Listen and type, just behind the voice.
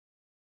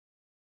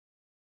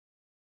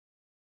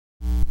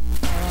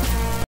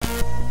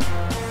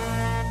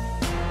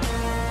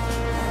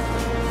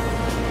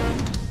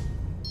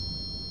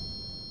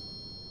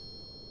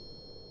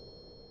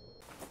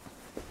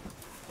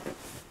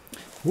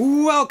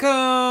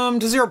Welcome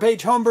to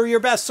ZeroPage Homebrew,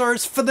 your best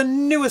source for the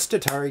newest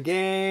Atari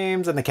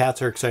games. And the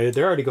cats are excited.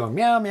 They're already going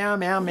meow, meow,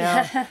 meow,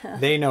 meow.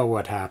 They know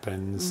what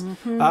happens.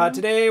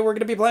 Today we're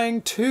going to be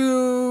playing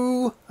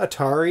 2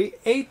 Atari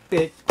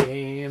 8-bit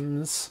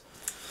games.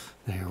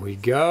 There we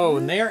go.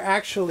 And they are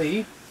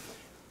actually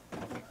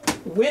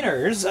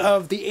winners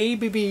of the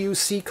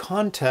ABBUC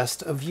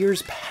contest of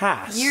years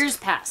past. Years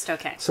past,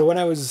 okay. So when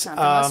I was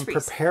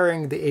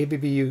preparing the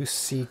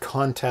ABBUC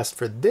contest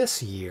for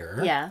this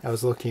year, I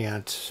was looking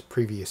at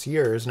previous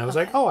years, and I was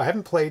like, oh, I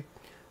haven't played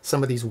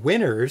some of these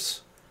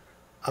winners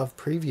of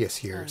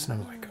previous years. And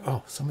I'm like,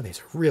 oh, some of these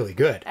are really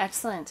good.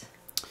 Excellent.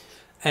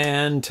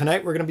 And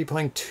tonight we're going to be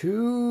playing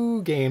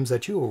 2 games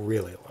that you will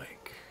really like.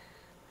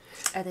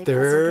 Are they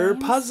They're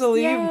puzzle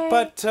games? puzzly,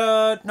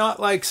 but not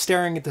like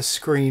staring at the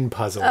screen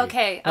puzzly.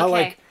 Okay, not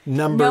like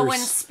numbers. No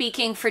one's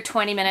speaking for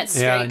 20 minutes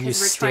straight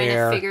because we're trying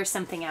to figure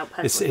something out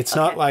puzzly. It's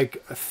not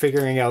like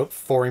figuring out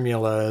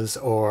formulas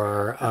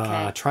or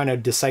trying to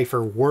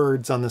decipher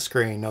words on the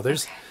screen. No,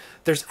 there's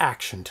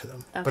action to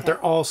them, but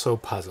they're also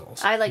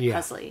puzzles. I like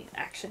puzzly,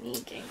 action-y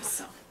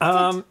games.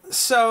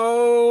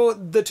 So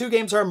the 2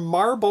 games are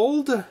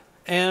Marbled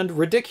and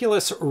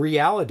Ridiculous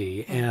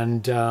Reality,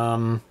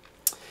 and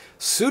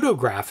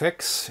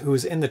Pseudographics, who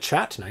is in the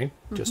chat tonight,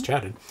 just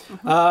chatted,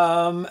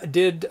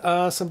 did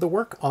some of the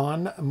work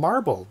on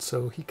Marbled,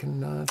 so he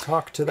can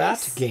talk to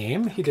that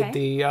game. He did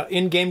the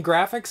in-game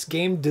graphics,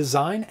 game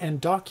design,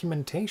 and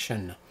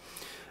documentation.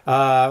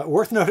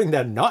 Worth noting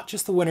that not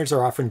just the winners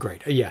are often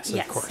great. Yes,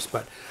 of course,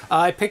 but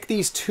I picked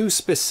these 2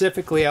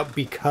 specifically out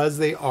because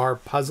they are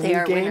puzzle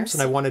games, winners.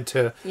 And I wanted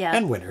to,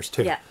 and winners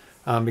too. Yeah.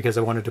 Because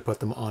I wanted to put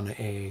them on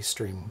a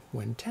stream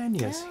when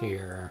Tanya's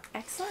here.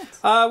 Excellent.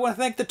 I want to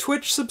thank the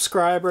Twitch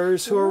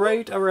subscribers who are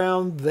right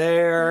around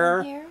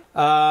there.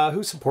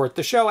 Who support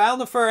the show. Al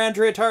Nefer,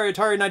 Andrea Atari,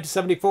 Atari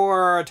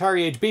 1974,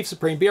 Atari Age, Beef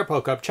Supreme, Beer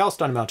Poke-Up, Charles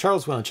Dunnemel,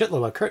 Charles Willen,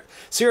 Chitlala, Kurt,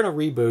 Cyrano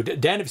Reboot,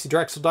 Dan FC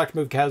Drexel, Dr.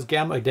 Move Cows,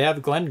 Gamma,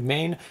 Dev, Glenn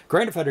Main,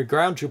 Grain Fighter,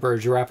 Ground Trooper,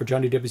 Giraffe,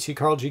 Johnny WC,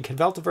 Carl G,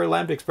 Conveltiver,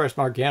 Lambda Express,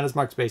 Mark Yanis,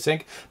 Mark Space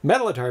Inc.,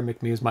 Metal Atari,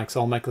 McMuse, Mike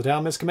Sol, Michael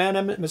Down, Miss Command,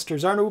 Mr.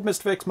 Zarno,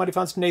 Mr. Fix, Muddy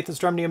Funston, Nathan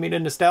Strum, Neomina,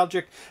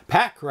 Nostalgic,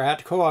 Pack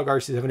Rat, Coag,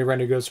 RC70,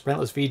 Render Ghost,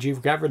 Relentless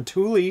VG, Gavin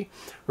Tooley,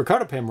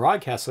 Ricardo Pim, Rod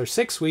Kessler,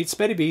 6 Sweet,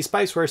 Spetty B,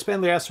 Spiceware,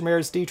 Spenley, Aster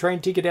Ramirez,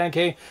 D-Train, Tika Dan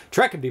K,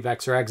 Trek and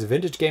Devax, Rags,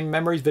 Vintage Game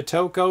Memories,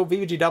 Vitoko,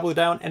 VVGW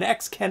Down, and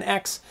XKen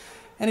X.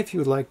 And if you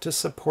would like to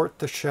support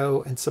the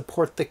show and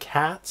support the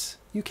cats,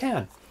 you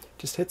can.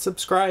 Just hit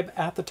subscribe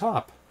at the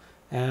top.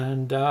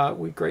 And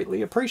we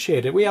greatly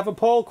appreciate it. We have a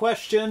poll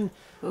question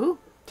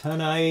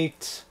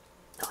tonight.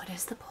 What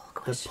is the poll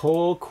question? The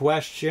poll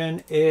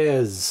question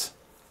is,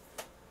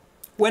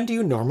 when do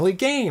you normally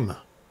game?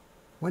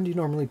 When do you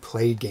normally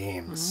play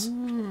games?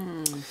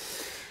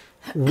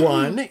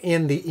 1,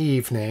 in the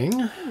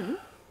evening.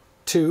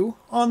 2,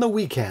 on the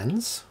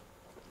weekends.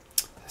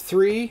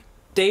 3,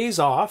 days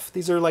off.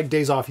 These are like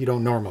days off you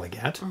don't normally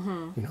get.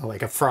 You know,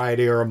 like a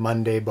Friday or a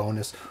Monday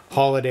bonus.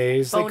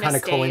 Holidays, they kind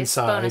of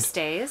coincide. Bonus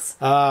days.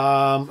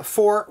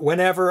 4,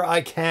 whenever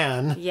I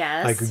can.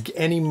 Yes. Like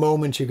any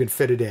moment you could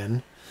fit it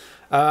in.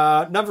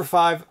 Number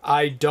 5,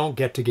 I don't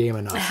get to game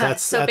enough.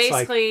 That's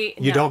basically like,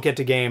 you don't get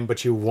to game,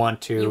 but you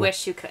want to. You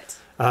wish you could.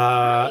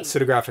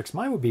 Pseudographics,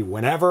 mine would be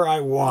whenever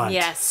I want.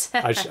 Yes.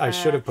 I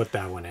should have put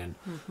that one in.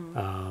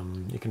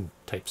 You can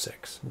type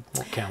 6.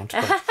 Won't count.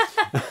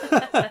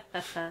 But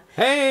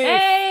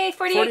hey,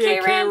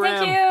 48K Ram,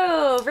 thank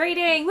you.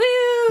 Rating,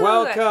 woo!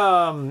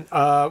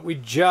 Welcome. We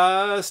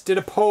just did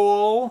a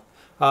poll.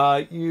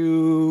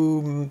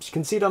 You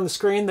can see it on the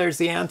screen. There's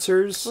the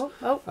answers.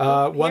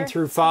 1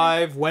 through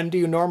 5. When do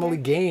you normally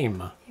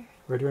game?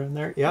 Right around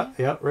there.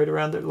 Yeah, right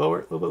around there. Lower,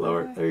 a little bit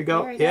lower. There you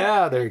go.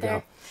 Yeah, there you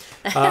go.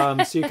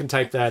 So you can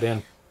type that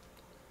in.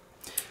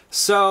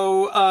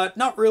 So,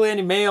 not really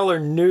any mail or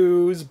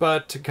news,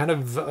 but kind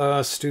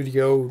of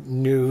studio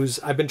news.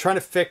 I've been trying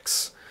to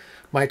fix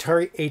my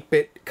Atari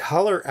 8-bit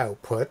color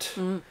output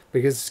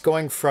because it's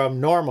going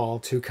from normal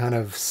to kind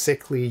of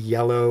sickly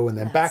yellow and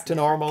then back to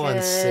normal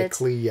and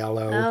sickly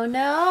yellow. Oh,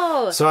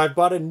 no. So I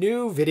bought a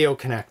new video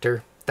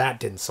connector. That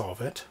didn't solve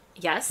it.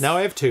 Yes. Now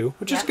I have 2,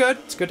 which is good.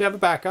 It's good to have a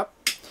backup.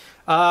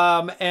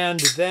 And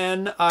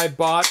then I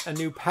bought a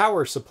new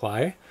power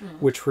supply,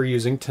 which we're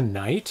using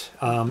tonight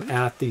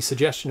at the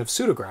suggestion of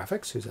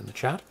Pseudographics, who's in the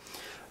chat,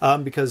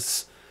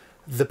 because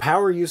the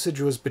power usage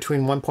was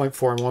between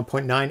 1.4 and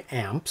 1.9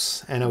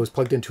 amps, and I was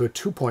plugged into a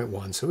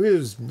 2.1, so it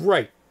was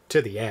right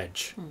to the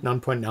edge.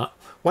 1.9 and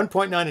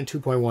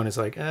 2.1 is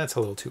like, that's a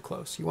little too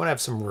close. You want to have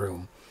some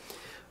room,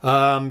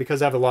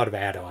 because I have a lot of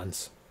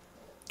add-ons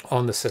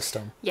on the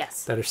system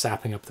that are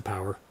sapping up the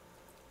power.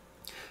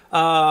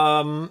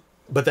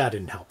 But that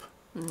didn't help.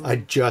 I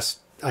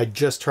just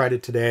tried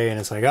it today, and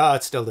it's like, oh,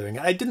 it's still doing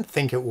it. I didn't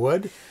think it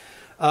would,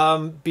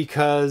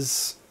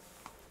 because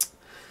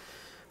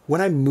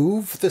when I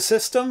move the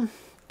system,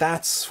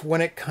 that's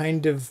when it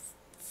kind of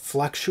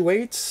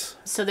fluctuates.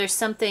 So there's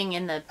something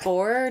in the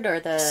board or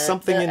the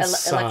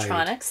inside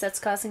electronics that's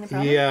causing the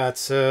problem? Yeah,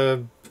 it's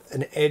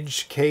an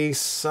edge case,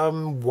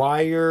 some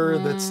wire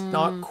that's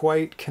not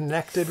quite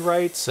connected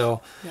right.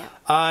 So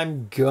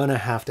I'm gonna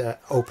have to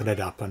open it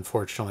up,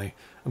 unfortunately.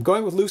 I'm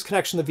going with loose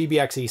connection to the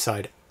VBXE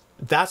side.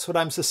 That's what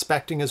I'm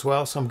suspecting as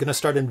well. So I'm gonna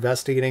start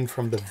investigating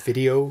from the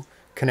video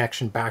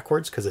connection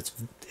backwards because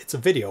it's a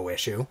video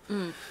issue.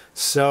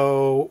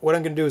 So what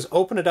I'm gonna do is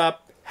open it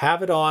up,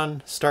 have it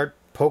on, start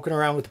poking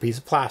around with a piece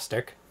of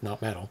plastic,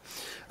 not metal,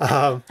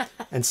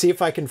 and see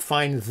if I can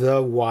find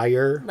the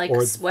wire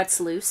or what's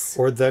loose,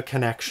 or the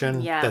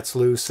connection that's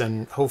loose,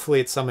 and hopefully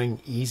it's something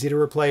easy to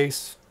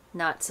replace,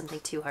 not something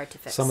too hard to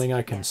fix. Something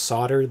I can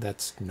solder.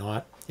 That's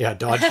not dodgy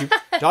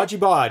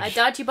bodge. A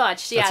dodgy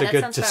bodge. Yeah, that's a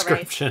good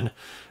description.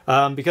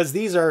 Right. Because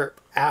these are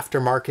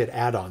aftermarket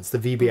add-ons, the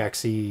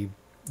VBXE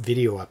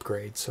video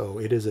upgrade, so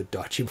it is a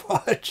dodgy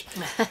watch.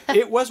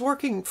 It was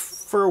working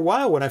for a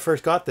while when I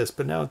first got this,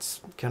 but now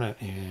it's kind of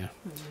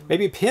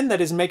maybe a pin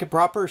that isn't making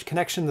proper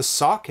connection to the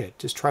socket.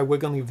 Just try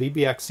wiggling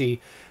VBXE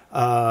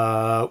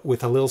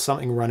with a little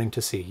something running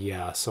to see.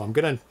 So I'm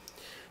gonna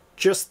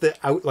just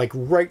like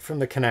right from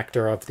the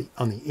connector of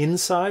on the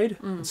inside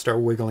and start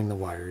wiggling the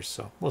wires.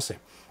 So we'll see.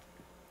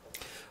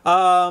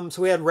 So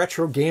we had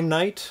retro game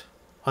night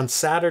on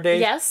Saturday.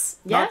 Yes.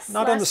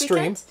 Not on the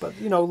stream, but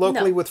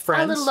locally with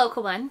friends. A little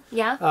local one,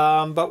 yeah.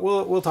 But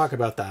we'll talk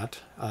about that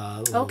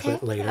a little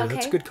bit later. Okay.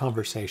 That's a good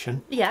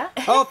conversation. Yeah.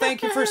 Oh,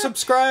 thank you for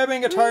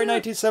subscribing, Atari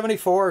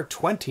 1974,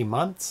 20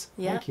 months.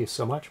 Yeah. Thank you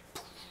so much.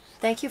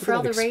 Thank you for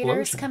all the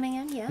raiders coming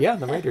in. Yeah. Yeah,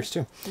 the raiders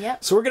too. Yeah.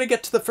 So we're gonna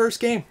get to the first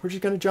game. We're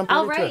just gonna jump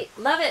right into it. All right,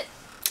 love it.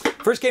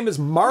 First game is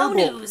Marble.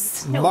 No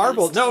news.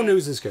 No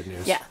news is good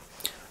news. Yeah.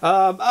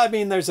 I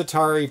mean, there's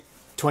Atari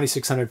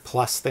 2600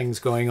 plus things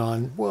going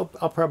on. Well,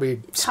 I'll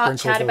probably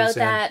chat about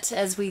that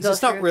as we go through.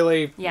 It's not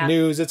really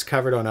news. It's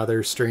covered on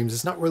other streams.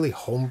 It's not really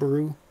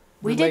homebrew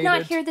We did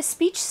not hear the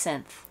speech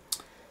synth.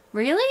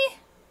 Really?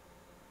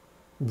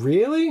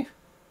 Really?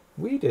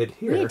 We did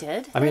hear. We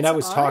did. I mean, I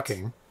was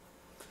talking.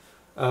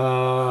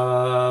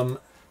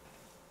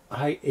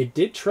 It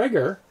did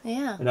trigger.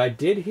 Yeah. And I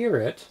did hear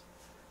it.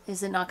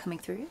 Is it not coming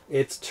through?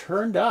 It's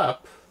turned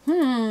up.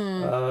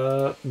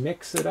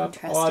 Mix it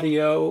up.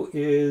 Audio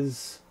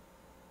is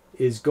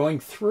going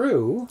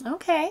through.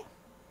 Okay.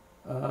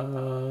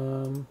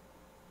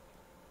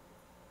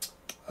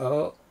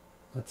 Oh,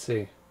 let's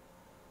see.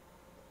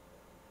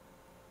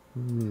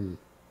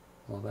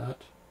 Well,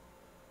 that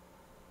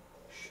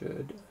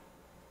should.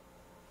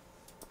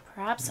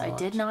 Perhaps I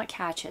did not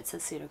catch it,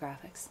 says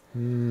Pseudographics.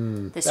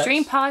 The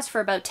stream paused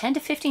for about 10 to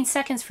 15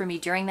 seconds for me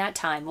during that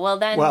time. Well,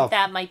 then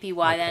that might be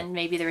why. Then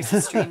maybe there was a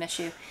stream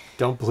issue.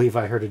 Don't believe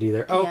I heard it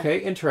either. Okay,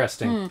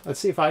 interesting. Let's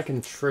see if I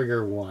can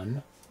trigger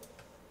one.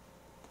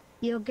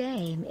 Your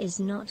game is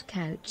not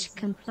couch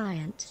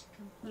compliant.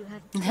 You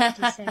have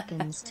 30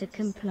 seconds to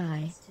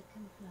comply.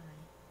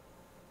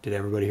 Did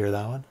everybody hear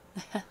that one?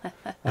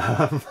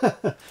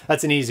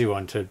 That's an easy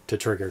one to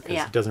trigger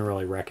because it doesn't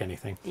really wreck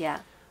anything.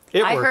 Yeah.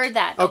 I heard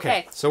that.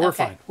 Okay. So we're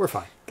fine. We're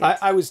fine.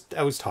 I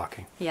was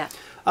talking. Yeah.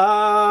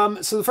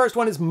 So the first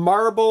one is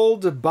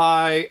Marbled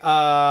by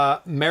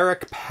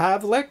Marek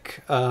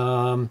Pavlík,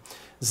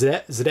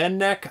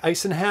 Zdeněk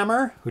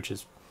Eisenhammer, which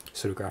is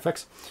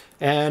Pseudographics,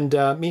 and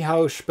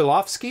Michal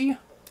Szpilowski.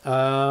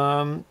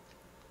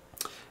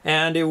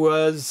 And it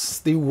was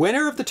the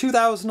winner of the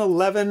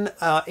 2011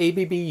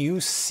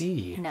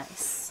 ABBUC.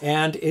 Nice.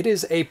 And it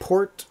is a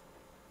port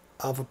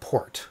of a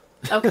port.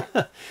 Okay.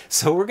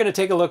 So we're going to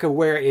take a look at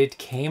where it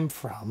came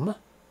from.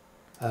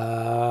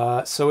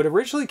 So it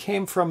originally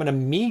came from an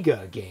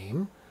Amiga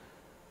game.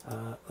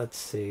 Let's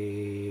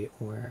see,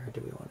 where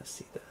do we want to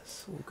see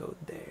this? We'll go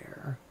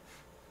there,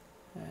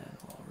 and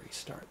we'll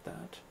restart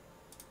that.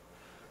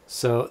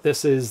 So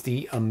this is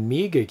the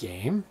Amiga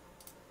game.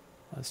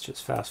 Let's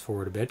just fast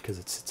forward a bit because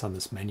it sits on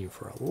this menu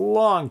for a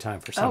long time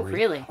for some reason. Oh,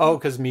 really? Oh,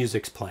 because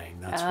music's playing.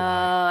 That's why.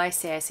 Oh, I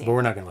see. But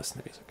we're not going to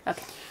listen to music.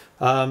 Okay.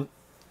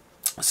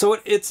 So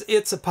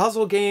it's a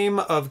puzzle game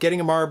of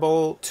getting a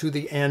marble to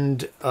the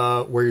end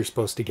where you're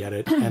supposed to get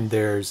it, and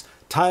there's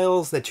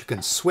tiles that you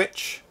can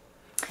switch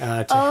to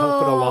help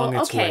it along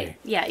its way.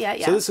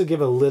 Yeah. So this will give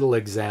a little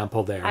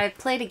example there. I've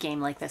played a game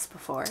like this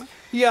before.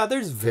 Yeah,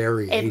 there's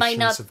variations it might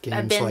not of games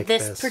have been like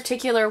this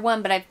particular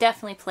one, but I've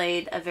definitely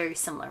played a very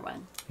similar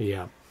one.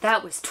 Yeah.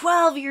 That was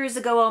 12 years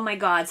ago, oh my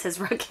god, says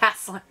Rook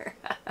Castler.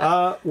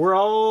 We're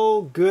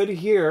all good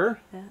here.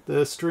 Yeah.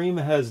 The stream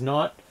has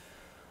not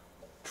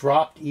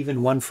dropped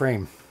even one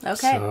frame.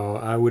 Okay. So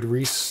I would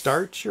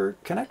restart your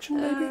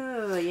connection, maybe?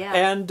 Oh, yeah.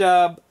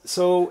 And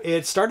so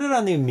it started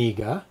on the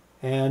Amiga,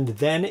 and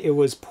then it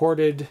was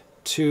ported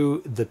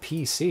to the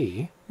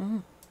PC.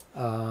 And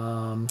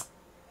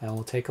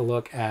we'll take a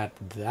look at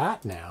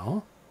that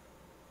now.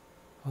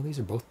 Oh, these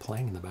are both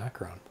playing in the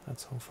background.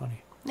 That's so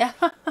funny. Yeah.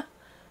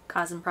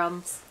 Causing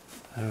problems.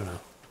 I don't know.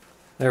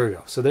 There we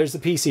go. So there's the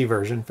PC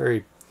version.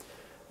 Very,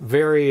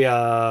 very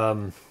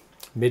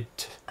mid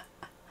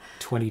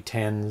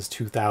 2010s,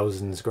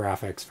 2000s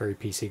graphics. Very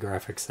PC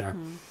graphics there.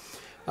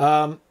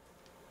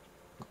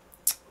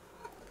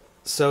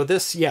 So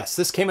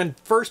this came in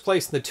first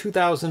place in the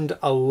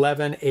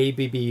 2011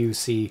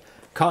 ABBUC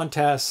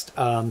contest.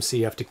 So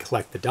you have to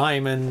collect the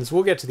diamonds.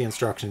 We'll get to the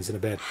instructions in a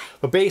bit.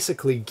 But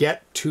basically,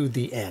 get to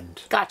the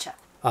end. Gotcha.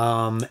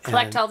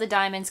 Collect all the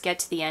diamonds, get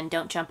to the end.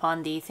 Don't jump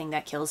on the thing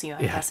that kills you,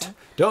 I'm guessing.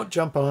 Don't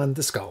jump on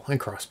the skull and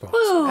crossbones.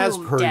 Boom, as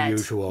per dead.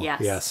 usual.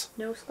 Yes.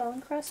 No skull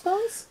and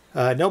crossbones?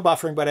 No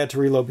buffering, but I had to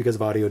reload because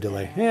of audio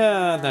delay.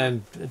 Yeah,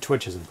 then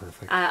Twitch isn't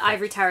perfect.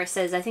 Ivory Tower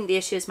says, I think the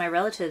issue is my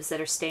relatives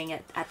that are staying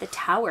at the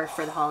tower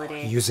for the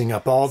holiday. Using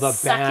up all the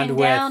Sucking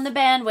bandwidth. down the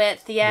bandwidth,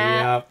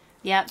 yeah. Yep.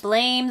 Yeah,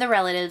 blame the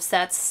relatives.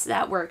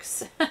 That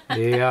works.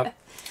 Yep.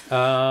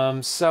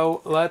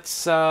 So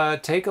let's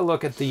take a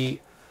look at the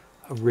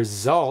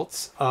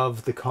results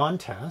of the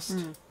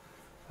contest.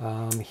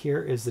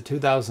 Here is the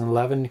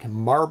 2011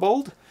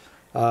 Marbled.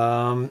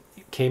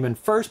 Came in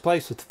first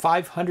place with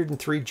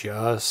 503,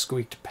 just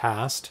squeaked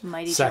past.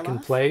 Mighty Second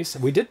Jell-Off? place.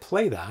 We did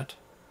play that.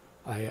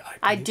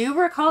 I do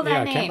recall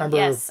that name. I can't remember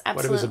yes,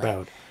 what it was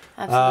about.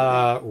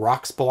 Absolutely.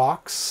 Rocks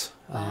Blocks,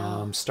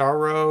 Wow. Star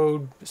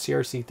Road,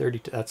 CRC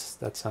 32.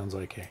 That sounds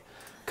like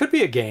could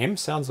be a game.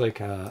 Sounds like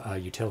a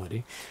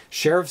utility.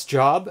 Sheriff's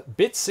Job,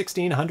 Bit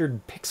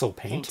 1600 Pixel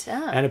Paint,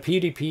 and a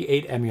PDP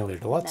 8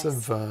 emulator. Lots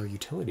of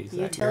utilities.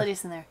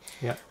 Utilities in there.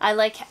 Yeah. I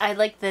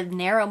like the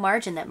narrow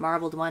margin that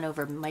Marbled won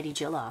over Mighty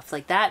Jell-Off.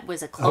 Like that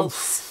was a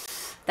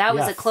close. That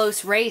was a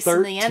close race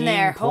in the end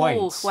there.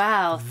 Points. Oh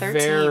wow,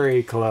 13.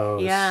 Very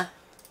close. Yeah.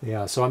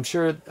 Yeah. So I'm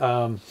sure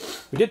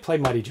we did play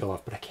Mighty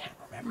Jell-Off, but I can't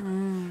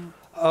remember.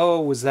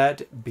 Oh, was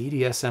that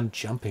BDSM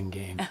jumping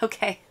game?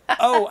 Okay.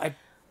 Oh, I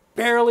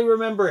barely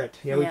remember it.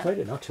 Yeah, we played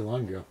it not too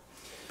long ago.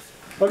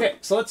 Okay,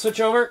 so let's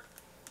switch over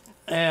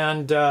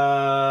and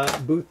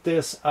boot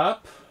this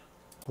up.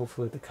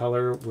 Hopefully the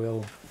color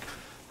will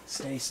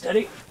stay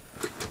steady.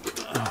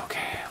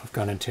 Okay, we've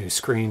gone into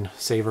screen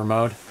saver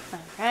mode. All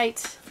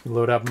right.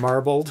 Load up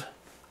Marbled.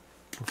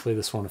 Hopefully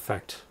this won't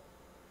affect.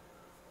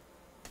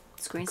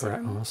 Screen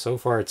saver mode? Well, so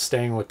far it's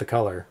staying with the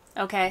color.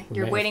 Okay,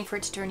 you're waiting for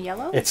it to turn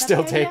yellow? It's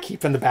still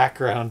keeping the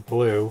background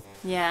blue.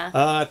 Yeah.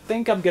 I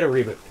think I'm going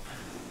to reboot.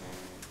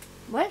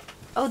 What?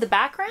 Oh, the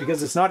background?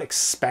 Because it's not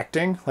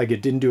expecting, like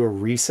it didn't do a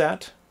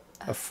reset,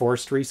 a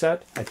forced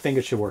reset. I think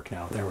it should work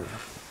now. There we go.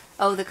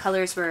 Oh, the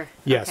colors were...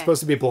 Yeah, it's supposed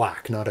to be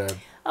black, not a...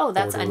 Oh,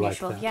 that's border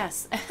unusual, like that.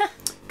 yes.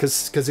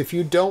 Because if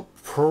you don't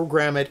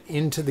program it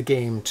into the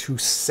game to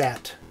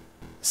set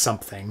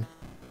something,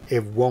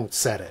 it won't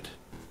set it.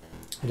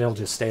 It'll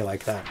just stay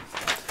like that.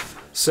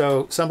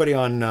 So somebody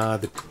on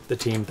the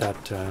team that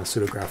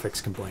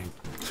pseudographics complained.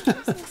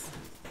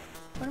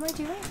 What am I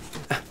doing?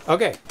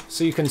 Okay,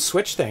 so you can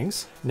switch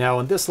things. Now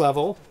on this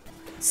level,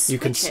 you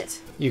can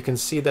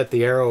see that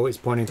the arrow is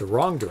pointing the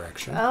wrong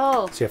direction.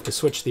 Oh. So you have to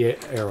switch the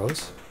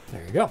arrows.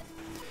 There you go.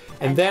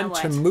 And then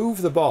to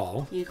move the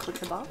ball... You click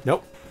the ball?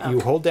 Nope. Oh.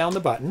 You hold down the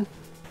button.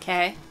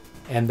 Okay.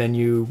 And then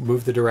you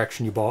move the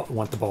direction you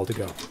want the ball to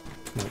go.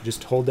 No,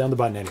 just hold down the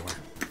button anywhere.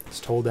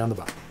 Just hold down the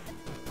button.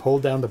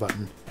 Hold down the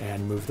button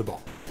and move the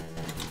ball.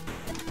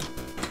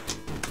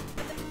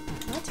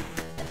 What?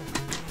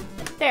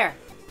 There.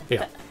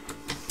 Yeah.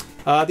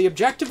 The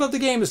objective of the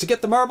game is to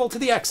get the marble to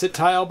the exit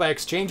tile by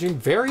exchanging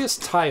various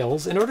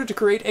tiles in order to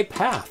create a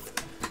path.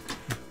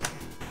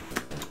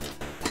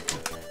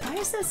 Why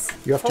is this?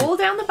 You have hold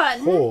down the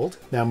button. Hold.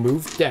 Now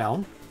move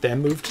down.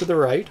 Then move to the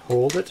right.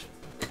 Hold it.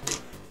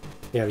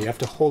 Yeah, you have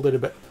to hold it a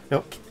bit.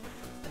 Nope.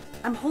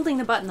 I'm holding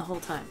the button the whole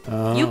time.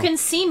 Oh. You can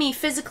see me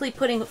physically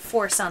putting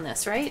force on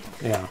this, right?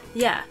 Yeah.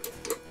 Yeah.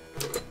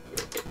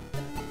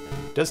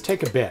 It does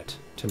take a bit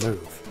to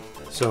move.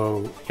 So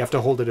you have to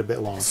hold it a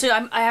bit longer.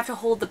 So I have to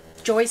hold the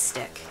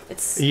joystick.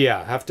 It's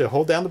have to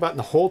hold down the button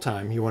the whole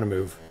time you want to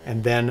move,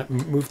 and then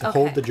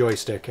hold the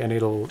joystick, and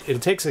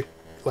it takes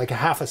like a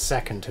half a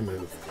second to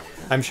move.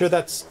 I'm sure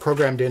that's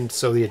programmed in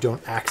so that you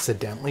don't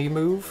accidentally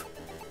move.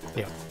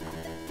 Yeah.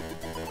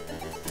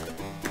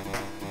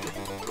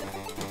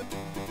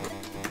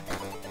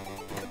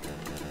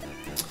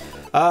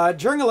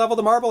 During a level,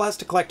 the marble has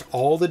to collect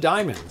all the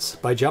diamonds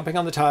by jumping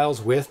on the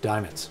tiles with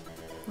diamonds.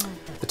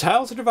 The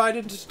tiles are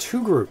divided into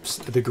two groups.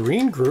 The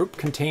green group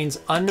contains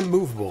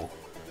unmovable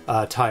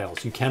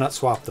tiles. You cannot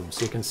swap them.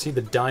 So you can see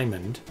the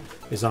diamond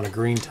is on a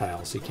green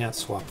tile, so you can't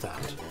swap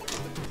that.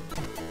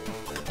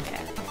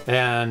 Okay.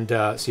 And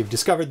so you've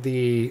discovered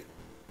the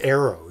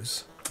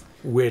arrows,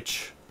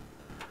 which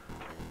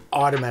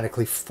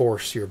automatically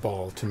force your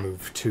ball to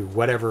move to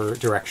whatever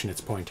direction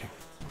it's pointing.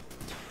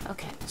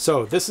 Okay.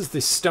 So this is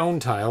the stone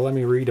tile. Let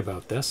me read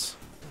about this.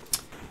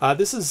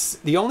 This is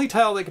the only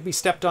tile that can be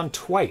stepped on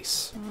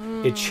twice.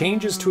 It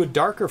changes to a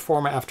darker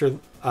form after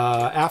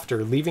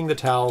leaving the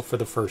tile for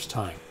the first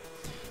time.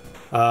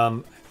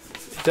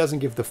 It doesn't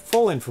give the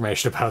full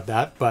information about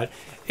that, but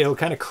it'll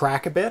kind of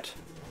crack a bit.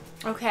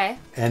 Okay.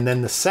 And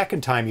then the second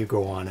time you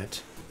go on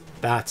it,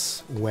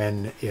 that's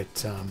when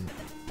it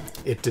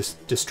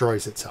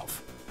destroys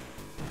itself.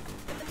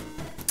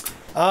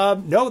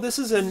 No, this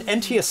is an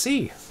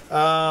NTSC.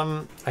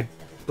 I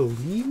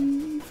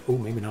believe... Oh,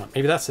 maybe not.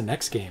 Maybe that's the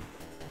next game.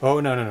 Oh,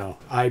 no.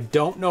 I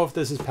don't know if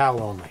this is PAL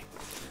only.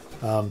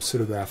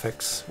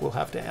 Pseudographics. We'll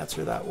have to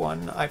answer that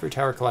one. Ivory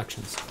Tower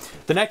Collections.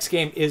 The next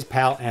game is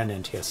PAL and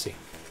NTSC.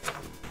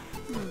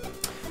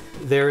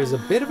 There is a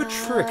bit of a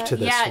trick to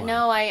this one. Yeah,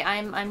 no,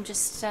 I'm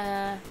just...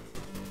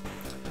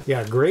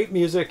 Yeah, great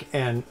music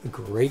and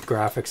great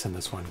graphics in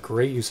this one.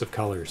 Great use of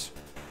colors.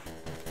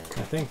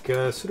 I think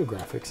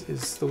Pseudographics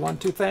is the one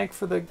to thank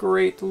for the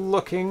great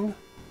looking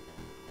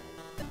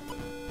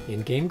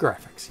in-game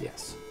graphics,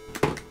 yes.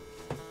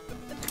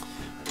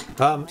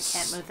 I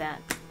can't move that.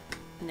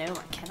 No,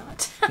 I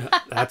cannot. No,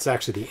 that's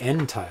actually the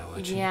end tile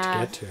that you need to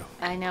get to.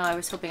 I know, I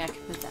was hoping I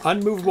could move that.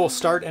 Unmovable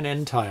start and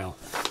end tile.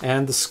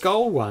 And the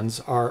skull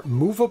ones are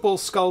movable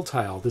skull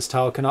tile. This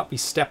tile cannot be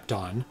stepped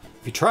on.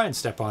 If you try and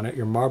step on it,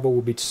 your marble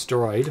will be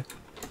destroyed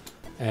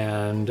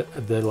and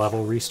the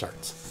level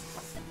restarts.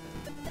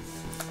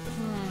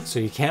 So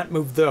you can't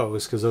move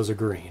those because those are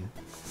green.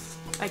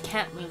 I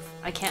can't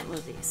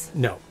move these.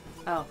 No.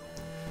 Oh.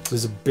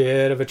 There's a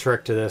bit of a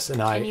trick to this, and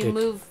Can you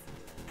move?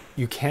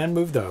 You can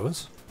move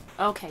those.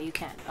 Okay, you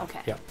can. Okay.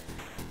 Yep.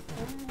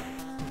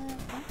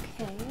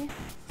 Okay.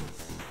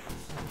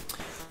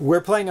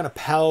 We're playing on a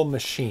PAL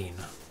machine,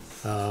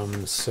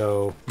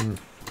 so.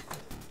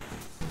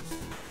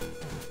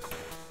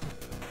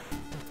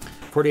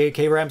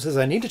 48K Ram says,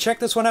 I need to check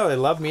this one out. I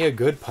love me a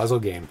good puzzle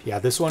game. Yeah,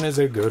 this one is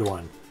a good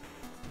one.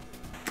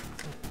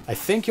 I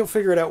think you'll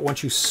figure it out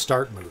once you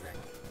start moving.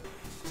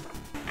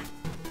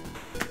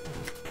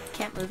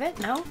 Can't move it?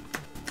 No?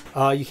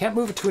 You can't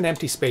move it to an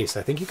empty space.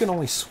 I think you can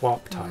only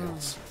swap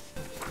tiles.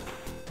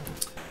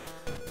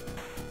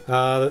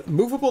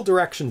 Movable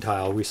direction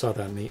tile, we saw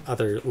that in the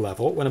other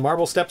level. When a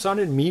marble steps on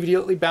it,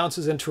 immediately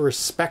bounces into a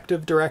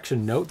respective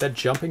direction. Note that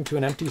jumping to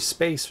an empty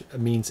space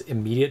means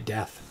immediate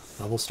death.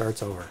 Level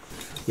starts over.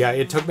 Yeah,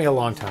 it took me a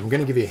long time. I'm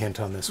going to give you a hint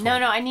on this one.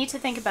 No, I need to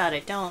think about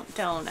it. Don't.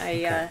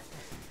 Okay.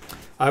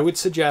 I would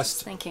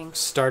suggest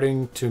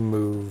starting to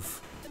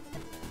move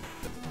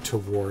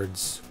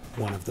towards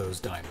one of those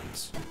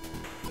diamonds.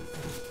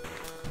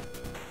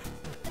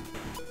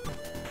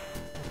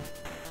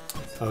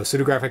 Oh,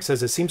 Pseudographics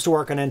says it seems to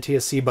work on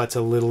NTSC, but it's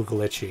a little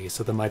glitchy,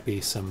 so there might be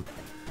some...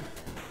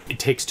 It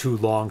takes too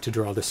long to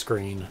draw the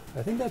screen.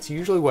 I think that's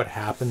usually what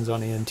happens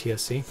on the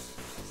NTSC.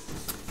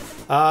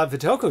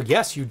 Vitoko,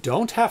 yes, you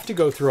don't have to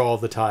go through all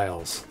the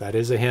tiles. That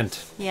is a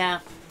hint. Yeah.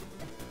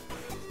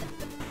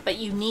 But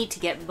you need to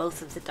get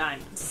both of the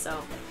diamonds,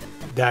 so...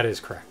 That is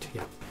correct,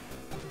 yeah.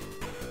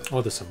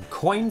 Oh, there's some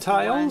coin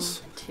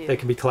tiles. 1, 2. They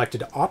can be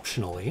collected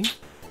optionally.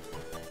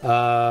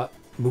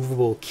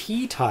 Movable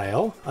key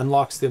tile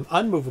unlocks the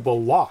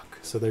unmovable lock.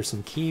 So there's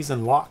some keys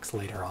and locks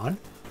later on.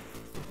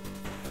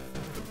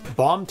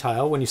 Bomb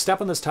tile. When you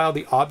step on this tile,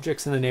 the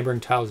objects in the neighboring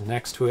tiles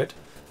next to it,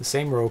 the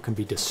same row, can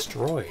be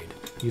destroyed.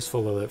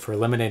 Useful for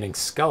eliminating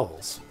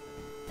skulls.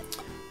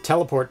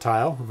 Teleport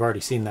tile. We've already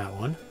seen that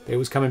one. They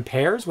always come in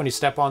pairs. When you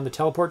step on the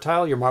teleport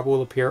tile, your marble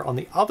will appear on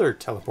the other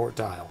teleport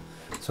tile.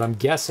 So I'm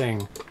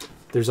guessing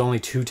there's only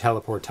 2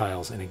 teleport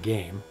tiles in a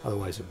game.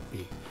 Otherwise it would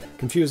be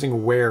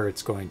confusing where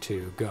it's going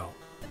to go.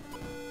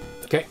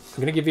 Okay, I'm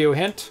going to give you a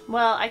hint.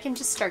 Well, I can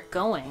just start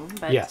going,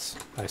 but... Yes,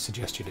 I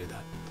suggest you do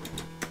that.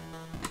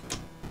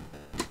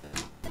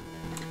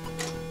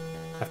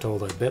 Have to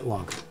hold it a bit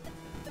longer.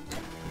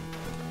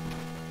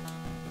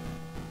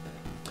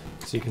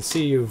 So you can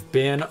see you've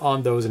been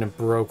on those and it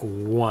broke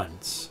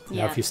once.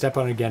 Yeah. Now if you step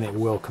on it again, it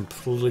will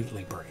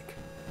completely break.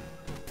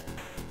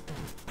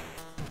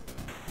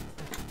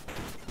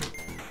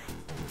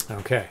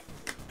 Okay.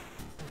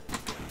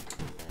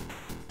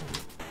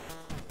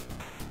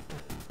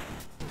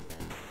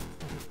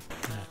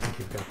 I think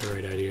you've got the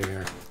right idea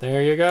here.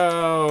 There you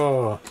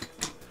go!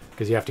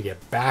 Because you have to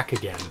get back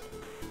again.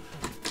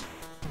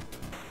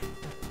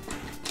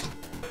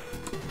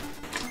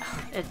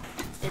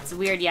 It's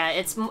weird, yeah.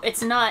 It's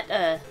not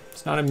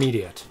It's not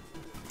immediate.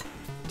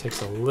 It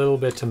takes a little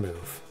bit to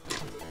move.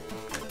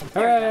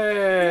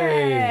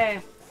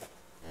 Hooray!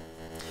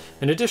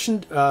 In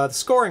addition,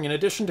 scoring. In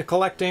addition to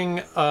collecting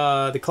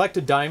the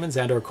collected diamonds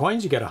and/or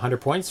coins, you get 100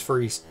 points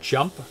for each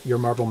jump your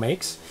marble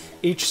makes.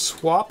 Each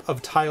swap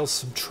of tiles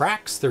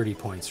subtracts 30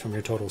 points from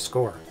your total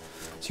score.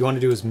 So you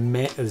want to do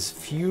as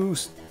few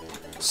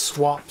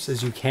swaps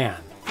as you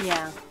can.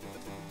 Yeah.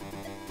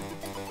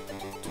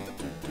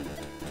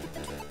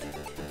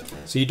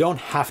 So you don't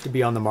have to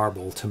be on the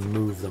marble to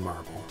move the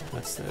marble.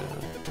 That's the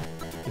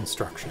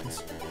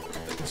instructions.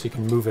 So you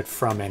can move it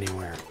from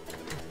anywhere.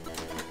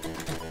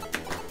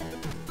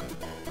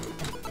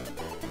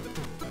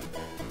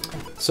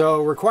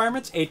 So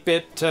requirements: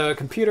 8-bit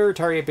computer,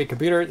 Atari 8-bit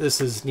computer.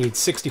 This needs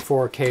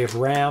 64K of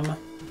RAM.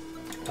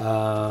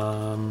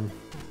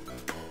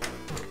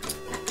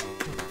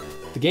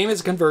 The game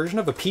is a conversion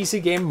of a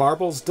PC game,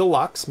 Marbles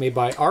Deluxe, made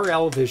by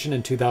RL Vision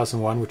in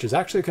 2001, which is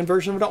actually a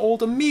conversion of an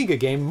old Amiga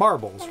game,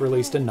 Marbles,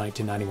 released in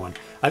 1991.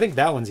 I think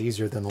that one's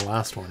easier than the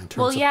last one in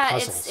terms of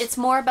puzzles. It's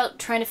more about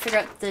trying to figure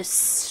out the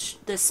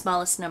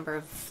smallest number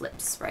of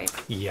flips, right?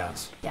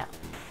 Yes. Yeah.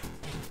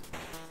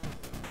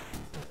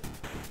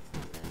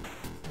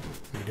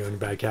 What are you doing,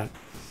 bad cat?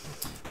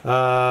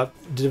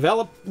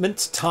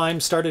 Development time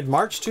started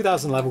March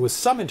 2011 with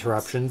some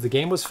interruptions. The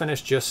game was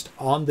finished just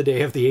on the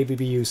day of the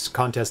ABBUC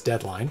contest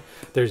deadline.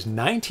 There's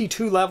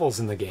 92 levels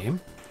in the game.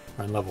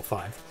 on level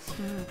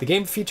 5. The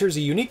game features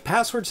a unique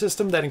password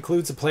system that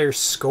includes a player's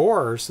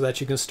score so that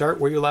you can start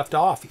where you left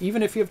off,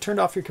 even if you have turned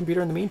off your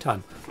computer in the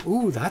meantime.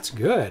 Ooh, that's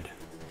good.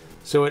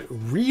 So it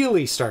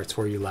really starts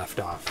where you left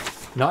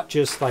off. Not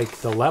just like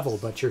the level,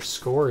 but your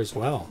score as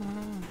well.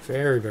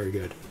 Very, very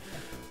good.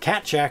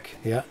 Cat check.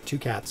 Yeah, 2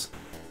 cats.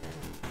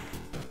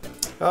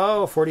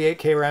 Oh,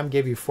 48K RAM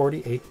gave you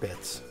 48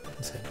 bits.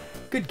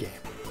 Good game.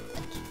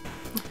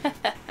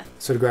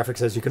 Pseudographic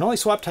says you can only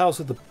swap tiles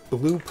with the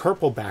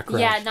blue-purple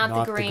background. Yeah,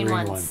 not the green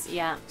ones.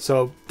 Yeah.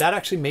 So that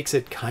actually makes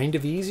it kind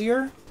of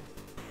easier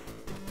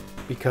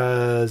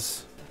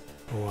because...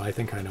 Oh, I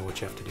think I know what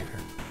you have to do here.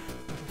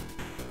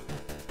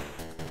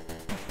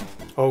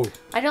 Oh.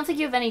 I don't think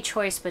you have any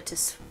choice but to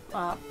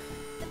swap.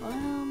 Well,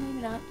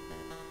 maybe not.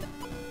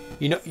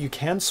 You know, you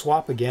can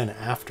swap again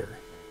after.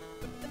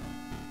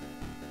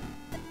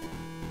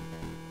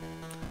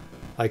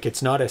 Like,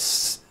 it's not a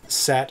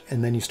set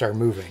and then you start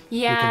moving.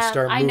 Yeah, you can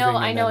start moving I know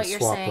and what you're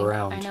swap saying.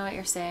 around. I know what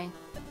you're saying.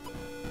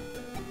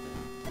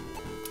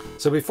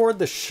 So before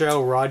the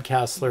show, Rod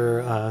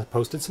Kassler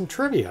posted some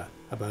trivia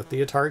about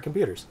the Atari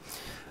computers.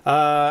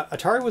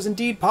 Atari was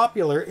indeed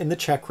popular in the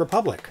Czech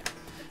Republic.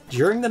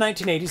 During the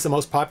 1980s, the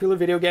most popular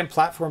video game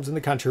platforms in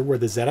the country were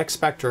the ZX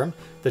Spectrum,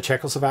 the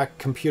Czechoslovak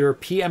computer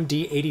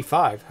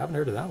PMD-85, haven't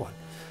heard of that one,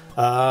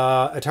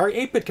 Atari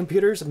 8-bit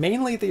computers,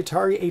 mainly the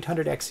Atari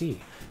 800XE.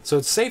 So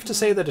it's safe to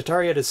say that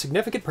Atari had a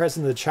significant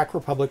presence in the Czech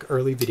Republic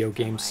early video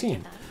game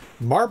scene.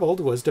 Marbled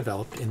was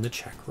developed in the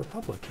Czech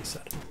Republic, he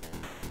said.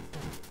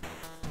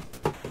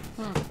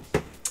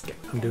 Okay,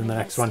 I'm doing the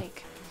next one.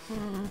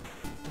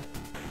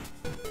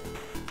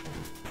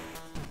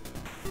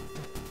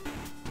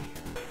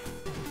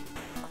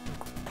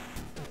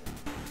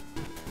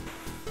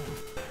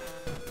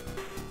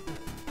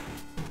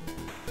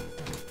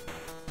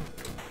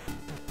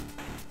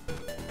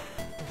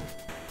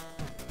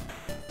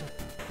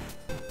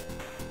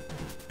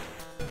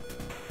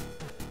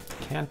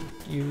 Can't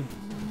you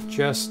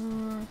just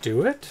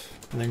do it?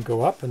 And then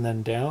go up and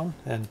then down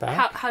and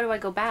back? How do I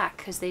go back?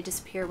 Because they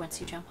disappear once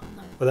you jump on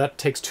them. Well, that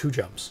takes 2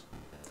 jumps.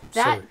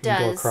 That so you does.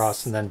 go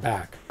across and then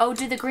back. Oh,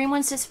 do the green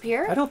ones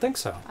disappear? I don't think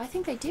so. I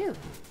think they do.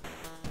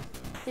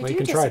 They well, do you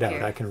can disappear. try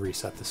it out. I can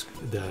reset this,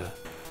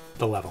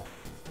 the level.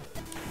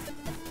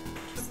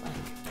 Just like...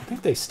 I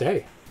think they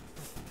stay.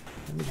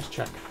 Let me just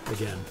check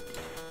again.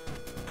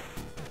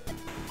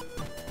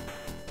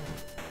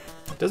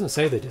 It doesn't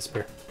say they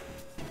disappear.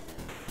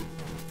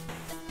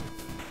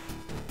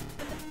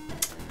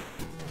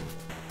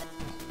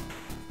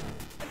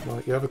 Well,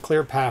 you have a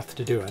clear path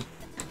to do it.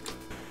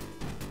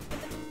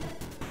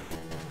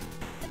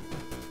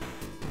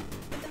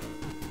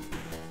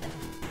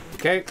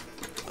 Okay,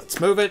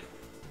 let's move it.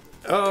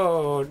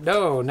 Oh,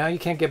 no, now you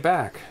can't get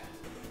back.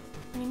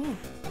 What do you mean?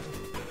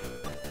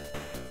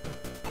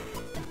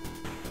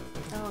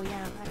 Oh,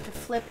 yeah, I have to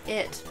flip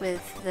it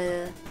with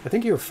the... I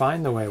think you were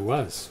fine the way it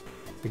was,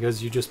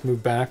 because you just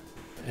moved back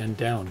and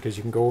down, because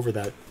you can go over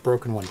that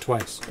broken one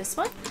twice. This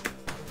one?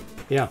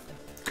 Yeah.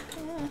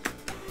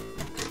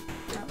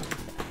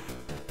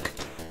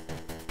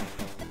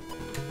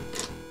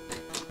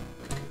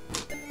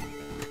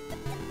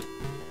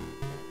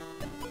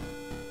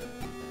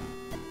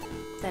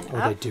 Then oh,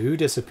 up. they do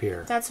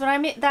disappear. That's what I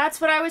mean.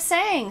 That's what I was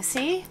saying.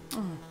 See?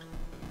 Well,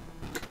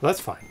 that's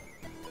fine.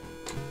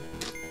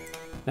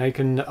 Now you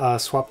can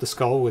swap the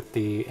skull with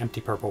the empty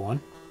purple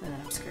one. And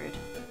then I'm screwed.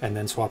 And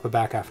then swap it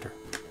back after.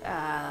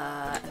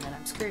 And then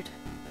I'm screwed.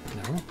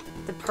 No.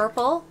 The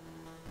purple?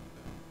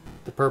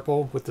 The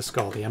purple with the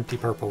skull. The empty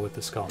purple with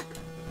the skull.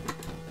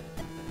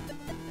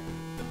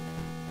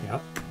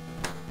 Yep.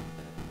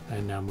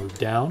 And now move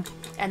down.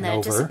 And then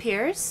it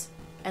disappears.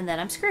 And then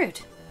I'm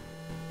screwed.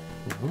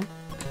 Mm-hmm.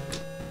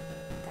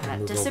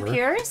 That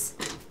disappears.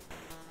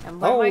 And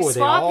what am I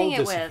swapping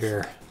it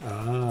with?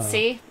 Oh.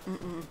 See?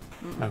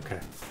 Okay.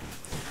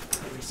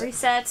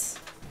 Reset.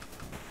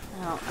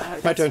 No.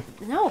 My turn.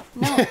 No.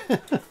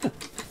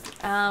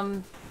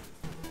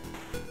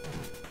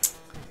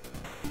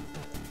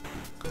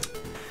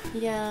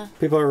 Yeah.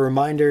 People are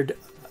reminded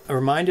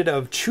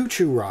of Choo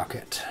Choo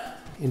Rocket.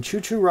 In Choo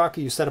Choo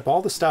Rocket, you set up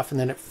all the stuff and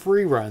then it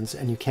free runs,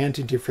 and you can't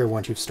interfere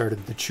once you've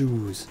started the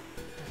choos.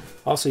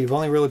 Also, you've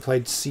only really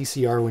played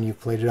CCR when you've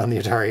played it on the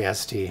Atari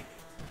ST.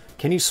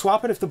 Can you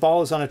swap it if the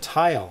ball is on a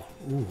tile?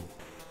 Ooh.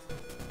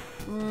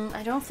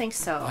 I don't think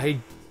so. I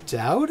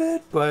doubt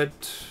it, but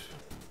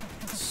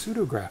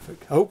pseudographic.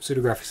 Oh,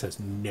 pseudographic says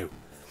no.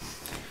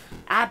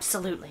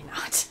 Absolutely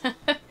not.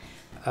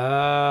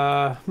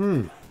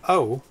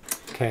 Oh,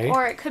 okay.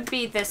 Or it could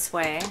be this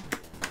way.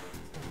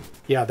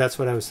 Yeah, that's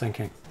what I was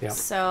thinking. Yeah.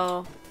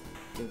 So,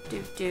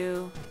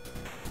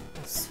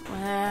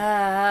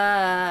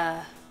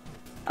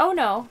 oh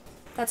no,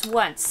 that's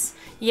once.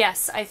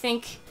 Yes, I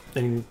think.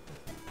 Then you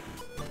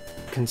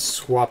can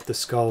swap the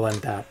skull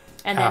and that.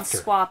 And then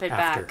swap it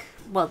back.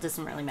 Well, it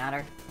doesn't really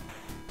matter.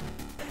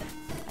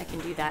 I can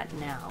do that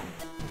now.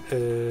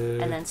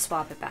 And then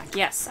swap it back.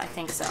 Yes, I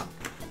think so.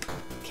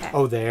 Okay.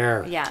 Oh,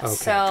 there. Yeah. Okay.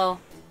 So.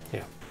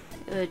 Yeah.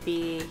 It would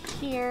be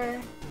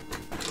here.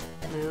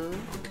 Move.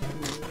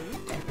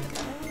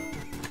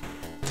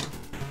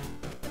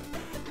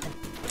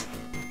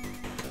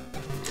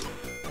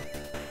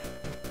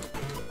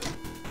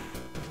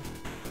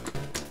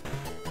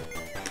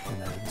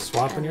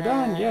 Swap when you're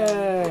done.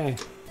 Yay!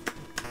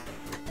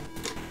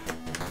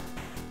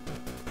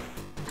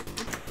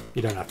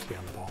 You don't have to be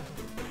on the ball.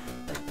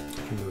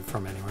 You can move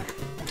from anywhere.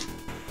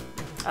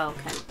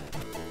 Okay.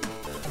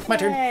 My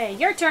turn. Hey,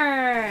 your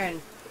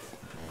turn.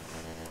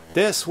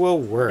 This will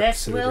work.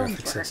 This will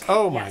work.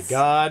 Oh my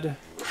god.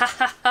 Ha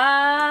ha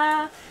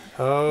ha.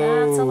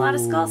 Oh. That's a lot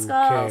of skulls.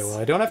 Okay, well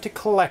I don't have to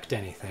collect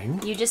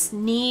anything. You just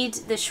need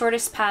the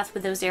shortest path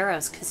with those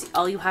arrows because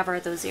all you have are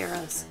those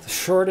arrows. The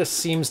shortest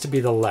seems to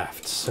be the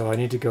left, so I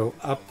need to go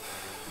up.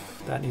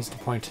 That needs to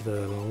point to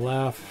the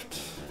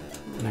left.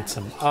 I need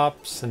some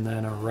ups and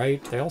then a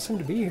right. They all seem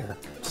to be here.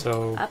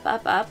 So up,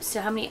 up, up. So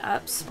how many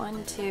ups?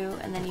 1, 2,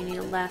 and then you need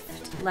a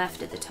left,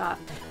 left at the top.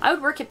 I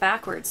would work it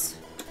backwards.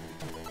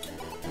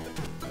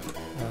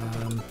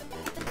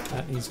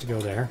 That needs to go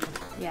there.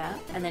 Yeah,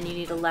 and then you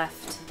need a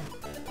left.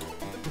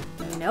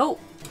 Nope,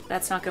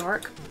 that's not gonna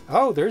work.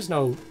 Oh, there's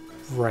no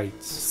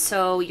rights.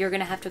 So you're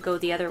gonna have to go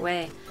the other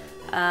way.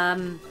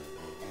 I'll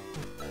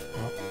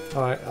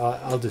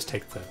just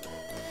take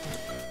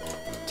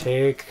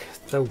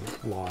the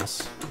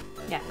loss.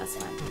 Yeah, that's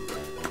fine.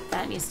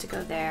 That needs to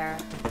go there.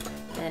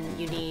 Then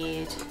you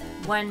need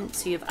 1.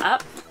 So you have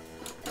up,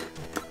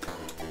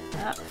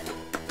 up.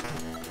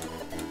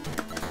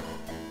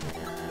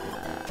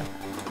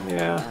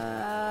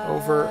 Yeah.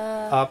 Over,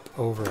 up,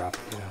 over, up.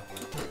 Yeah.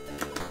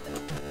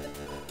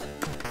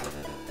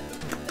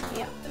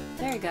 Yeah.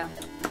 There you go.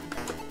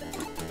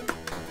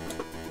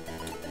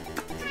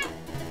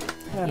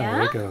 And Yeah?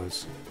 away it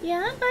goes.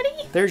 Yeah,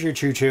 buddy? There's your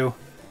choo-choo.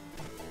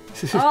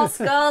 All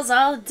skulls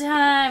all the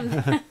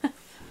time.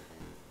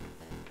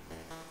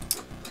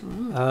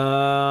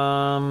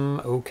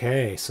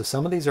 Okay, so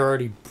some of these are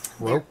already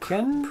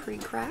broken.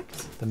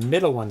 Pre-cracked. The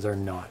middle ones are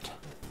not.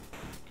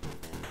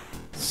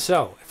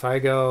 So, if I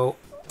go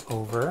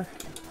over,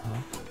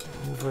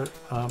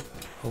 up,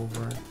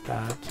 over,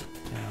 that,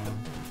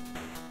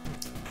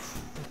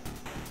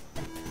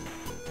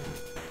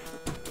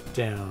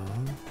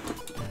 down,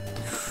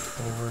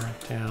 over,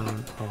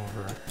 down,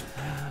 over.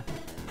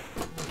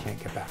 Can't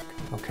get back.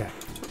 Okay.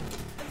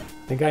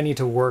 I think I need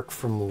to work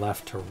from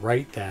left to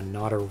right then,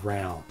 not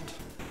around.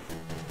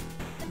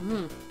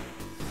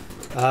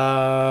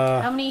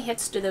 How many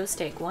hits do those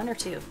take? 1 or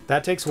 2?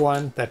 That takes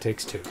 1, that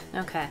takes 2.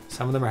 Okay.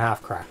 Some of them are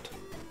half cracked.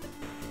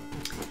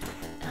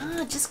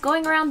 Just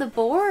going around the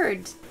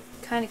board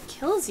kind of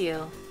kills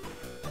you.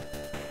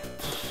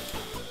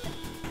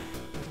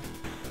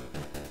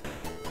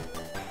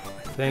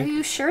 Are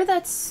you sure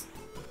that's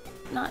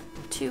not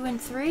 2 and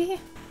 3?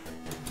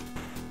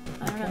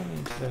 I don't know. I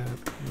need to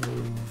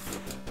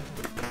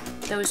move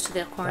those to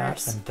the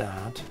corners. that and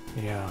that.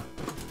 Yeah.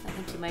 I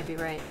think you might be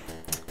right.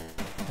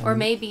 Or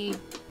maybe...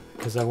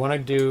 Because I want to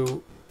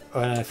do...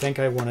 And I think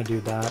I want to do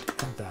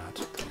that and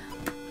that.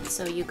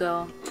 So you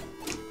go...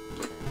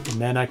 And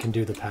then I can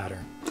do the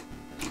pattern.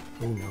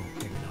 Oh no,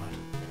 maybe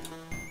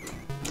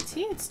not.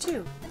 See, it's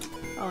 2.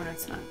 Oh, no,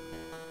 it's not.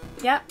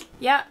 Yeah,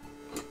 yeah.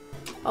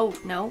 Oh,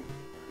 no.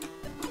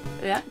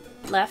 Yeah,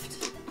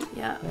 left.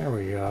 Yeah. There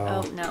we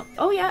go. Oh, no.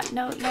 Oh, yeah,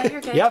 no,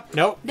 you're good. Yep,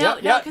 nope. No,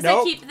 yep, no, because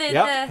I keep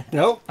the...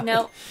 Nope.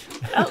 No.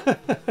 Oh.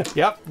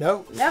 Yep,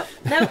 nope. Nope,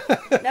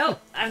 nope.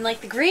 I'm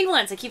like the green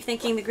ones. I keep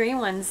thinking the green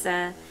ones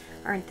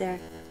aren't there.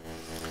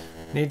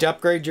 Need to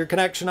upgrade your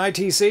connection,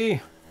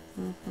 ITC.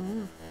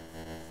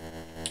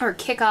 Or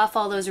kick off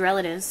all those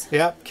relatives.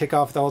 Yep, kick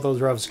off all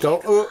those revs.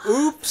 Go,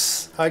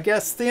 oops, I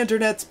guess the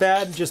internet's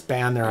bad. Just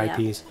ban their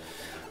IPs.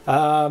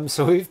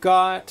 So we've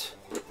got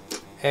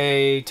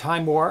a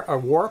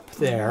warp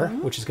there,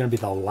 which is going to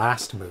be the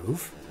last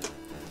move.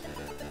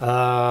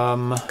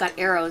 Got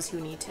arrows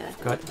you need to...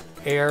 Got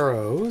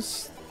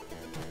arrows.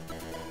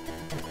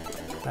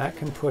 That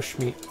can push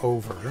me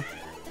over.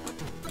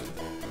 I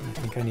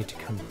think I need to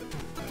come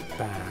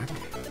back.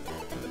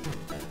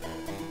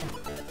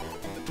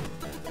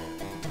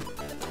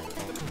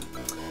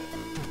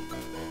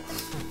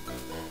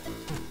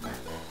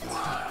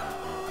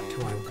 Do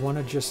I want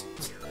to just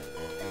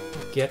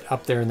get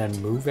up there and then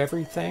move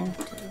everything?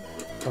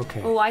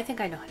 Okay. Oh, I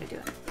think I know how to do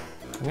it.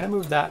 I'm going to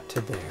move that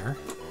to there.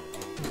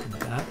 And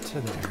that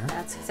to there.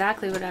 That's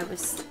exactly what I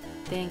was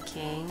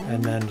thinking.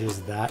 And then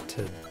just that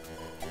to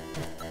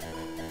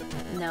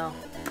no.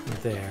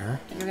 There.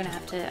 You're going to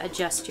have to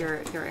adjust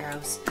your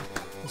arrows.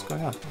 What's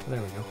going on? Oh,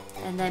 there we go.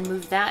 And then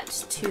move that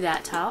to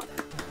that top.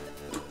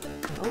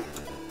 Oh,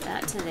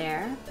 that to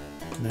there.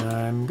 And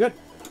I'm good.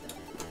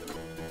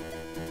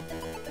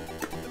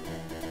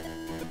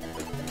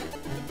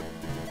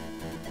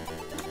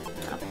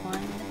 Up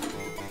one.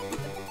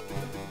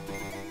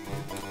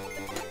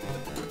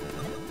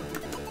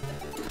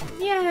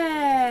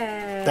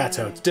 Yay! That's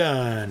how it's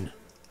done.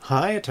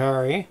 Hi,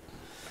 Atari.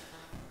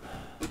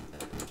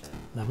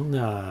 Level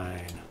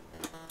 9.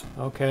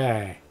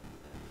 Okay.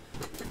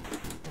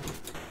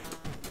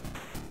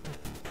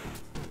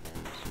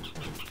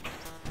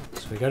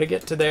 So we gotta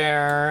get to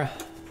there.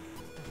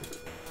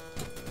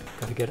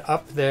 Gotta get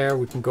up there.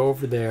 We can go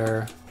over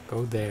there.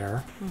 Go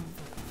there.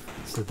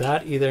 So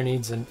that either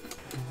needs an...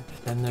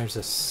 Then there's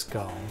a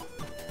skull.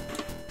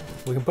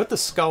 We can put the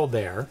skull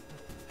there.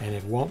 and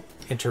it won't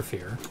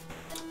interfere.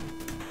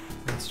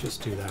 Let's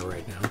just do that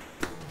right now.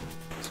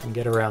 So we can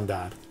get around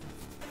that.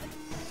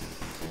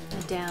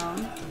 The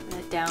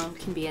down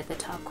can be at the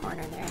top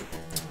corner there.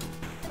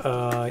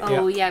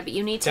 Oh yeah, but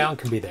you need to... Down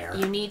can be there.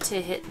 You need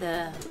to hit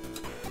the...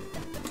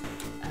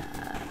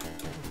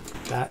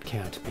 that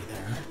can't be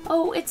there.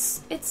 Oh,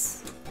 it's...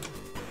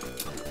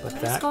 But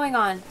What's going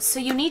on? So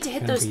you need to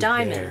hit those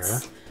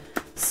diamonds.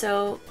 There.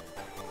 So...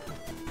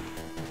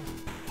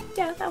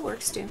 yeah, that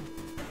works too.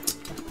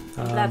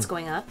 That's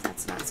going up.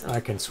 That's not so... I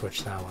can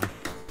switch that one.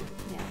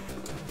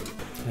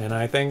 Yeah. And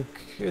I think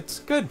it's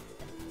good.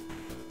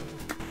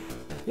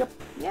 Yep.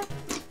 Yep.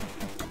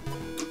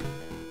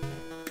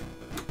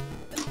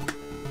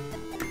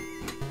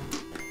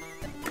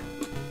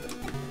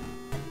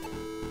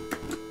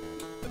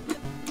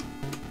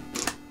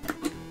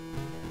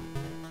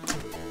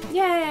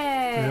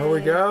 Yay! There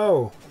we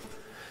go.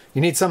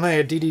 You need something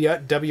like a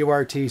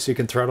DDWRT so you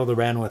can throttle the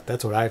bandwidth.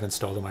 That's what I've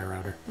installed on my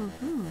router.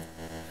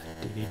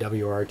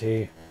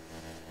 DDWRT.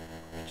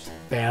 Just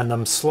ban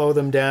them, slow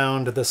them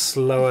down to the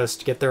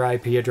slowest, get their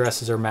IP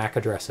addresses or MAC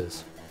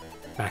addresses.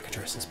 MAC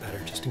address is better,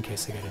 just in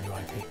case they get a new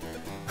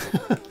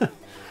IP.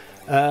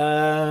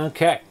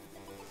 Okay.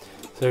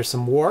 So there's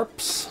some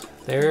warps.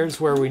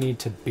 There's where we need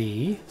to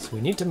be. So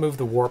we need to move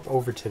the warp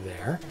over to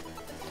there.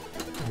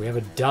 We have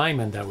a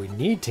diamond that we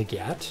need to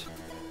get.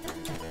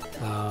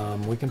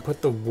 We can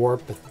put the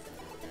warp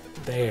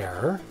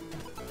there.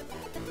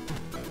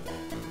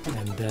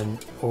 And then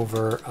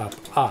over,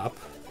 up.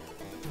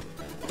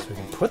 So we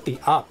can put the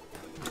up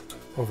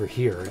over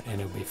here and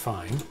it'll be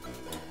fine.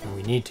 And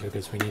we need to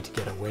because we need to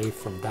get away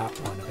from that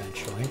one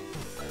eventually.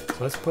 So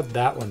let's put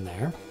that one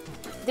there.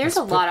 There's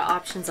a lot of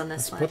options on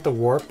this one. Put the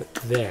warp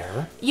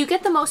there. You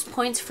get the most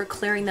points for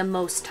clearing the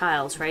most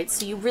tiles, right?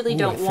 So you really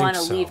don't want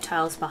to leave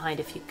tiles behind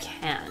if you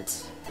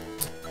can't.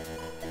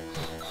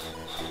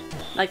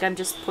 Like, I'm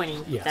just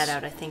pointing that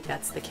out. I think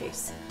that's the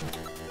case.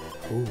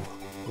 Ooh.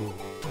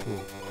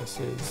 This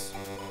is...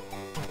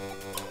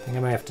 I think I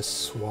might have to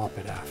swap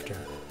it after.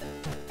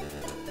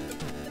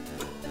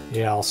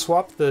 Yeah, I'll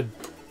swap this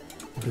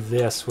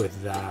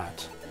with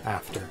that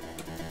after.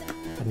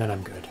 And then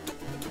I'm good.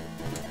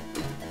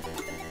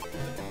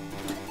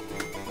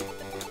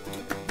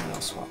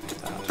 I'll swap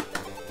to that.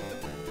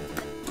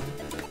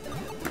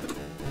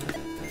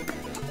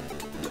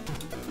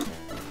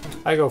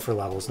 I go for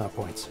levels, not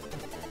points.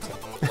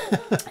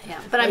 Yeah,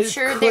 but I'm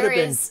sure there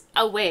is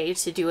a way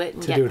to do it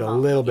and to do it a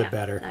little bit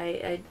better.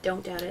 I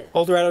don't doubt it.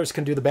 Older routers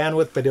can do the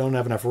bandwidth, but they don't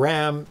have enough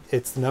RAM.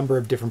 It's the number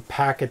of different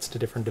packets to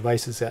different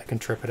devices that can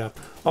trip it up.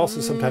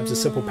 Also, sometimes a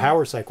simple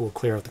power cycle will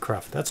clear out the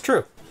cruft. That's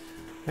true.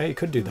 Yeah, you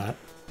could do that.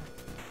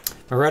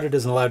 My router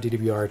doesn't allow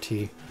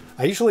DWRT.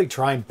 I usually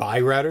try and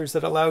buy routers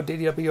that allow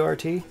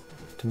DWRT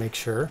to make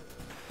sure.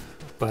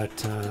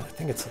 But I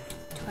think it's... Do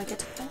I get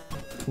to play?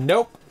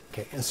 Nope.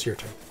 Okay, it's your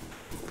turn.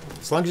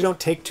 As long as you don't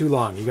take too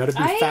long. You got to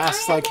be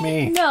fast like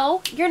me.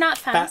 No, you're not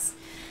fast.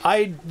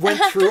 I went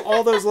through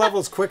all those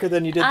levels quicker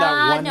than you did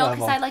that one no,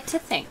 level. because I like to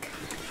think.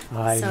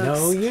 I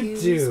know you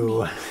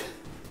do.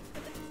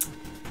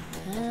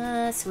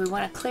 So we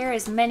want to clear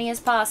as many as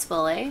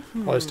possible, eh?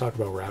 Let's talk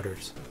about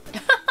routers.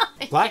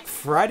 Black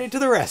Friday to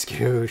the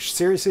rescue.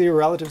 Seriously, your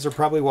relatives are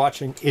probably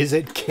watching. Is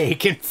it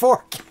cake in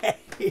 4K?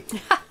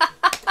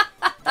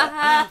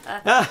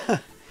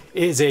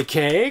 Is it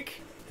cake?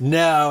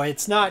 No,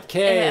 it's not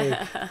cake.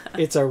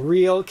 It's a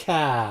real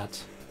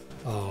cat.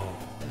 Oh,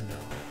 no.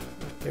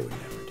 They would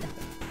never do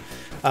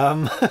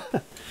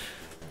that.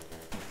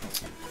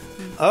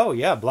 Oh,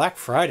 yeah, Black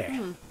Friday.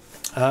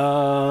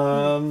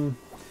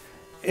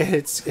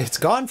 It's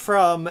gone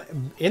from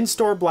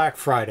in-store Black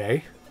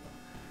Friday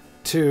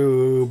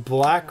to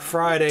Black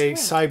Friday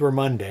Cyber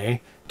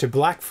Monday to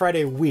Black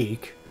Friday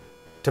week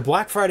to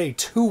Black Friday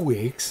 2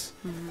 weeks.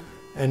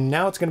 And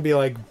now it's going to be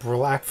like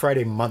Black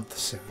Friday month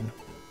soon.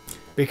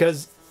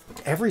 Because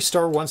every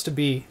store wants to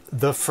be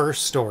the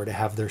first store to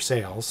have their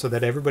sales so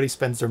that everybody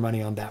spends their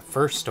money on that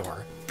first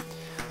store.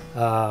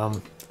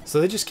 So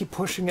they just keep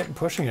pushing it and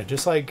pushing it,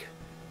 just like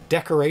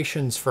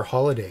decorations for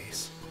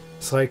holidays.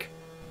 It's like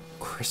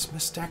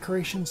Christmas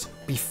decorations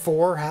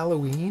before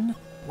Halloween?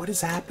 What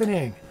is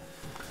happening?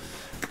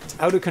 It's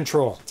out of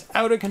control. It's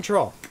out of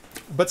control.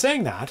 But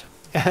saying that,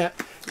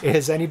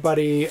 is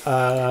anybody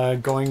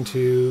going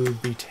to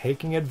be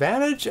taking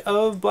advantage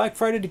of Black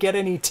Friday to get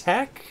any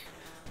tech?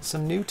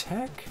 Some new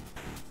tech?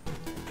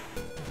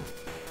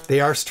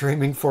 They are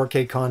streaming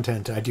 4K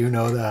content. I do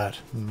know that.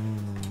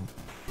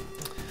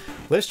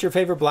 List your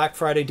favorite Black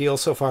Friday deal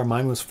so far.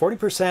 Mine was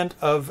 40%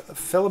 of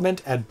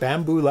filament at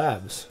Bamboo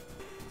Labs.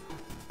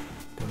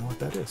 Don't know what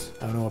that is.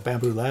 I don't know what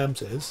Bamboo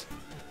Labs is.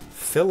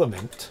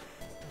 Filament.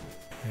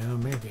 Yeah,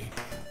 maybe.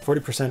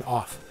 40%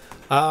 off.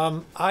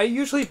 I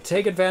usually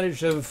take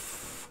advantage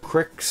of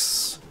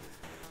Crick's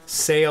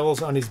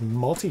sales on his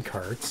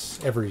multi-carts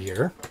every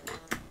year.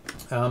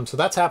 So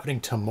that's happening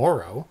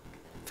tomorrow.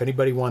 If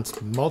anybody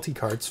wants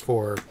multi-carts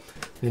for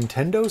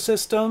Nintendo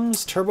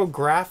systems,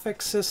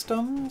 TurboGrafx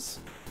systems,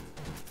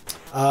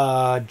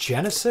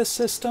 Genesis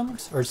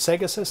systems, or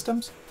Sega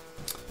systems,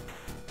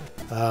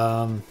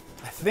 I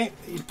think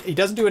he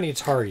doesn't do any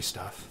Atari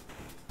stuff.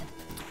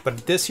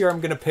 But this year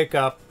I'm going to pick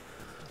up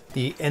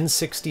the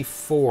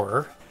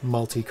N64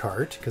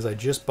 multi-cart, because I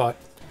just bought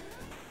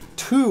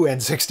 2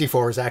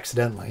 N64s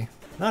accidentally.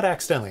 Not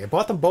accidentally, I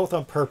bought them both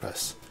on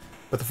purpose.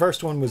 But the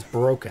first one was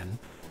broken,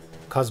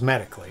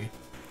 cosmetically.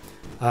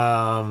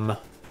 And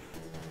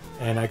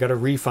I got a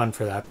refund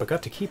for that, but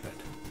got to keep it.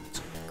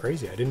 It's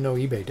crazy, I didn't know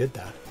eBay did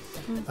that.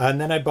 And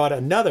then I bought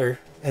another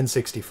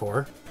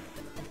N64,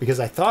 because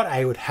I thought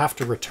I would have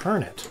to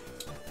return it.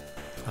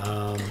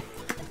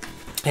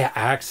 Yeah,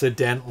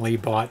 accidentally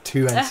bought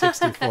 2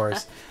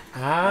 N64s.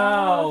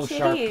 Ow,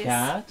 sharp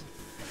cat.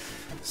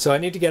 So I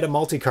need to get a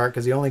multi-cart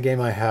because the only game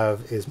I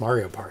have is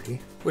Mario Party,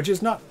 which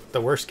is not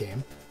the worst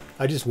game.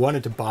 I just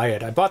wanted to buy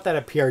it. I bought that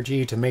at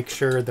PRG to make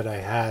sure that I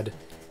had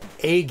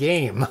a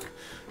game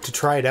to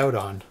try it out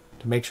on,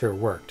 to make sure it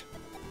worked.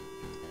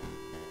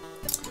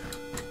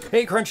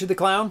 Hey, Crunchy the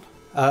Clown.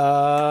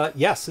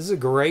 Yes, this is a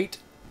great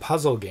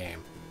puzzle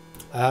game.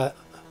 I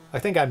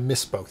think I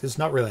misspoke. This is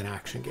not really an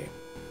action game.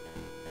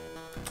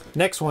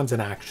 Next one's an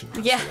action.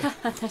 Yeah,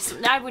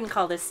 I wouldn't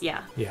call this,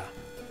 yeah. Yeah.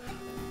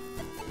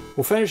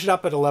 We'll finish it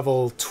up at a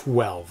level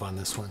 12 on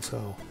this one.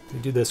 So we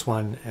do this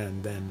one,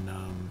 and then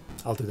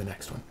I'll do the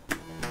next one.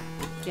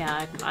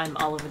 Yeah, I'm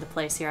all over the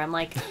place here. I'm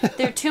like,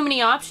 there are too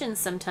many options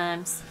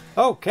sometimes.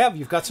 Oh, Kev,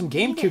 you've got some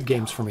GameCube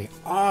games for me.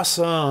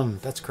 Awesome.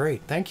 That's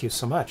great. Thank you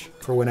so much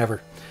for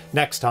whenever.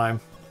 Next time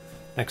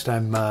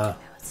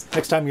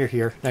you're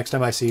here. Next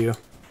time I see you.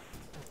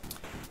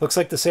 Looks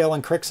like the sale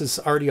on Crix is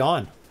already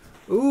on.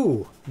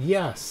 Ooh,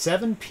 yeah,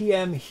 7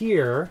 p.m.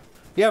 here.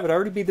 Yeah, it would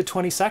already be the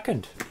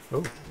 22nd.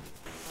 Oh.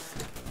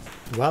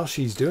 While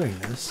she's doing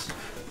this.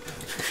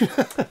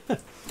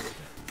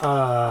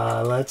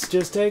 Let's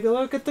just take a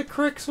look at the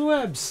Crix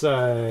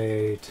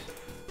website.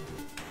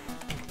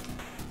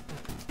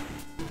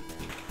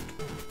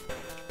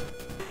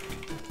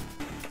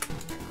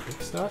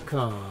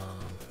 Crix.com.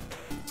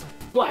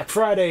 Black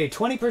Friday,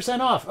 20%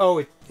 off.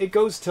 Oh, it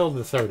goes till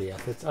the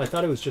 30th. I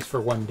thought it was just for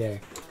one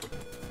day.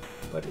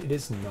 But it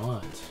is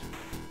not.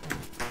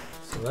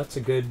 So that's a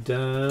good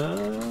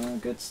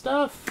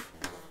stuff.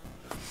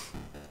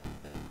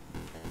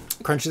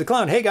 Crunchy the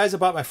Clown. Hey guys, I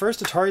bought my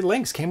first Atari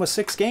Lynx. Came with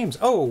 6 games.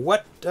 Oh,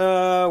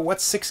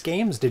 what 6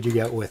 games did you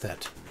get with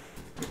it?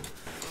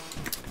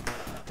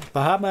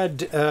 Mohammed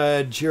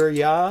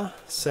Jiria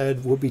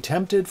said, would be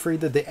tempted for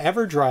either the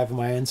EverDrive of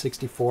my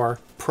N64,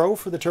 Pro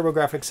for the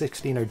TurboGrafx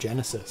 16, or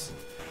Genesis.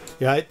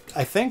 Yeah,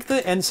 I think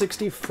the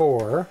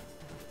N64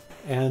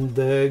 and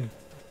the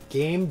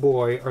Game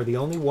Boy are the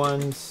only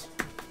ones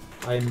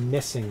I'm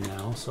missing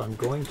now, so I'm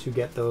going to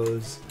get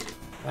those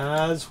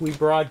as we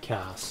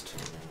broadcast.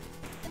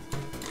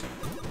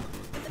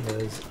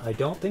 Because I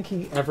don't think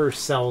he ever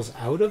sells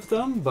out of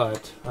them,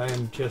 but I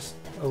am just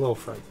a little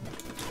frightened.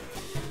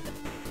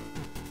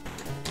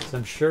 So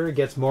I'm sure it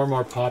gets more and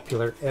more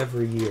popular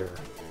every year.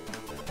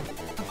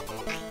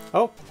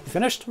 Oh, you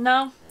finished?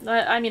 No,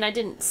 I mean, I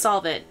didn't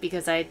solve it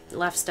because I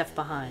left stuff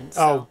behind.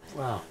 So. Oh,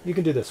 wow. You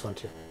can do this one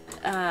too.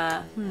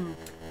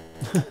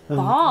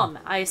 Bomb.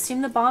 I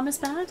assume the bomb is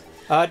bad?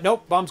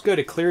 Nope, bomb's good.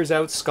 It clears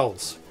out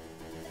skulls.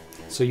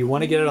 So you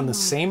want to get it on the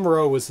same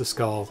row as the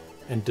skull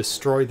and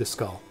destroy the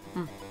skull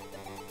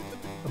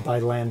by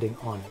landing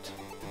on it.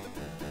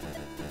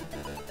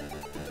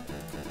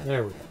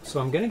 There we go. So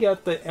I'm going to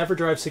get the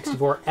EverDrive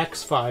 64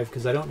 X5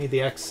 because I don't need the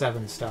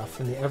X7 stuff,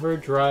 and the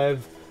EverDrive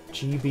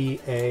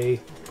GBA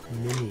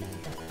Mini.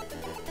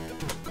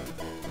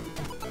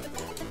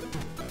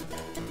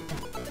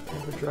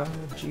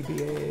 EverDrive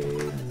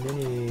GBA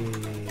Mini.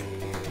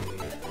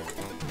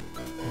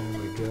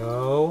 There we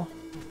go.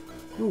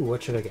 Ooh,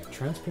 what should I get?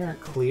 Transparent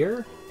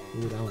clear?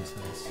 Ooh, that one's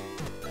nice.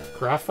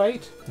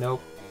 Graphite?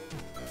 Nope.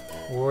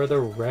 Or the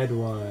red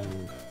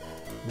one.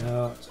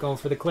 No, it's going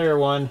for the clear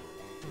one.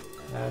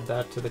 Add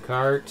that to the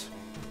cart.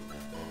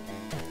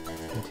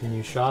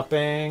 Continue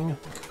shopping.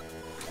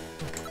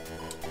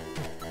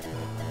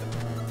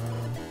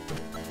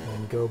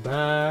 And go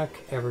back.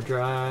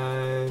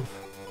 EverDrive.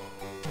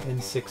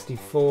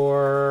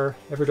 N64.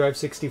 EverDrive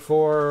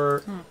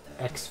 64.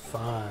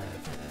 X5.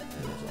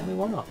 There's only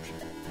one option.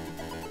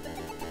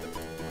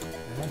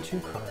 Add to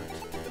cart.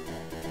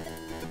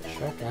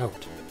 Check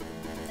out.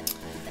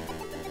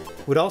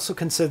 Would also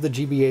consider the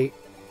GBA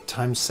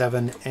times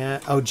 7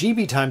 and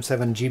GB times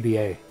 7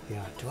 GBA.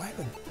 Yeah, do I have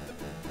a...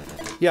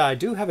 Yeah, I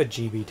do have a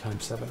GB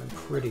times 7, I'm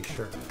pretty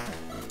sure.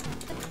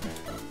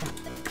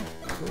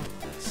 Cool.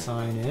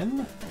 Sign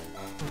in.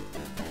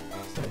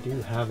 So I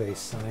do have a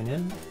sign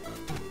in.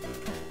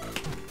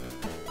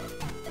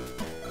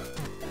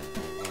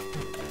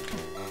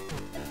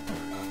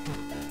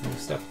 Can you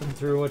step them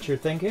through what you're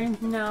thinking?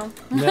 No.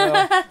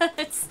 No.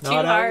 It's too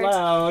Not hard. out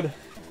loud.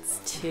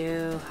 It's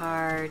too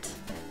hard.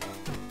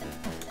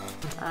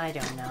 I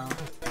don't know.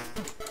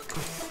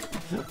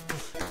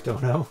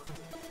 Don't know.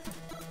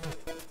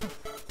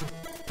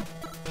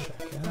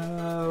 Check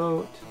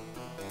out.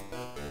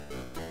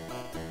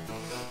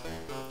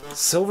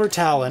 Silver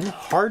Talon,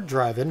 Hard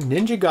Driving,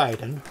 Ninja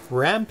Gaiden,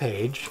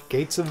 Rampage,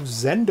 Gates of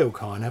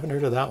Zendokon. Haven't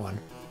heard of that one.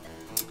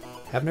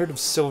 Haven't heard of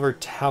Silver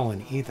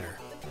Talon either.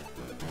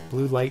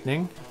 Blue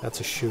Lightning,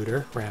 that's a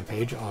shooter.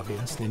 Rampage,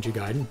 obvious. Ninja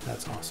Gaiden,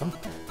 that's awesome.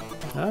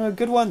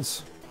 Good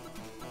ones.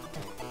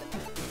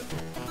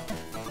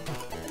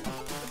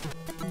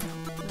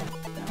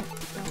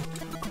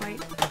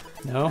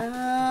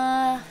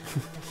 No?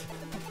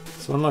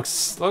 This one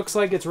looks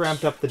like it's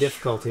ramped up the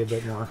difficulty a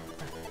bit more.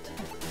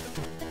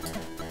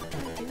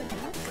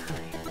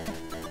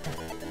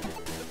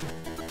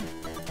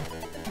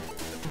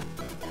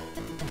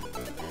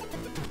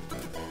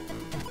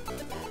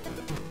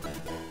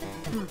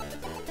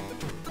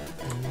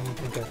 I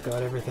think I've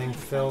got everything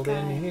filled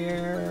in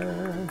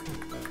here.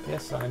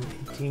 Yes, I'm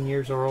 18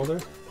 years or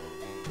older.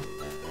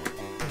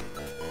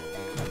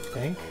 I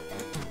think.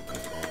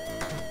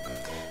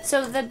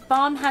 So the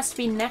bomb has to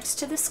be next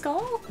to the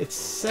skull? It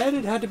said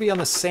it had to be on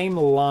the same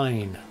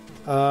line.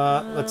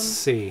 Let's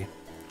see.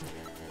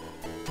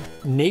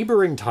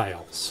 Neighboring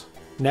tiles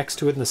next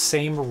to it in the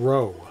same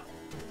row.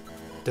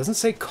 It doesn't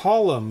say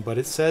column, but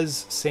it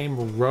says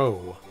same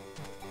row.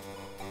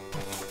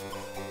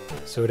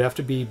 So it'd have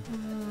to be...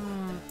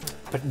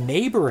 But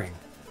neighboring.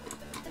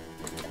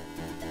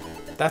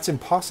 That's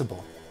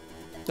impossible.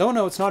 Oh,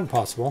 no, it's not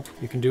impossible.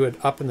 You can do it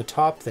up in the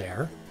top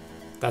there.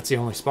 That's the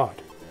only spot.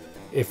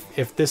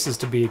 If this is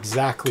to be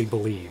exactly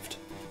believed.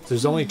 So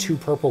there's only 2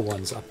 purple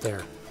ones up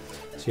there.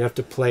 So you have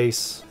to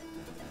place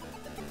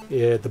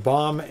the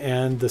bomb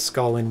and the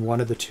skull in one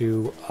of the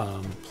 2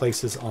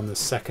 places on the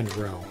second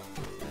row.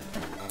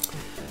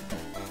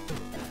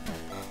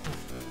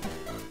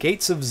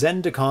 Gates of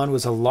Zendikon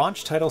was a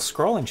launch title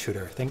scrolling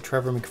shooter. Think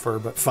Trevor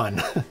McFur, but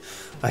fun.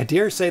 I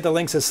dare say the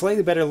Lynx has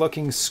slightly better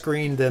looking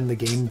screen than the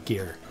Game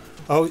Gear.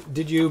 Oh,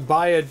 did you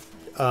buy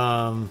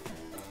a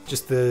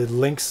just the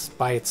Lynx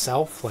by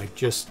itself, like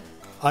just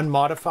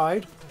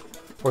unmodified,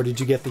 or did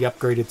you get the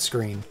upgraded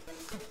screen?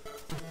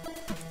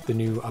 The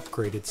new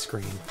upgraded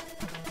screen.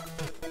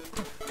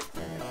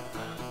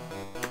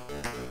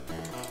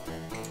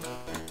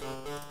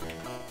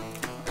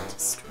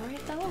 Destroy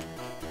it though?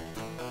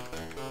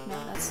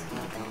 No, that's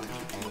not going to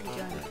be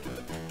doing it.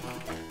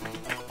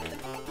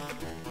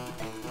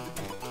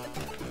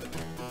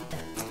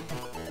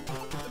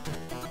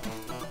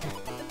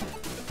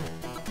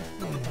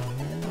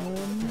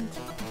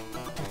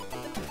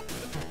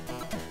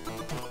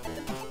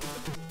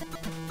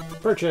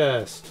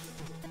 Purchased.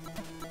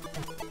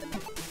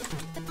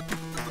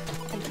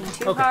 Thinking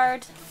too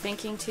hard.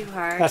 Thinking too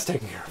hard. That's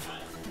taken care of.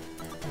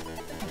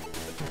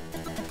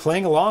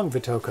 Playing along,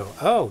 Vitoko.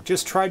 Oh,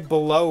 just tried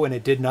below and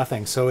it did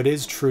nothing. So it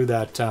is true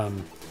that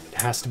it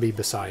has to be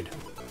beside.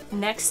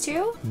 Next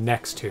to?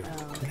 Next to.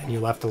 Oh, okay. And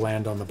you'll have to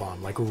land on the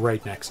bomb, like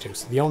right next to.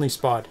 So the only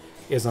spot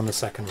is on the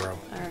second row.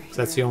 So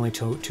that's the only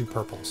two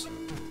purples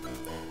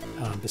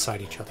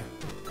beside each other.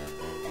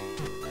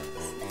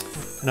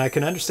 And I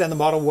can understand the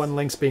Model 1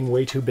 Lynx being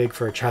way too big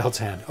for a child's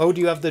hand. Oh, do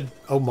you have the...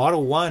 Oh,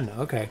 Model 1.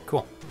 Okay,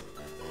 cool.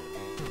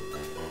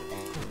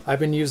 I've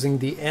been using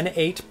the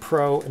N8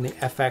 Pro and the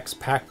FX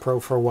Pack Pro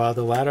for a while.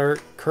 The latter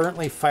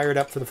currently fired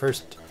up for the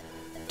first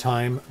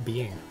time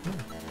being.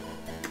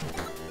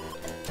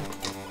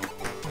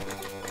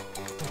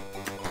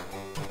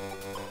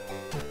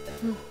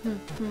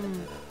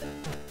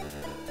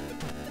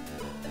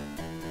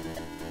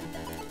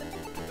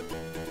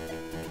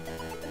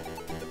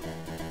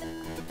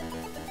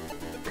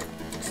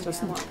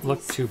 Doesn't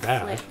look too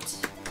bad.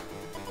 Flipped.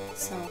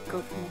 So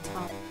go from the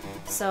top.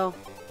 So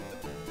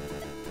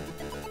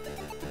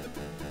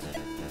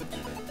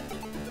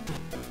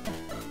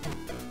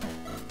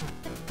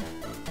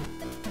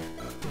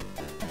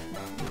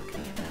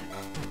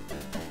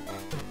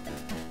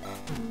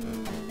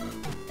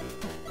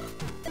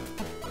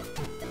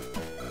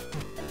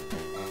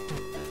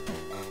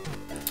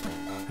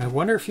I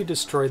wonder if you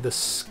destroy the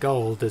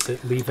skull, does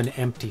it leave an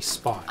empty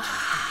spot?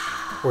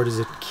 Or does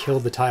it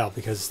kill the tile?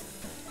 Because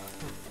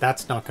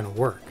that's not going to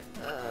work.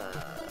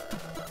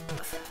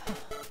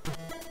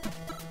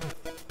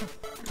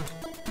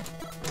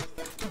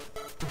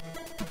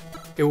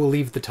 It will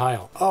leave the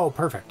tile. Oh,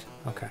 perfect.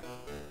 Okay.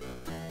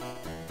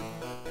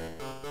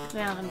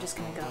 now I'm just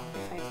going to go.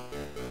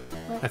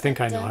 I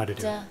think I know how to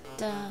do it.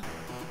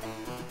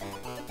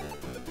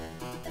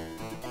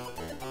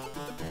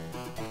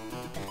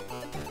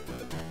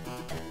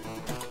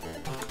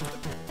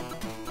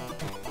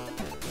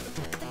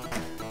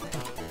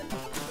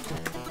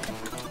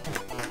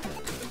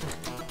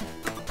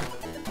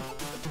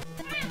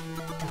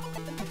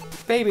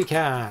 Baby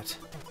cat.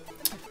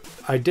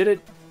 I did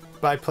it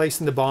by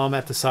placing the bomb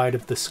at the side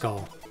of the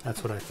skull.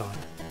 That's what I thought.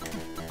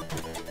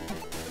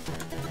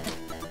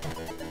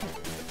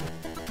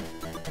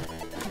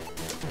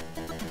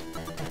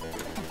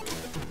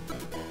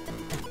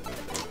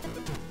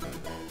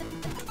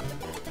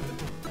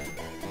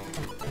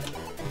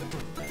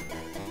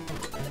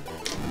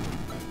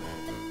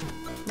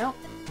 Nope.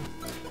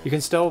 You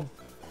can still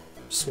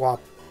swap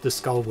the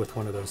skull with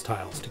one of those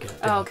tiles to get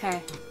it down. Oh,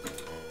 okay.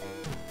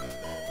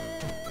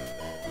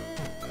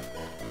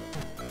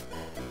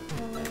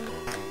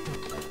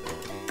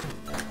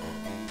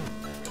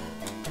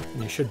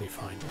 and you should be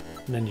fine.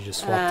 And then you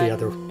just swap the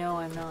other. No,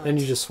 I'm not. Then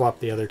you just swap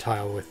the other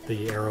tile with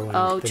the arrow,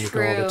 and then you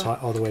go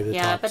all the way to the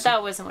top. Yeah, but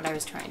that wasn't what I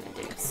was trying to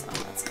do, so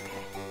that's okay.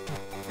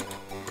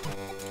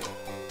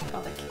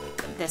 Oh,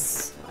 like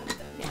this one,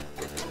 yeah.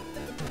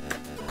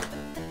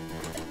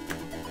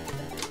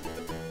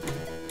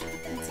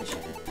 That's a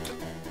shame.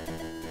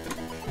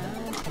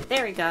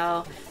 There we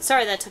go.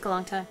 Sorry that took a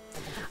long time.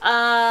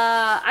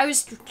 I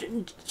was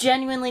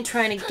genuinely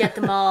trying to get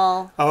them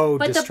all. Oh,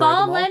 but the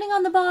bomb landing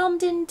on the bomb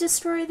didn't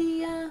destroy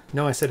the.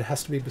 No, I said it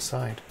has to be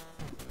beside.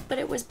 But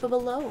it was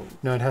below.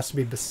 No, it has to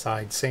be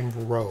beside, same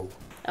row.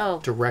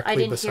 Oh, directly I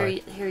didn't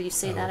beside. hear you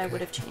say that. Okay. I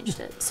would have changed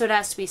it. So it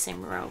has to be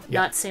same row,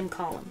 not same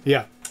column.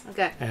 Yeah.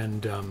 Okay.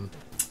 And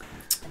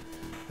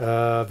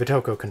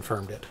Vitoko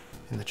confirmed it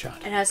in the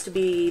chat. It has to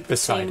be the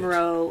same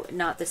row,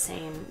 not the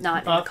same,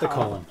 not in the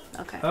column.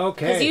 Okay.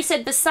 Okay. Because you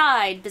said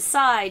beside.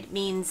 Beside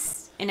means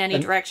in any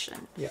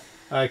direction. Yeah,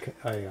 I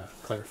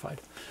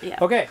clarified. Yeah.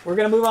 Okay, we're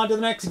going to move on to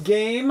the next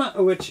game,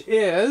 which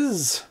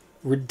is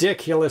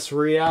Ridiculous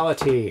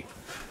Reality.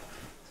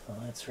 So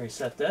let's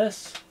reset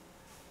this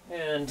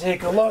and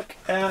take a look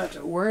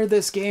at where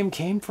this game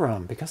came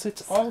from, because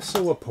it's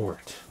also a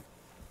port.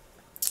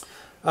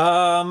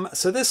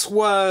 So this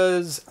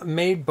was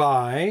made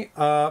by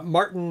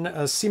Martin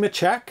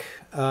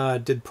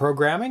Šimeček, did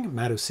programming,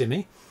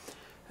 Madusimi.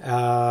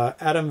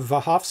 Adam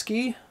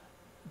Wachowski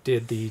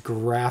did the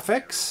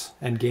graphics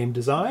and game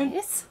design.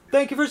 Yes.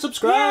 Thank you for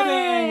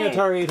subscribing, Yay!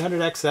 Atari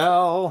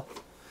 800XL.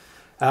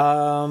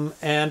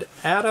 And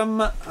Adam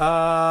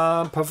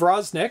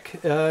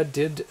Powroznik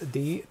did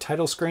the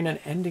title screen and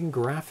ending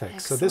graphics.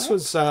 Excellent. So this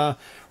was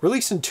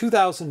released in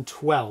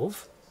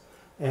 2012,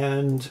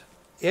 and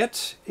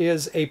it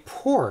is a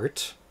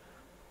port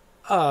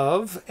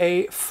of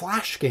a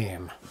Flash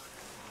game.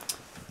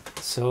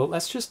 So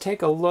let's just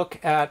take a look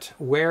at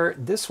where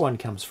this one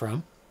comes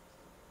from.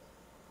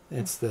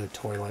 It's the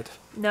toilet.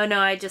 No,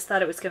 I just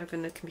thought it was coming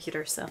from the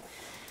computer, so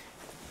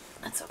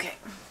that's okay.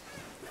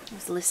 I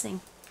was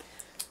listening.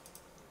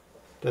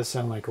 Does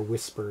sound like a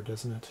whisper,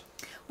 doesn't it?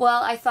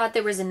 Well, I thought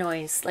there was a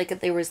noise, like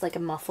there was like a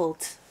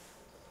muffled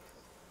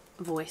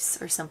voice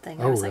or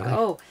something. I was really? like,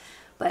 oh,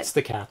 but it's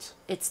the cats.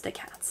 It's the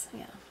cats,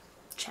 yeah,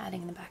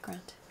 chatting in the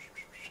background,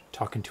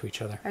 talking to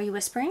each other. Are you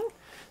whispering?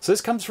 So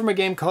this comes from a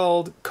game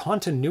called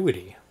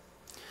Continuity.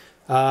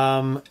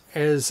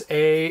 Is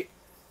a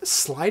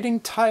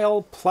sliding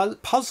tile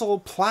puzzle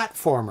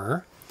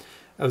platformer.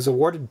 It was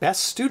awarded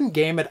Best Student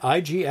Game at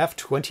IGF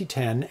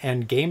 2010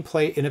 and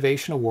Gameplay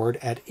Innovation Award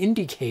at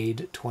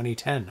Indiecade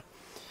 2010.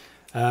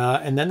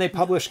 And then they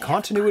published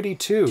Continuity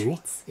 2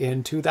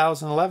 in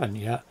 2011.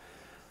 Yeah,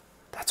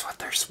 that's what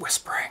they're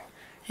whispering.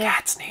 Yeah.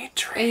 Cats need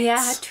treats.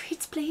 Yeah,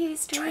 treats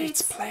please.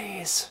 Treats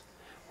please.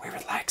 We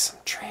would like some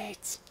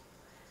treats.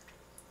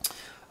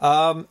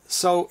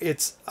 So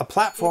it's a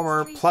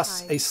platformer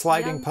plus a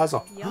sliding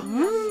puzzle.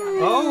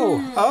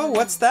 Oh,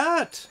 what's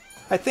that?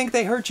 I think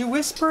they heard you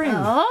whispering.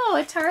 Oh,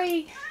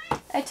 Atari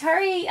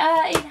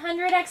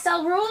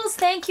 800XL rules.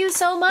 Thank you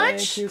so much.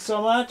 Thank you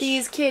so much.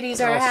 These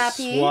kitties are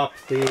happy. Swap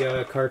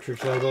the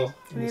cartridge label.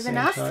 Do we have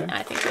enough?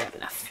 I think we have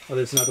enough. Oh,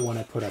 there's another one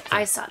I put up there.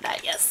 I saw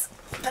that, yes.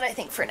 But I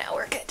think for now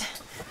we're good.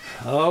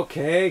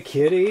 Okay,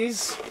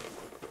 kitties.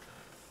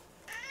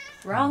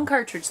 Wrong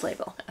cartridge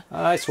label.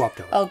 I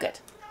swapped over. Oh, good.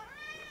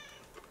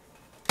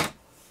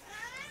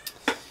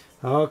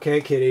 Okay,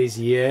 kitties.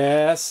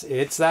 Yes,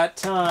 it's that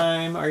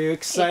time. Are you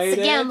excited?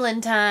 It's gambling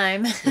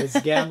time. It's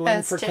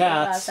gambling for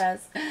cats.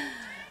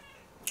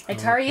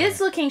 Atari is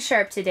looking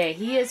sharp today.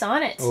 He is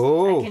on it.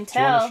 Oh, I can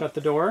tell. Do you want to shut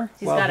the door?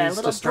 He's got a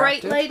little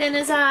bright light in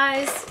his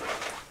eyes.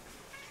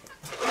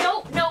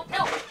 No.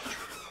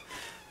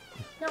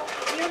 No,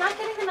 you're not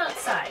getting them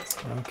outside.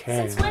 Okay.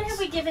 Since when have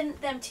we given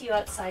them to you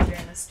outside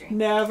during the stream?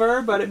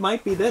 Never, but it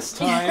might be this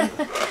time.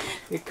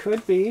 It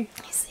could be.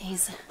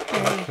 He's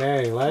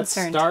okay, let's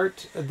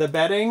start the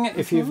betting.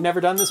 If you've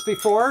never done this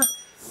before,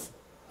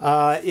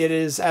 it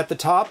is at the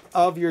top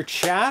of your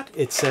chat.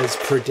 It says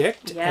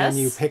predict, and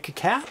you pick a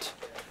cat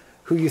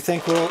who you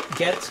think will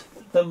get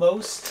the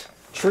most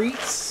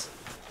treats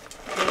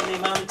in the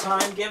amount of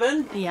time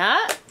given. Yeah.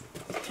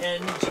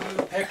 And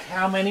you pick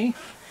how many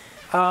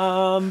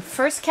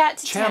first cat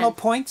to channel 10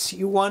 points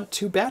you want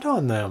to bet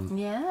on them.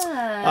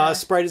 Yeah.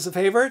 Sprite is a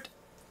favorite.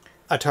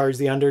 Atari's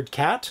the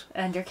undercat.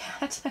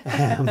 Undercat.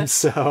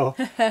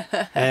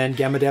 And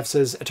Gamadev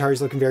says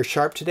Atari's looking very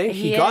sharp today.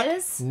 He got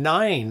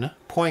 9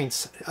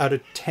 points out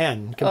of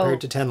 10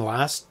 compared to 10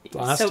 last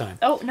time.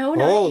 Oh, no,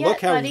 not yet,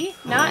 look how, buddy.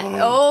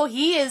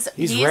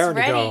 He's raring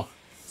ready. to go.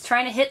 He's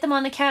trying to hit them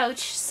on the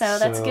couch, so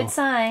that's a good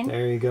sign.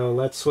 There you go.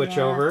 Let's switch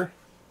over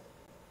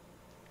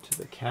to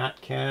the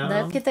cat cam.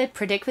 Look at the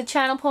predict with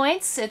channel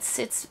points.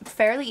 It's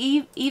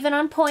fairly even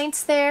on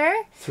points there.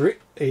 3,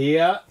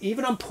 yeah,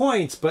 even on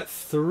points, but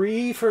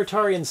 3 for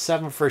Atari and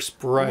 7 for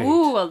Sprite.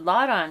 Ooh, a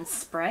lot on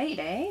Sprite,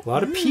 eh? A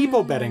lot of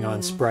people betting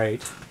on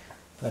Sprite.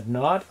 But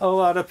not a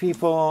lot of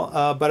people,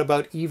 but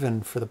about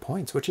even for the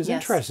points, which is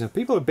interesting.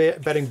 People are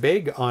betting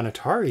big on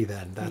Atari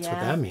then. That's what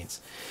that means.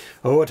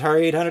 Oh,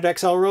 Atari 800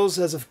 XL Rules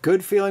has a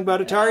good feeling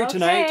about Atari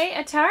tonight. Okay,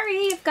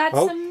 Atari, you've got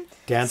some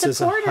Dan says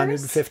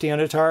 150 on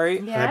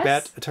Atari. Yes. And I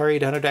bet Atari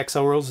 800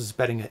 XL Rules is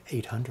betting at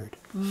 800.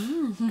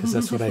 Because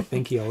that's what I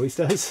think he always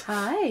does.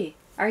 Hi.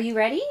 Are you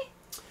ready?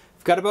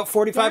 We've got about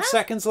 45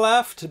 seconds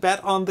left to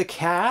bet on the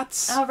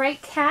cats. All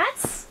right,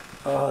 cats.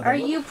 Oh, are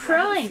you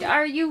primed?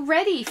 Are you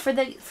ready for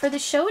the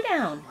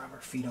showdown? Rubber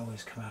feet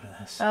always come out of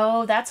this.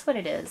 Oh, that's what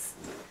it is.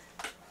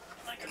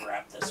 I can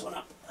wrap this one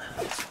up.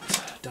 This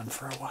one's done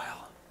for a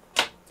while.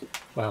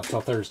 Well,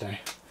 till Thursday.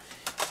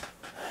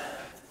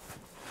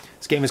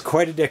 This game is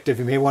quite addictive.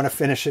 You may want to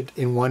finish it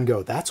in one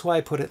go. That's why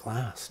I put it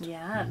last.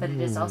 Yeah, but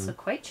it is also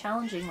quite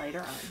challenging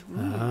later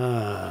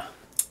on.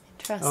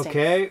 Interesting.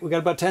 Okay, we got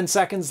about 10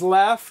 seconds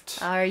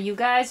left. Are you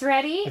guys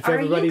ready? If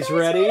everybody's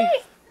ready.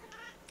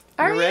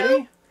 Are you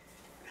ready?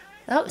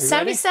 Oh,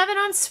 77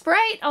 on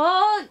Sprite.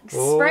 Oh,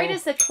 Sprite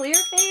is the clear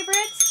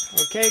favorite.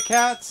 Okay,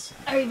 cats.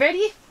 Are you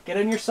ready? Get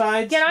on your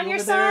sides. Get on your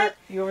side.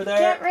 You over there.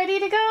 Get ready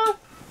to go.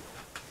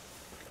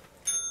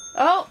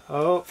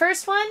 Oh.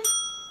 First one.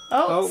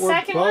 Oh,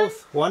 second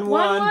both. one.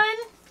 1-1.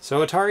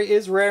 So Atari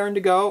is raring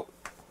to go.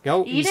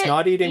 No, he's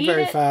not eating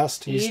very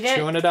fast. He's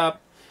chewing it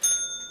up.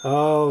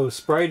 Oh,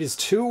 Sprite is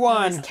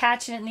 2-1. He's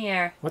catching it in the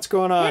air. What's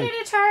going on? Hit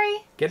it,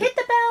 Atari. Hit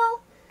the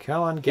bell.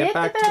 Come on, get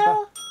back to the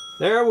bell.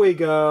 There we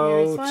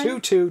go.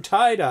 2-2,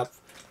 tied up.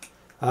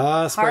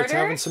 Sprite's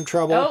having some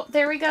trouble. Oh,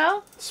 there we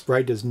go.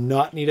 Sprite does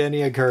not need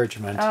any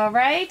encouragement. All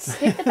right,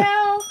 hit the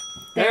bell.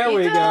 There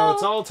we go.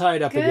 It's all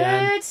tied up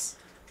again. Good.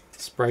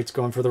 Sprite's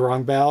going for the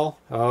wrong bell.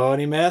 Oh, and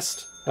he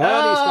missed. Oh,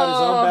 and he's got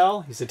his own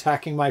bell. He's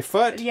attacking my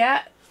foot.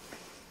 Yeah.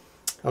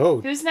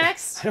 Oh. Who's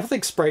next? I don't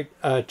think Sprite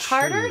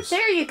Harder? chews.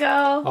 There you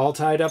go. All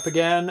tied up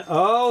again.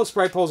 Oh,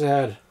 Sprite pulls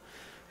ahead.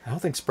 I don't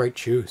think Sprite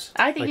chews.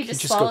 I think he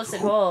just swallows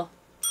it whole.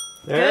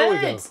 There we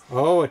go.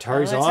 Oh,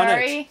 Atari's on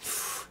it.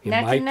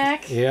 Neck and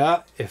neck.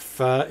 Yeah, if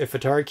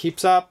Atari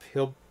keeps up,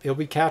 he'll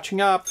be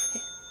catching up.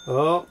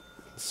 Oh,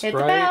 Sprite. Hit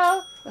the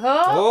bell.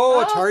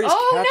 Atari's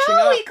catching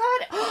up. Oh, he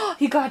got it. Oh,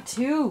 he got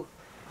 2.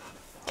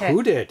 Okay.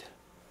 Who did?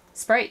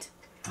 Sprite.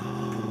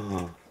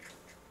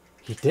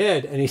 He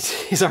did, and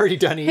he's already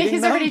done eating them?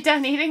 He's already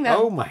done eating them.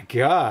 Oh my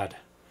god.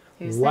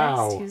 Who's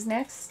next? Who's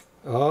next?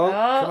 Oh,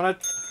 come on.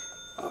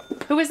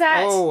 Who was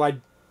that? Oh, I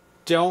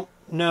don't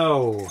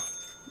know.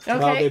 Okay.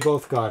 Well, they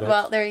both got it.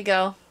 Well, there you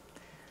go.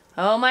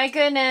 Oh my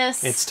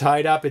goodness. It's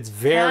tied up. It's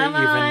very even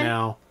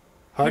now.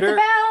 Harder. Hit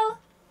the bell.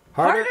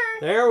 Harder.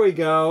 There we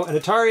go. And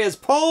Atari has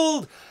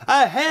pulled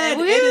ahead.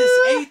 Woo! It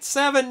is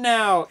 8-7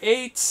 now.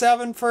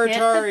 8-7 for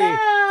Atari. Hit the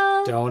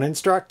bell. Don't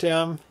instruct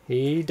him.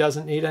 He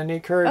doesn't need any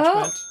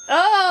encouragement.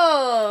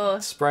 Oh.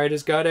 Sprite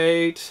has got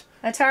 8.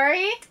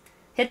 Atari,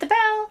 hit the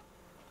bell.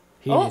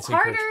 He needs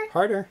harder.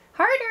 Harder.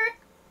 Harder.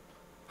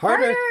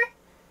 Harder.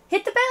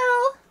 Hit the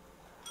bell.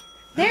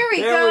 There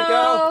we There we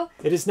go.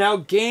 It is now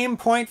game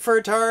point for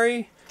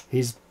Atari.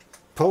 He's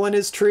pulling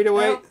his treat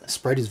away.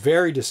 Sprite is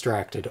very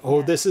distracted.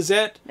 Oh, this is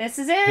it. This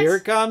is it. Here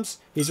it comes.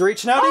 He's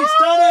reaching out. He's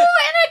done it.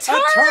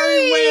 And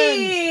Atari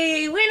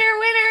wins.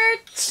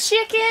 Winner,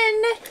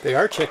 chicken. They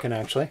are chicken,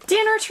 actually.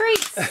 Dinner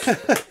treats.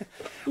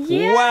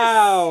 Yes.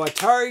 Wow,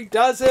 Atari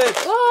does it.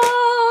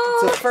 Oh.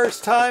 It's the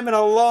first time in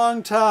a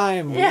long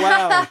time.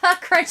 Wow.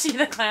 Crunchy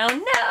the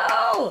Clown.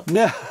 No.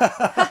 No.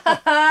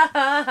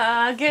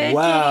 Good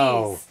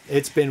wow. kitties.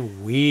 It's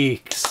been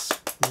weeks.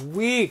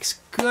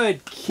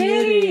 Good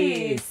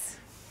kitties.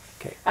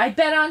 Okay. I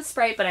bet on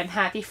Sprite, but I'm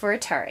happy for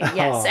Atari.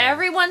 Yes,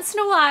 every once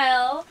in a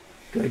while.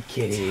 Good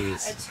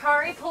kitties.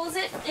 Atari pulls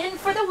it in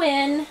for the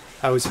win.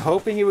 I was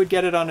hoping he would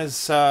get it on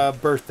his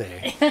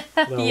birthday.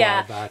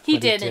 Yeah, back, he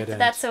didn't, but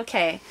that's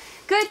okay.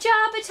 Good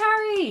job,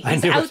 Atari.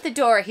 He's out the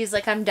door. He's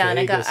like, I'm done.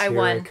 I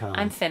won.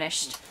 I'm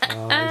finished.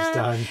 Oh, he's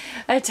done.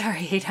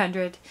 Atari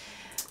 800.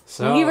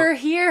 So we were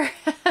here.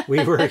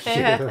 We were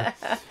here.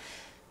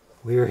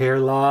 We were here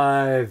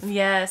live.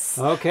 Yes.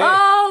 Okay.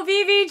 Oh,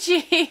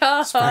 BBG.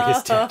 Oh,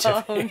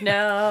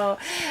 no.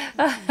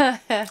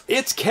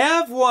 It's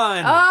Kev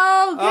won.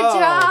 Oh, good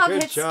job.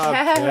 Good it's job,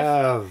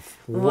 Kev.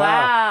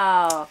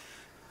 Wow.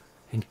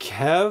 And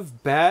Kev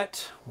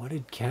bet. What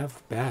did Kev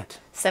bet?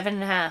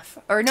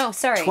 7.5. Or no,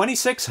 sorry.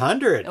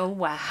 2,600. Oh,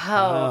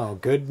 wow. Oh,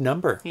 good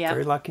number. Yep.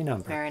 Very lucky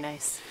number. Very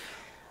nice.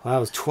 Wow,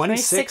 it was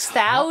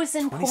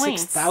 26,000 points.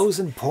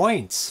 26,000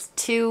 points.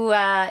 To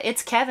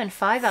It's Kevin,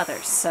 5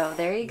 others. So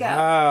there you go.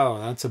 Wow,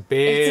 that's a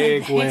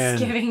big it's a win.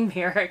 Thanksgiving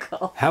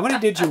miracle. How many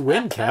did you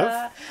win,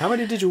 Kev? How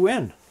many did you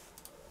win?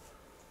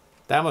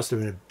 That must have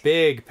been a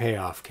big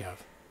payoff, Kev.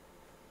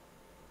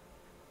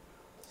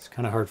 It's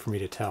kind of hard for me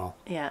to tell.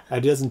 Yeah. It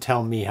doesn't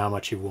tell me how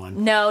much you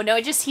won. No,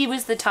 just he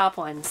was the top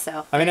one.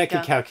 So I mean, I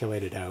could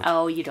calculate it out.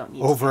 Oh, you don't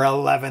need over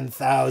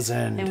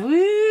 11,000.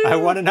 Woo! I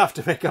won enough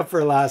to make up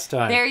for last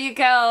time. There you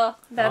go.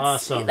 That's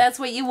awesome. That's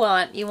what you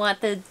want. You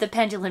want the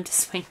pendulum to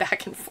swing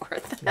back and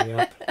forth.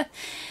 Yep.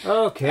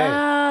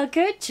 Okay.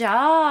 Good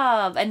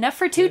job. Enough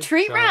for 2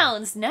 treat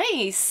rounds.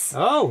 Nice.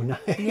 Oh,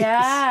 nice.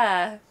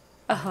 Yeah.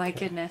 Oh my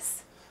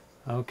goodness.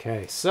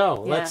 Okay, so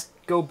let's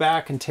go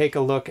back and take a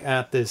look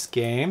at this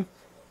game.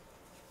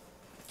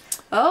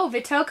 Oh,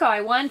 Vitoko, I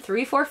won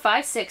 3, 4,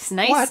 5, 6.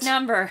 Nice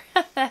number.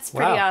 That's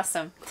pretty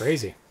awesome.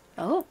 Crazy.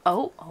 Oh,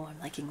 I'm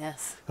liking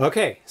this.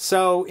 Okay,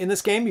 so in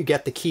this game you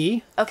get the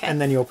key. Okay.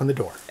 And then you open the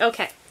door.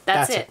 Okay,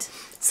 that's it.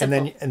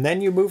 Simple. And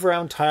then you move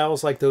around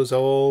tiles like those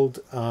old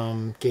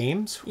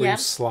games where you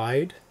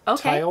slide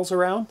tiles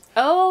around.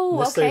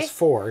 Oh, There's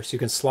 4, so you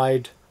can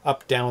slide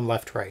up, down,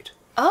 left, right.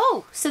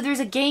 Oh, so there's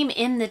a game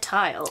in the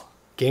tile.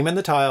 Game in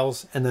the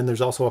tiles, and then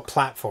there's also a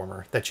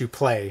platformer that you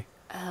play.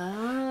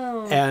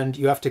 Oh. And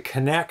you have to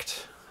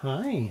connect.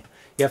 You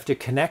have to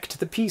connect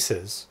the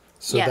pieces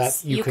so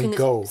that you can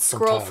go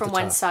scroll from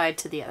one side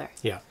to the other.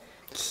 Yeah.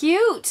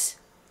 Cute.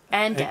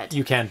 And dead.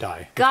 You can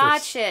die.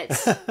 Gotcha.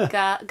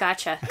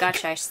 Gotcha,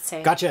 I should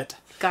say. Gotcha.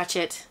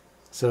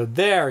 So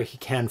there he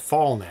can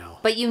fall now.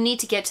 But you need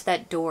to get to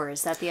that door.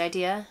 Is that the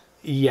idea?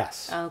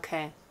 Yes.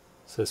 Okay.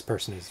 So this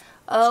person is...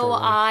 Oh,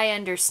 I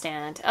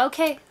understand.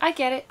 Okay, I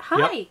get it.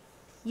 Hi. Yep.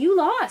 You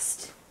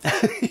lost.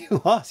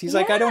 You lost. He's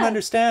like, I don't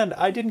understand.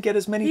 I didn't get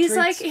as many treats. He's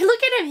like,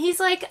 look at him. He's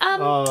like,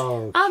 I'm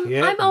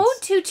owed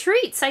 2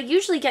 treats. I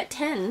usually get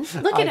 10.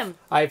 Look at him.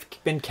 I've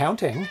been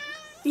counting.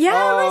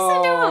 Yeah,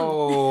 listen to him.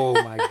 Oh,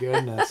 my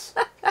goodness.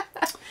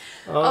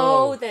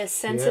 The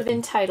sense of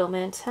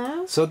entitlement,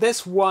 huh? So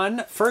this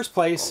won first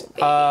place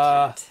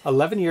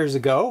 11 years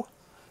ago.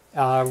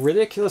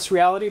 Ridiculous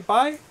Reality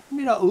by,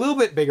 a little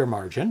bit bigger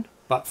margin,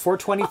 but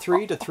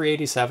 423 to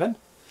 387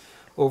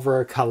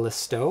 over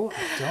Callisto.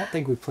 I don't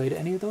think we played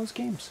any of those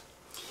games.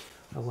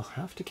 I will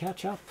have to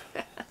catch up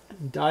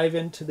and dive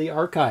into the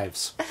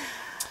archives.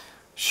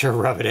 Sure,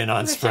 rub it in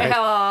on Sprite.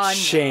 Oh,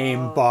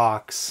 Shame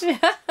box.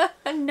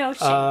 No shame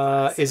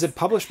box. Is it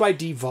published by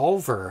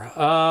Devolver?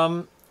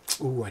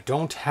 I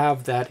don't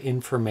have that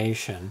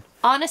information.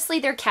 Honestly,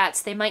 they're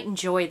cats. They might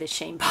enjoy the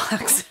shame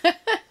box.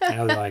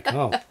 And they're like,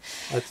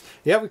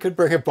 we could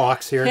bring a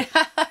box here.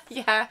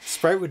 Yeah.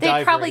 Sprite would They'd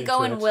dive probably right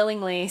go into in it.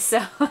 willingly,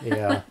 so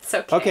it's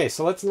okay. Okay,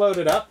 so let's load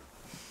it up.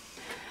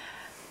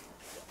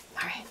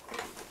 All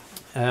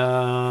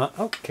right.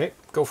 Okay,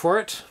 go for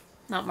it.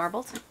 Not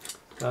marbled?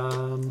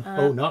 Not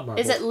marbled.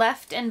 Is it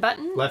left and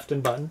button? Left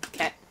and button.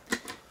 Okay.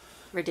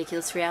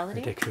 Ridiculous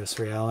Reality? Ridiculous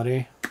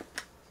Reality.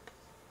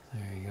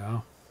 There you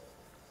go.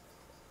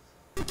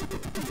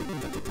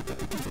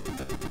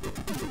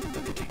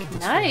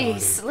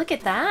 Nice. Reality. Look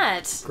at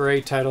that.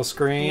 Great title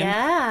screen.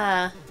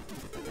 Yeah.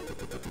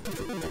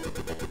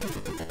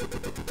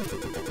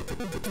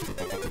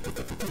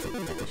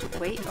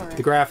 Wait, or...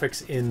 The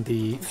graphics in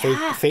the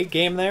Fate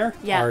game there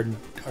are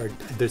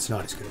it's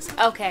not as good as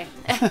that. Okay.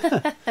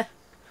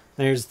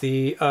 There's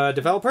the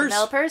developers.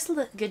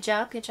 Good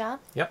job.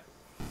 Yep.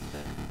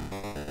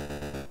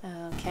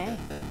 Okay.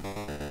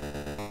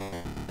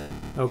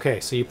 Okay,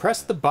 so you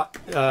press the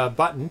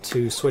button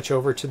to switch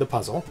over to the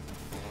puzzle,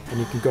 and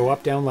you can go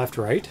up, down, left,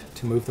 right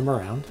to move them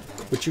around,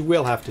 which you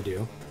will have to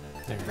do.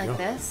 There you go. Like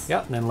this?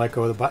 Yep, and then let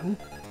go of the button.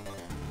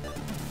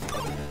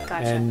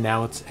 Gotcha. And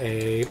now it's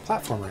a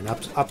platformer and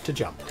up to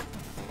jump.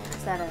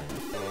 Is that a...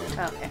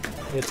 Oh, okay.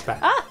 It's back.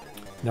 Ah!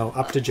 No,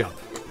 up to jump.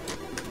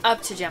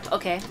 Up to jump.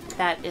 Okay,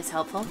 that is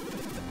helpful.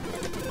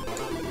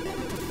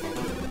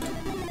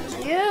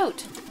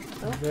 Cute!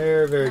 Oh,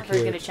 very, very not cute.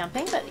 Very good at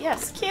jumping, but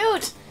yes,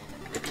 cute!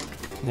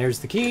 And there's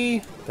the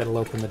key. That'll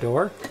open the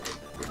door.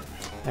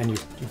 And you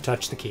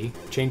touch the key.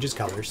 Changes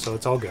colors, so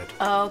it's all good.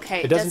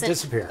 Okay. It doesn't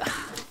disappear.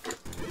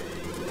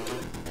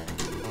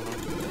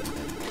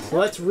 So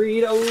let's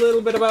read a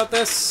little bit about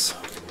this.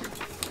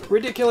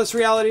 Ridiculous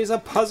Reality is a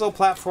puzzle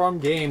platform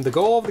game. The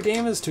goal of the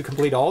game is to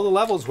complete all the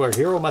levels where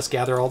hero must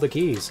gather all the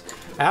keys.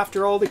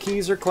 After all the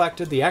keys are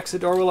collected, the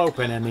exit door will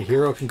open and the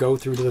hero can go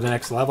through to the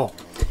next level.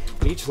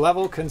 Each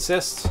level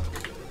consists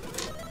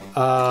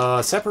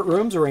separate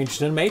rooms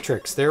arranged in a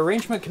matrix. Their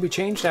arrangement can be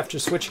changed after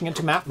switching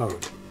into map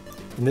mode.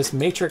 In this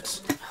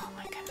matrix... Oh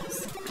my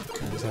goodness.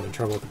 I was having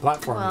trouble with the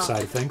platforming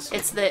side of things.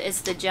 It's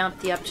the jump,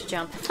 the up to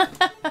jump.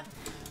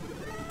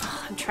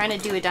 I'm trying to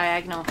do a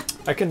diagonal.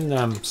 I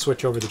can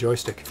switch over the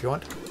joystick if you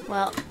want.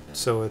 Well...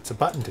 So it's a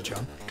button to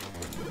jump.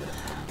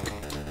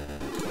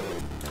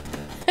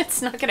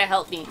 It's not going to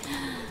help me.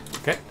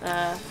 Okay.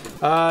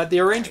 The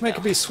arrangement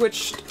can be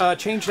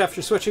changed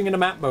after switching into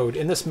map mode.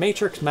 In this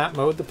matrix map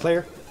mode, the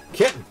player...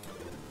 Kitten!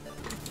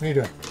 What are you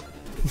doing?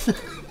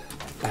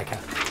 Back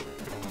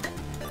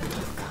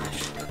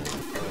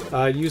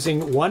out.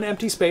 Using one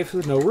empty space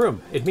with no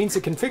room. It means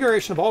the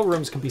configuration of all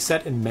rooms can be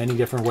set in many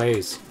different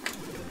ways.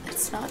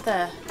 It's not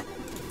the...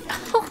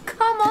 Oh,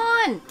 come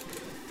on!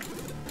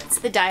 It's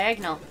the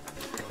diagonal.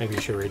 Maybe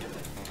you should read.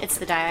 It's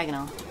the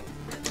diagonal.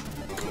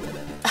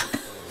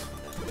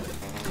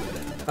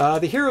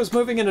 The hero is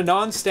moving in a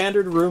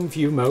non-standard room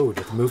view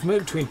mode. Movement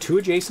between two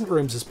adjacent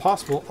rooms is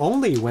possible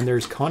only when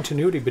there's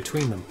continuity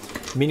between them,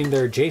 meaning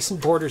their adjacent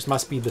borders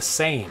must be the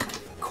same.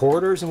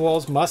 Corridors and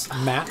walls must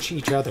match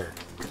each other.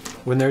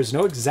 When there's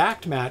no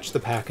exact match, the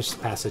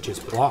passage is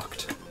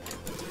blocked.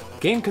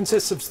 The game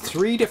consists of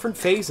 3 different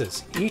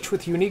phases, each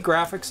with unique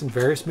graphics and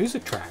various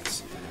music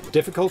tracks.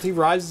 Difficulty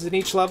rises in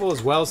each level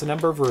as well as the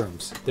number of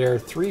rooms. There are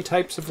 3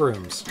 types of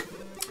rooms.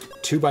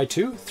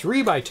 2x2,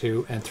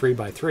 3x2, and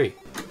 3x3.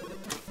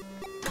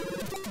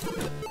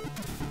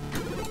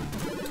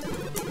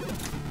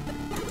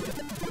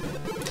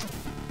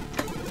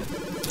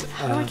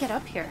 How do I get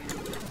up here?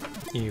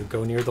 You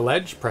go near the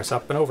ledge, press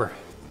up and over.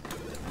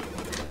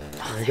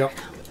 There you go.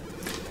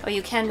 Oh,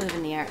 you can move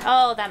in the air.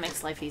 Oh, that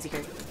makes life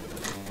easier.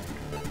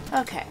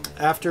 Okay.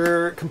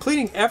 After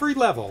completing every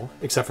level,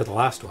 except for the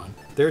last one,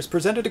 there's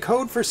presented a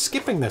code for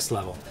skipping this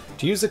level.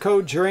 To use the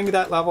code during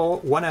that level,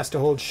 one has to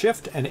hold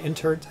shift and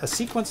enter a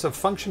sequence of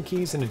function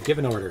keys in a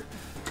given order.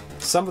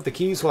 Some of the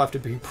keys will have to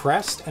be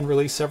pressed and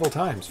released several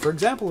times. For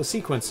example, the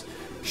sequence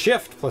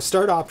shift plus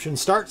start option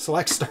start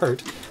select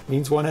start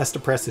means one has to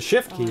press the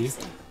shift key.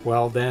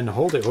 Well, then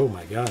hold it. Oh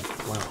my god.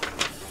 Wow.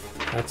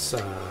 That's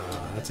an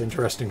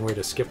interesting way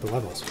to skip the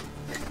levels.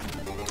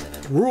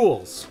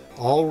 Rules.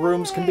 All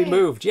rooms can be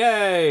moved.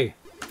 Yay!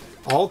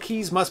 All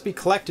keys must be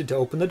collected to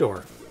open the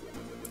door.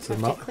 So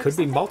it could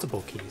be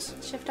multiple keys.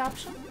 Shift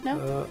option?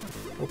 No?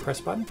 Press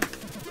button.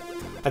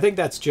 I think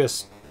that's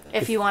just...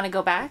 If you want to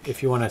go back?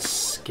 If you want to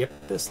skip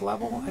this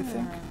level, I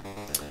think.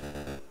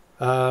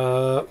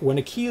 When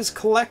a key is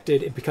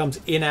collected, it becomes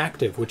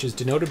inactive, which is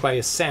denoted by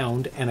a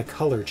sound and a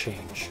color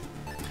change.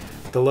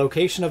 The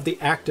location of the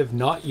active,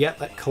 not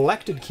yet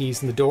collected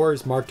keys in the door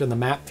is marked on the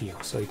map view.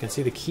 So you can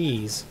see the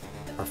keys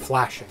are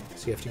flashing.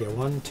 So you have to get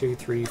 1, 2,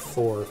 3,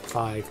 4,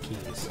 5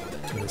 keys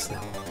in this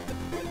level.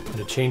 And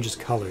it changes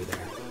color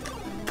there.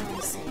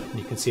 And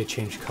you can see it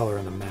change color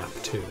on the map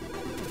too.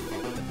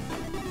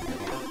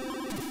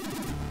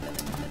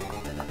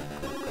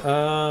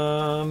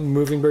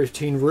 Moving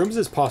between rooms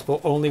is possible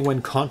only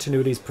when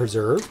continuity is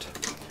preserved.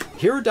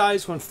 Hero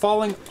dies when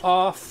falling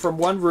off from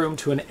one room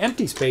to an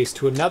empty space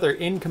to another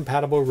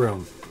incompatible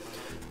room.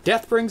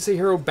 Death brings the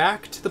hero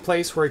back to the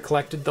place where he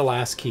collected the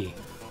last key,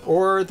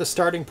 or the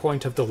starting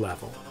point of the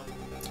level.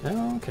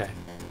 Okay.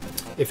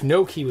 If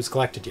no key was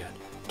collected yet.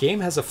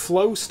 Game has a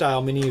flow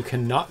style, meaning you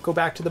cannot go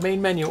back to the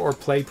main menu or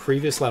play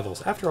previous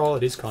levels. After all,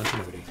 it is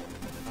continuity.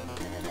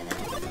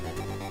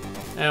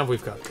 And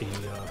we've got the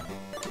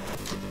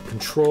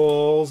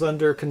controls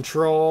under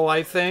control,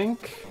 I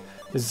think.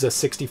 This is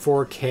a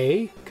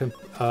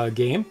 64K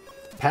game.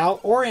 PAL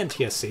or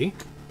NTSC.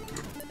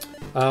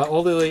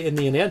 Although in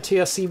the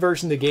NTSC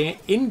version, the game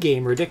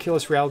in-game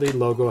Ridiculous Reality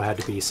logo had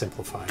to be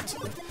simplified. So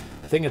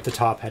the thing at the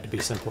top had to be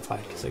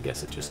simplified because I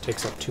guess it just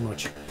takes up too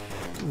much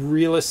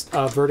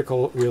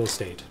vertical real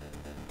estate.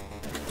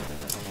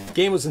 The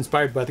game was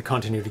inspired by the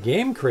continuity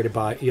game created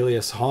by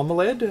Elias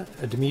Homelid,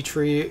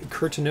 Dmitry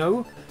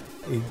Kurtinov,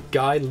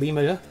 Guy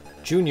Lima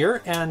Jr.,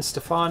 and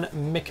Stefan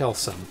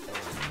Mikkelsen.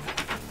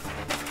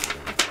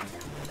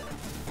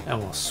 And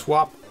we'll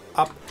swap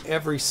up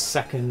every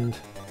second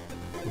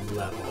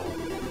level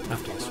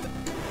after this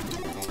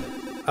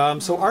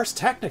one. So Ars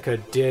Technica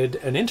did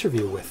an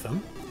interview with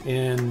them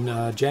in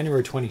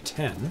January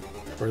 2010,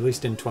 or at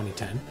least in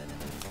 2010,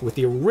 with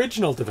the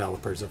original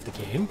developers of the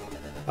game,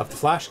 of the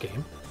Flash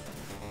game.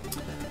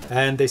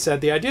 And they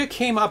said, the idea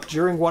came up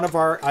during one of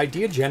our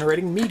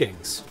idea-generating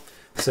meetings,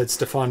 said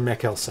Stefan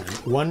Mikkelsen,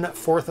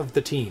 1/4 of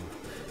the team.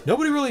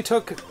 Nobody really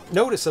took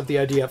notice of the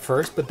idea at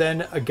first, but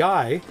then a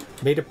guy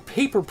made a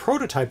paper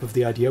prototype of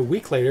the idea a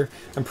week later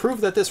and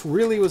proved that this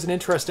really was an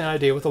interesting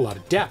idea with a lot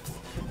of depth.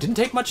 Didn't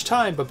take much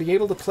time, but being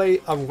able to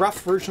play a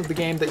rough version of the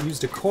game that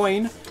used a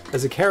coin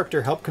as a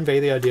character helped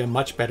convey the idea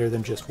much better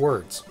than just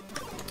words.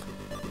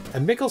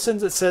 And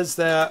Mikkelsen says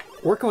that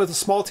working with a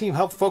small team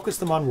helped focus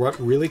them on what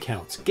really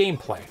counts,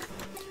 gameplay.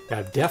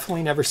 I've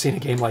definitely never seen a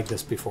game like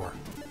this before,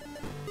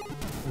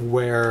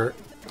 where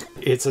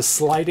it's a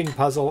sliding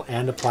puzzle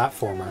and a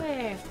platformer.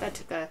 Hey, that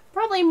took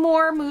probably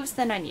more moves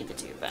than I needed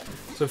to, but...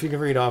 So if you can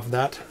read off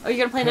that Oh,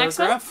 you're going to play paragraph. Next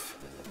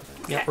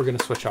one? Yeah, Okay. we're going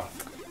to switch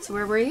off. So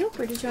where were you?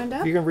 Where did you end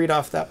up? You can read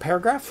off that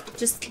paragraph?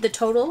 Just the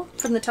total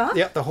from the top?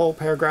 Yeah, the whole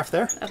paragraph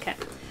there. Okay.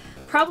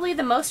 Probably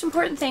the most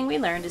important thing we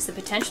learned is the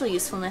potential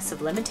usefulness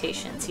of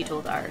limitations, he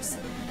told ours.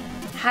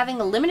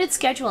 Having a limited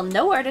schedule,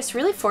 no artist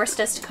really forced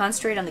us to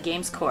concentrate on the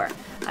game's core.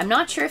 I'm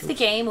not sure if the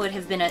game would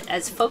have been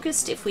as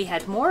focused if we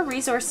had more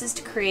resources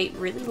to create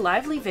really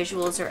lively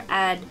visuals or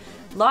add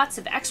lots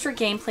of extra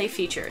gameplay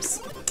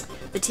features.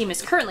 The team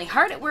is currently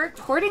hard at work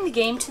porting the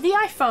game to the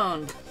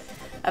iPhone.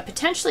 A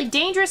potentially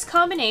dangerous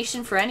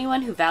combination for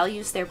anyone who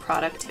values their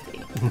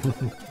productivity.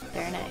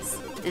 Very nice.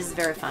 This is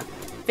very fun.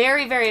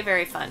 Very, very,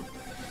 very fun.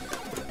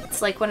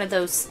 It's like one of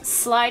those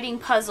sliding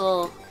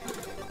puzzle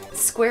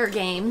square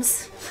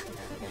games.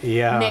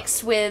 Yeah.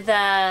 Mixed with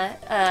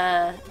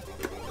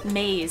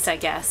maze, I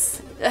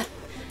guess.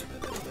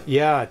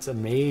 Yeah, it's a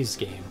maze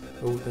game.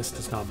 Oh, this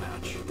does not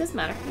match. It doesn't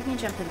matter. You can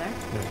jump in there.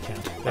 No, you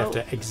can't. They have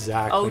to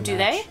exactly Oh, do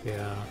match. they?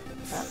 Yeah.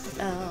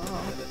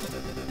 Oh.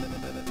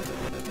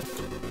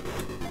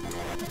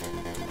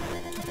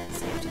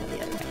 So you have to go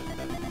the other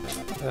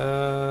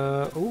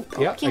way.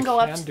 Yeah, you can I go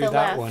up can to do the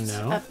that left. one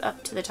now.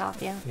 Up to the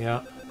top, yeah.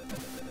 Yeah.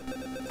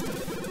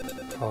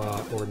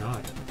 Or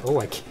not. Oh,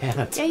 I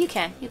can't. Yeah, you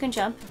can. You can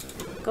jump.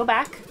 Go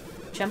back.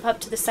 Jump up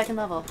to the second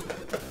level.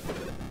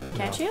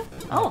 Can't No. you?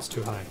 No, Oh. it's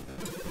too high.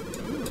 You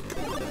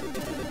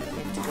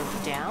have to go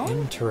down?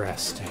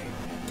 Interesting.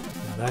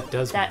 Now that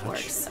does That match.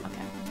 works. Okay.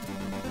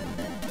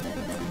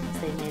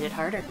 They made it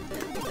harder.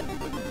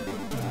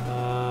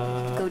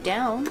 Go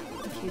down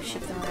if you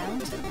shift them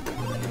around.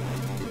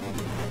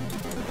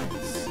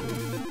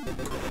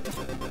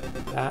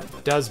 That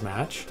does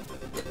match.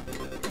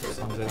 As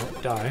long as I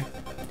don't die.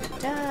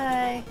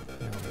 Die.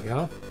 There we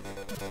go.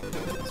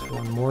 There's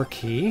one more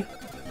key.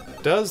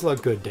 Does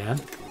look good, Dan.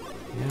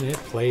 And it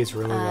plays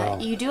really well.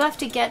 You do have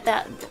to get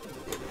that.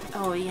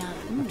 Oh, yeah.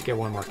 Have to get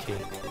one more key.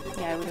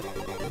 Yeah, I would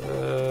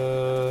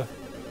have.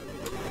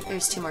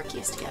 There's 2 more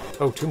keys to get.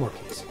 Oh, 2 more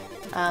keys.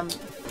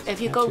 If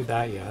you Can't go. do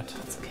that yet.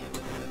 That's okay.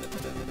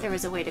 There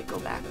was a way to go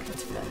back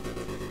to the.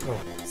 Oh,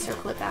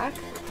 Circle it back.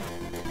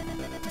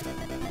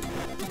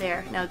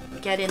 There. Now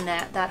get in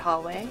that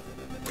hallway.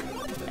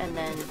 And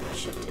then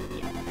shift it.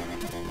 Yeah.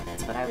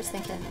 That's what I was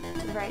thinking.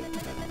 To the right.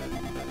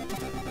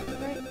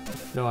 Right.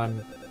 no,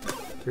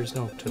 there's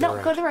no to the No,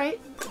 right. go to the right.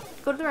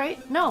 Go to the right.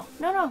 No.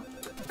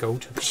 Go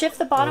to the Shift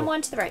the bottom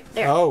one to the right.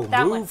 There. Oh,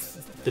 that move one.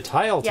 the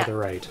tile Yeah. to the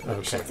right.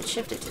 Okay.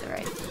 Shift it to the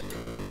right.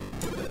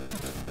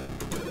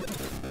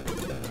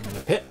 In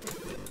a pit.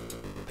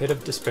 Pit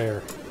of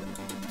despair.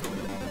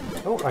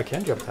 Oh, I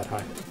can jump that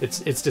high.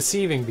 It's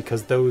deceiving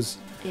because those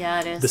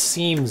Yeah, it is. the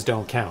seams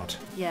don't count.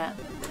 Yeah.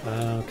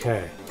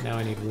 Okay, now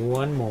I need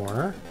one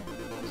more.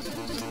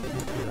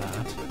 Can't do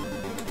that.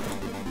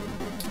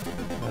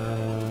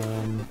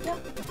 Yep.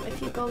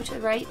 If you go to the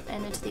right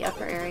and into the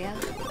upper area,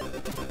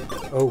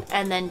 Oh,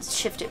 and then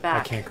shift it I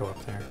back. can't go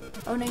up there.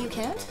 Oh no, you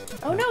can't.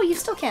 Oh no, you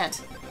still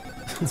can't.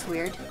 That's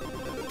weird.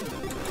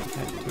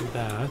 Can't do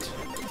that.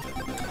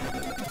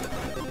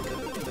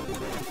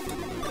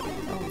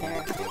 Oh,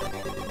 there.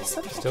 You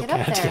still can't Still get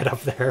up can't there. get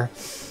up there.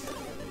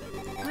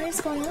 What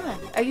is going on?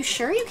 Are you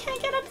sure you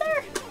can't get up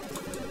there?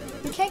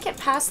 You can't get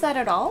past that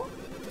at all?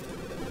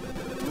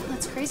 Oh,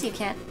 that's crazy. You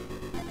can't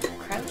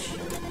crouch.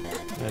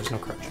 There's no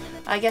crouch.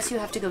 I guess you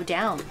have to go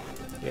down.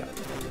 Yeah.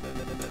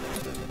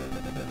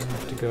 I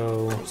have to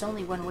go There's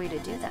only one way to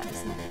do that,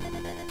 isn't there?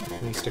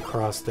 at least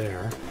across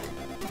there.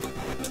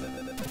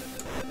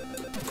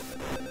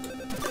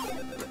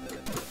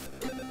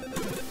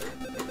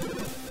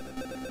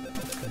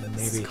 And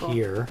maybe Cool.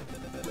 here.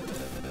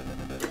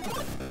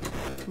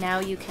 Now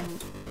you can.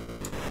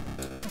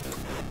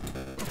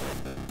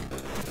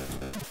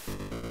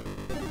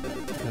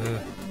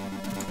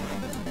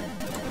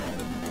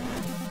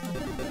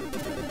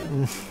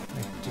 It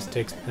just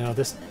takes. No,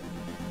 this.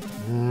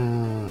 Are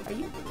you? I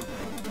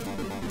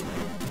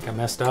think I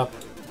messed up.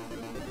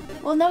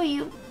 Well, no,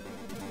 you.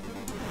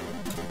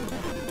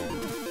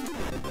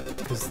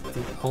 Because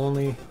the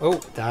only. Oh,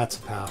 that's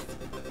a path.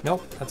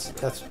 Nope, that's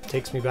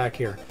takes me back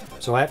here.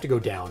 So I have to go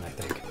down, I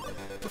think.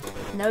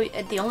 No,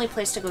 the only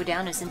place to go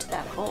down is into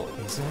that hole.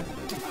 Is it?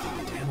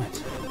 Oh, damn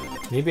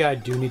it. Maybe I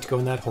do need to go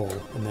in that hole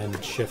and then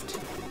shift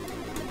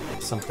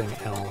something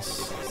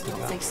else. I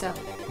don't think so.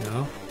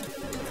 No?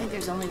 I think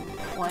there's only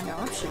one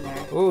option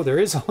there. Oh, there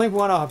is only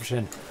one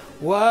option.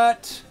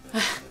 What?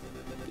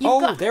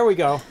 You've got- there we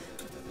go.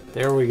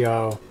 There we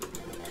go.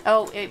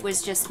 Oh, it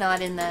was just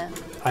not in the.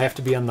 I have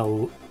to be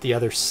on the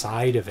other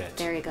side of it.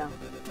 There you go.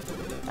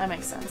 That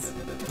makes sense.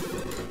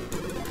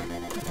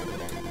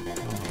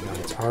 Oh my god,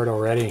 it's hard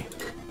already.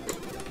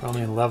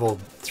 Only in level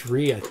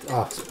 3. Oh my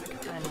god.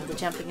 I know the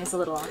jumping is a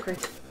little awkward.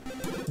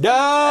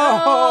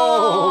 No!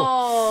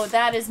 Oh,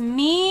 that is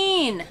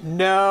mean.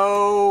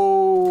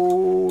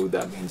 No!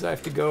 That means I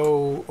have to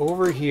go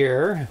over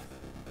here.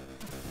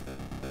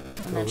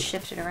 And then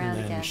shift it around and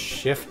then again.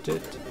 shift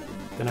it.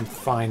 Then I'm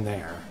fine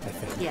there, I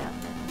think. Yeah.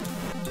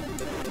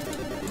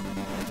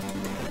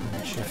 And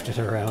then shift it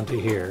around to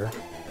here.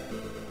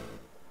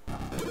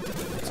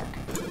 That's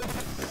okay.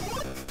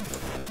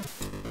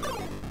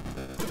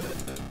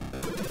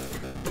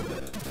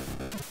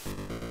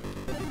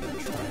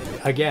 Try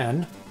it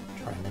again.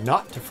 Try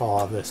not to fall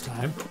off this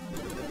time.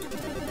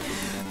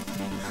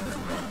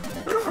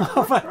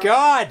 Oh my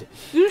god!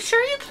 You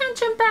sure you can't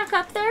jump back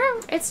up there?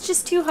 It's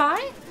just too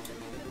high?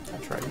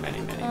 I've tried many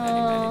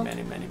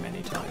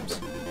times.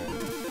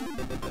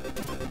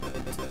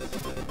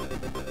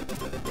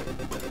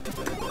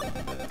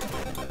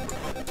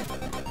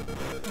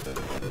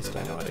 At least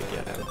I know how to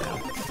get out now.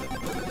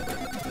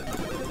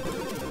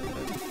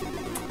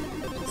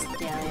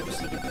 Just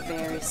take it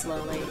very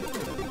slowly.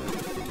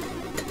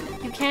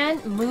 You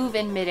can move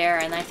in midair,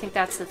 and I think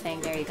that's the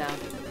thing. There you go.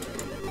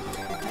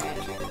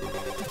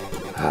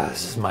 Ah,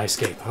 this is my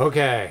escape.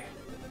 Okay.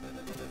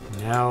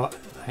 Now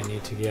I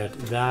need to get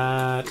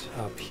that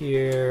up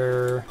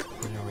here.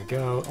 There we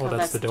go. Oh,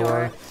 that's the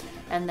door.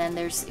 And then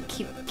there's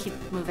keep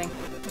moving.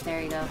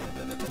 There you go.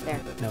 There.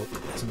 Nope,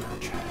 doesn't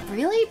match.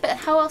 Really? But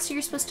how else are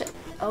you supposed to?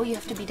 Oh, you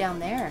have to be down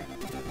there.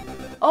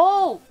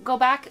 Oh, go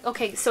back.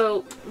 Okay,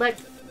 so no.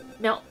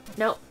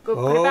 Go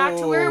put it back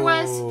to where it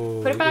was.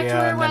 Put it back to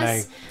where it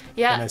was.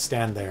 Yeah. And I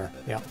stand there.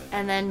 Yeah.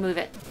 And then move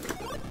it.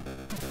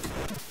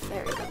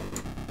 There we go.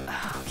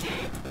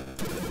 Okay.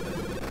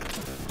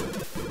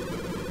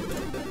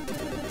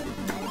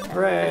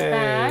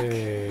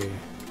 Hooray!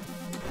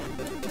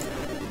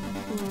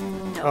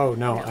 No. Oh,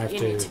 no, I have you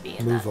to need to be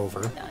in move that.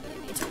 over. No,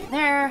 you need to be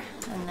there,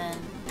 and then...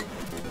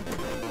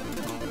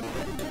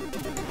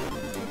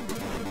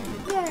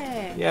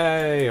 Yay!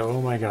 Yay!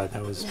 Oh my god,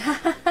 that was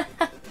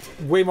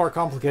way more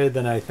complicated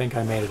than I think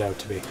I made it out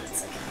to be.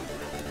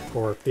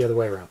 Or the other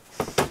way around.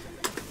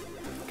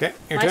 Okay,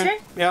 your My turn. turn?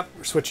 Yep,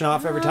 we're switching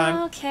off every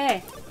time.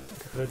 Okay.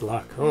 Good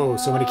luck. Oh,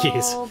 so many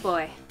keys. Oh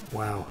boy.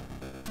 Wow.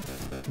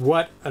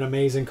 What an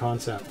amazing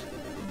concept.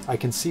 I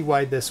can see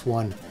why this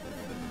won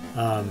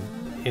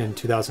in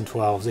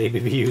 2012's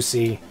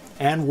ABBUC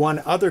and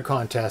won other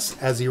contests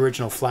as the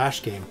original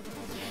Flash game.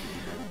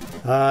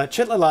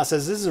 Chitlala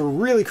says, this is a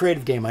really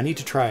creative game. I need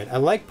to try it. I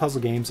like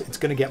puzzle games. It's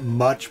going to get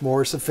much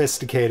more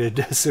sophisticated,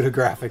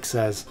 Pseudographic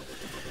says.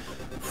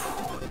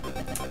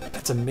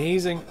 That's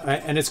amazing.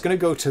 And it's going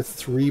to go to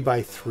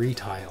 3x3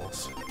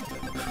 tiles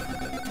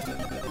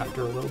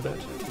after a little bit.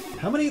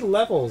 How many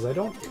levels? I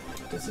don't...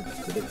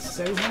 Did it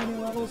say how many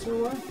levels there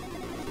were?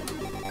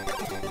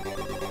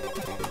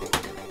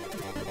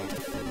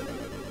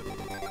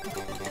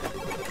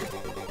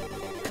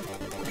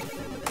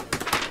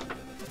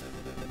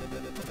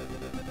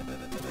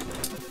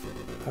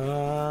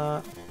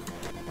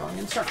 Wrong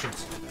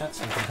instructions. That's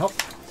not gonna help.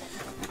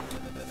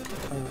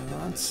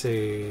 Let's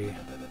see.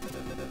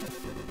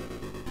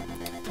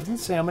 Doesn't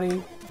say how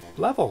many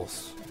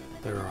levels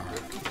there are.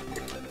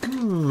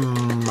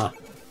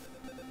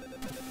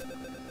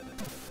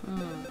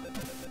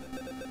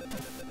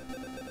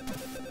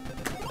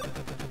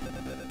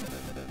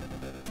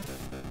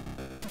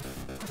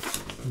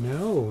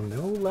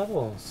 No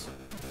levels.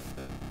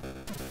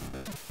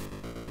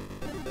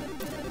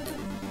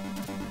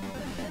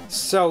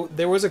 So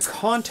there was a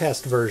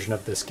contest version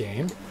of this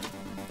game,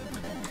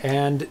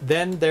 and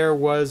then there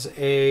was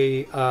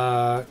a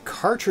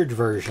cartridge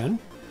version,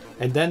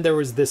 and then there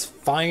was this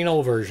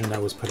final version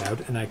that was put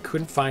out, and I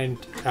couldn't find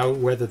out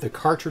whether the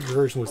cartridge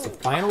version was the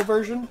final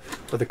version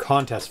or the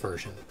contest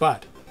version.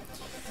 But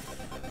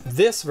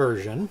this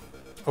version,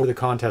 or the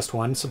contest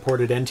one,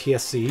 supported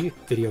NTSC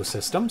video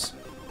systems,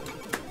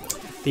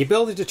 the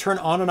ability to turn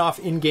on and off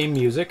in-game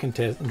music in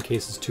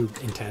case it's too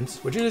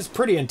intense, which is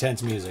pretty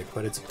intense music,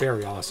 but it's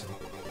very awesome.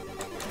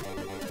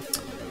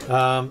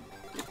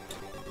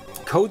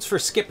 Codes for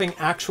skipping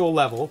actual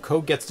level.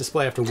 Code gets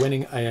displayed after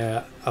winning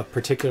of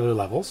particular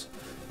levels.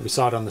 We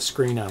saw it on the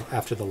screen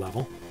after the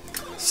level.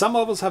 Some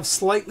levels have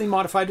slightly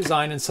modified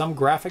design and some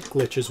graphic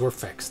glitches were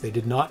fixed. They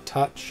did not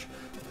touch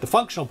the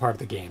functional part of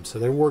the game, so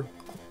there were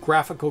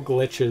graphical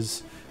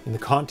glitches in the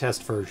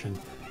contest version,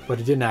 but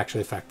it didn't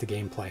actually affect the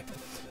gameplay.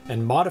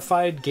 And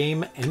modified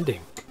game ending.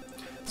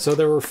 So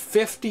there were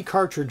 50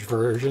 cartridge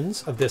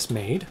versions of this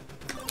made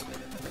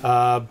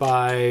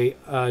by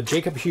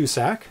Jakub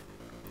Husak.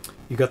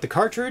 You got the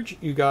cartridge,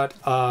 you got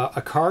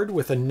a card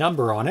with a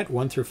number on it,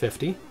 1 through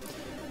 50,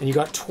 and you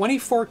got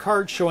 24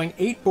 cards showing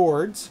 8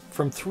 boards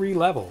from 3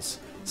 levels,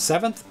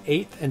 7th,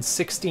 8th, and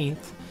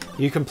 16th.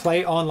 You can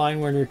play online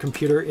when your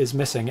computer is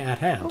missing at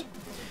hand.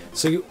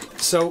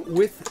 So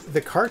with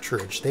the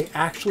cartridge, they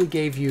actually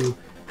gave you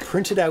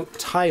printed out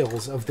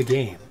tiles of the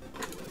game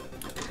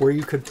where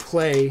you could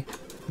play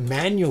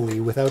manually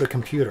without a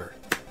computer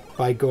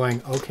by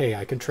going, okay,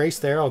 I can trace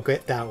there, I'll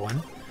get that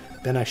one.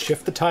 Then I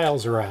shift the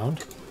tiles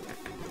around.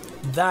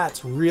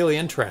 That's really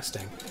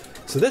interesting.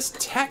 So this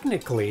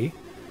technically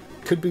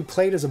could be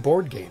played as a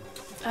board game.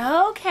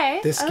 Okay.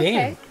 This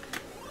game,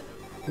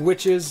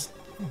 which is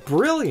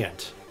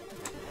brilliant.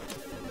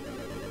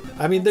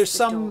 I mean, there's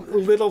some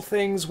little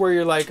things where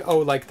you're like, oh,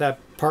 like that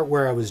part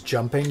where I was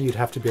jumping, you'd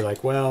have to be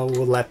like, well,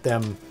 we'll let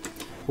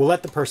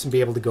the person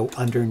be able to go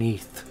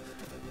underneath,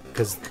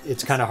 because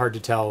it's kind of hard to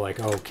tell, like,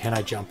 oh, can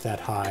I jump that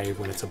high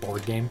when it's a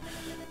board game?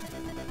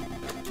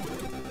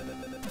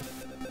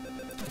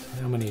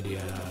 How many do you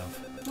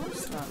have?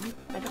 Most of them.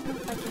 I don't know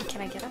if I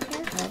can I get up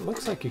here? It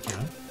looks like you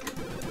can.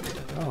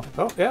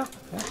 Oh, yeah,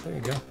 there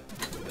you go.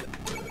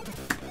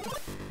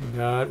 You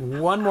got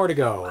one more to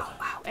go. Oh,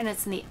 wow, and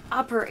it's in the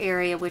upper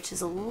area, which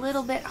is a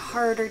little bit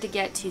harder to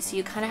get to, so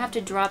you kind of have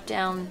to drop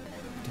down.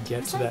 To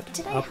get to that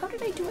how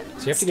did I do it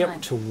last So you have to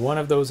get to one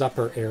of those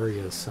upper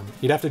areas.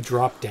 You'd have to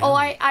drop down. Oh,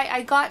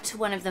 I got to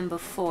one of them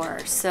before,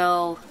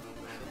 so...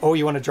 Oh,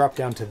 you want to drop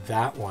down to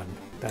that one,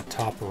 that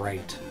top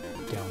right,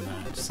 down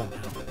that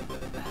somehow.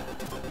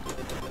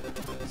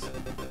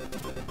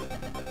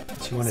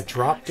 So you want to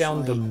drop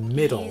down the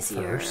middle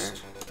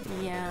first.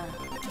 Yeah.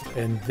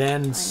 And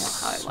then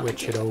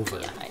switch it over.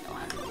 Yeah, I know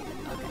how to do it.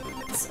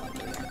 Okay, so we're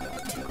going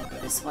to go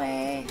this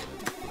way.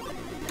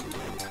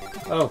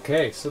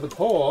 Okay, so the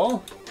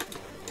poll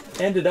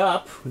ended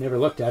up, we never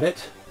looked at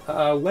it,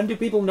 when do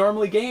people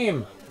normally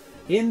game?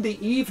 In the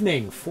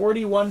evening,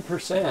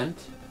 41%.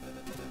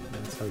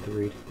 That's hard to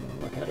read.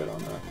 I'll look at it on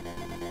the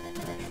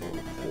actual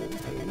poll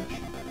page.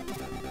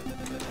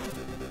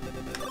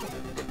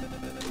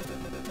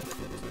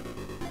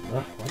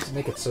 Why does it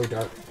make it so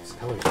dark? These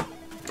colors.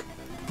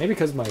 Maybe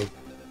because my...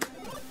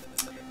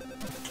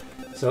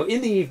 So in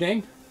the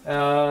evening,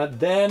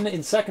 then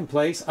in second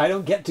place, I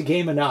don't get to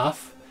game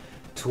enough.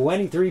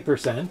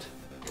 23%.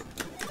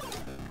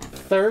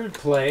 Third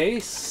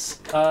place,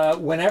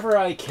 whenever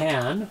I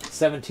can,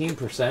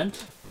 17%.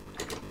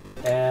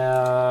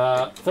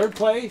 Third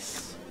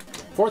place,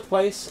 fourth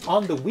place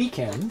on the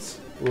weekends,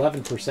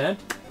 11%.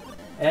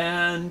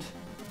 And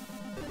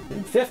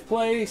in fifth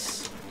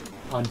place,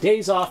 on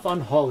days off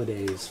on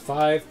holidays,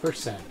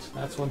 5%.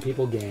 That's when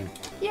people game.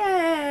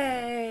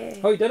 Yay!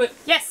 Oh, you did it?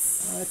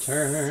 Yes! My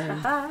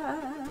turn.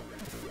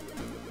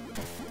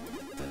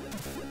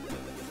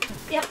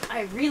 Yep,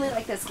 I really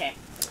like this game.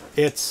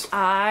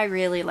 I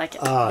really like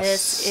it.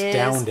 This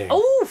astounding. Is...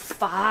 Oh,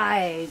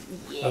 5.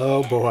 Yeah.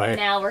 Oh, boy.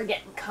 Now we're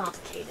getting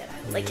complicated.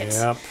 I like it.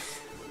 Yep.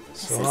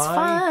 This is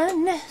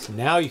fun. So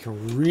now you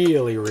can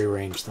really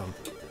rearrange them.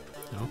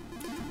 No?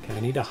 Okay, I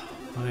need a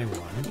high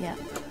one. Yeah.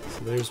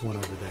 So there's one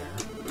over there.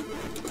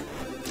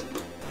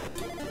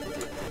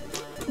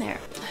 There.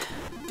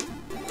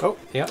 Oh,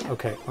 yeah,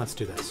 okay. Let's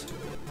do this.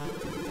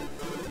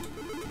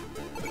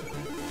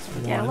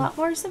 Get a lot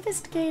more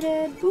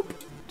sophisticated. Boop.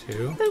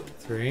 2, Boop.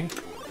 3.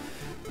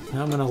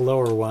 Now I'm going to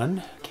lower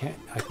one.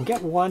 I can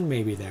get one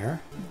maybe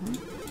there.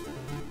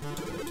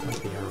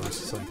 Like the arrows.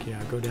 It's like,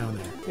 yeah, go down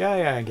there.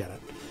 Yeah, I get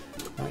it.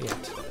 Not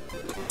yet.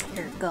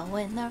 You're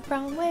going the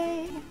wrong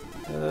way.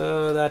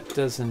 That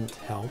doesn't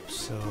help,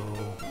 so...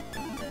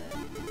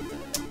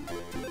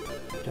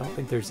 I don't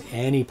think there's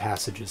any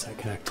passages that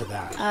connect to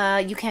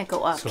that. You can't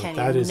go up, so can you?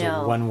 that is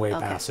No. a one-way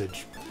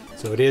passage.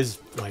 So it is,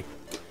 like,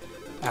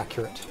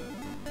 accurate.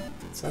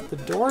 Is that the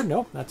door?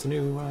 Nope, that's a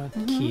new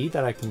key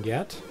that I can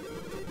get.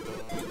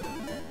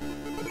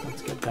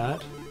 Let's get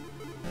that.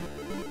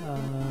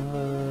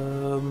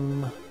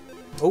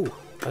 Oh,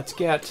 let's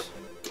get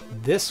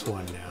this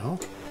one now.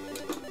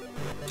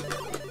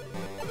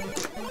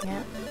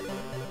 Yeah.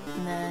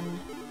 And then...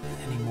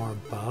 Any more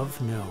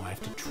above? No, I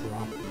have to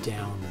drop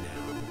down now.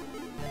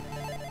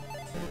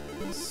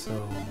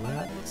 So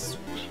let's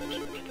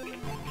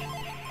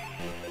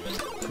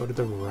go to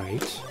the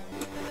right.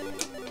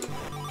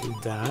 Do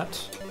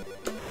that.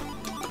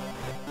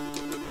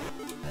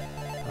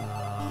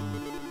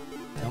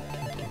 Nope,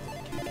 can't get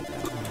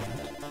that one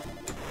yet.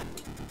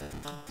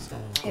 So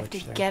you have to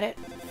get it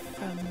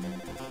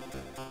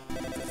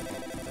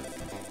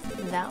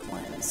from that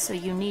one. So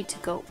you need to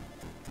go...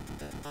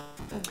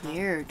 Oh,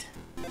 weird.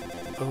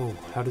 Oh,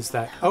 how does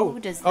that... How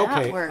does that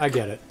okay, work? I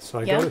get it. So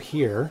I go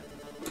here.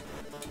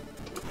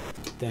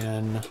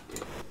 Then...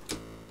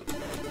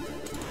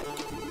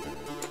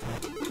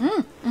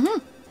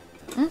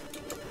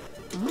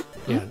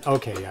 Yeah,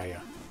 okay, yeah.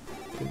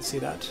 Didn't see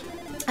that.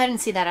 I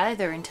didn't see that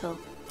either until...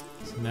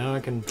 So now I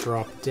can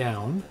drop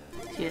down.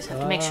 You just have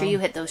to make sure you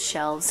hit those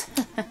shelves.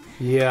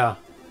 Yeah.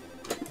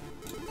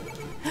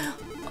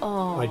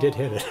 Oh. I did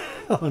hit it.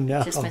 Oh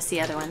no. Just missed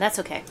the other one. That's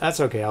okay. That's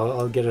okay.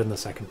 I'll get it in the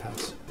second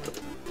pass.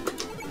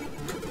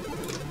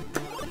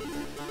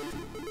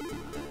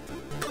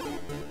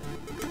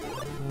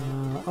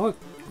 Oh,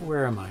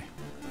 where am I?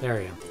 There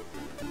I am.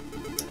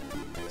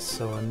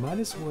 So I might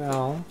as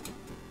well...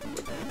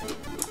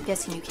 I'm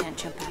guessing you can't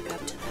jump back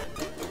up to that.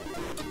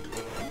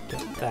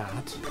 Get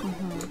that.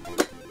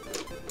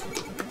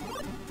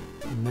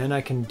 And then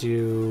I can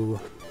do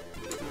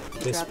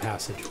this drop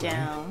passage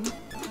down.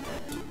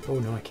 Oh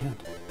no, I can't.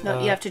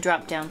 No, you have to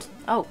drop down.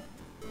 Oh.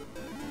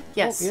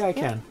 Yes. Oh, yeah, I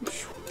can.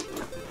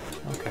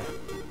 Okay.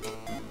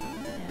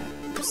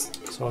 Yeah.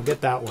 So I'll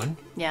get that one.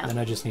 Yeah. Then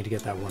I just need to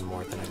get that one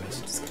more that I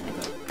missed. Just kind of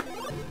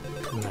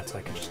go. And that's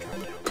I can just drop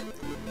down.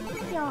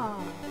 Yeah.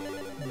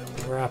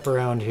 Wrap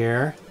around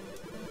here.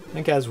 I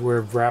think as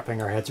we're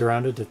wrapping our heads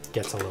around it, it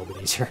gets a little bit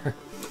easier.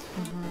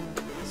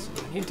 So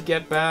I need to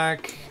get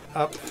back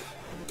up.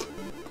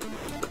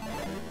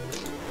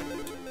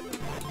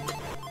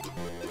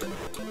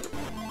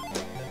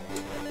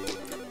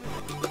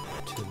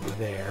 To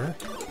there.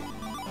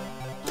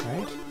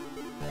 Right?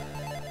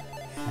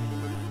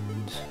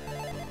 And...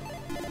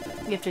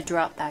 You have to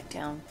drop back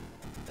down.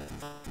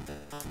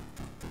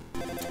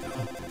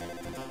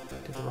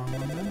 Did the wrong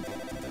one then?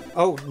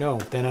 Oh, no.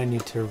 Then I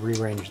need to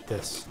rearrange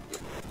this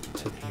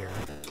to here.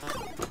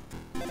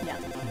 Yeah.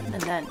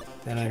 And then...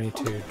 Then I need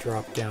to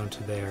drop down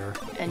to there.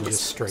 And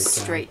just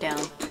straight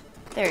down.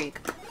 There you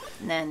go.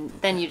 And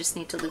then you just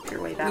need to loop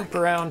your way back. Loop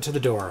around to the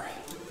door.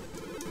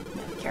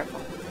 Yeah,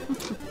 careful.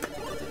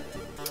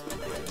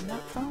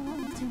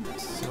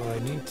 So I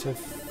need to...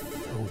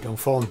 Oh, don't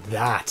fall in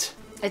that.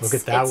 Look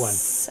at that one.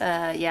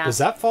 Yeah. Does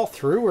that fall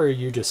through, or are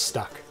you just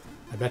stuck?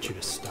 I bet you're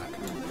just stuck.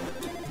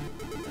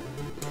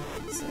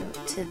 So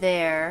to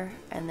there,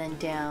 and then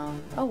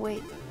down. Oh,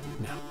 wait.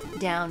 No.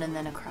 Down and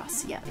then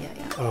across. Yeah.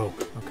 Oh,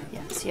 okay.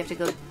 Yeah, so you have to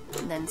go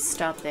and then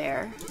stop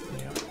there.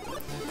 Yeah.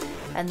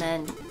 And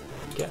then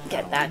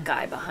get that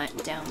guy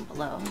down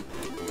below.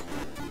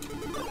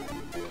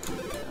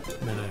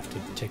 And then I have to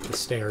take the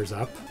stairs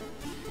up.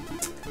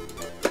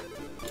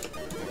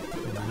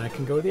 And then I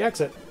can go to the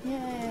exit.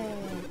 Yay!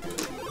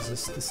 Is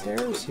this the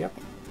stairs? Yep.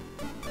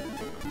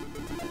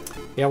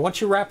 Yeah,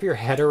 once you wrap your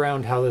head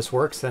around how this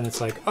works, then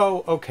it's like,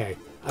 oh, okay,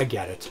 I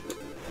get it.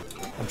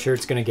 I'm sure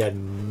it's going to get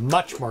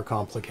much more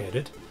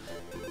complicated.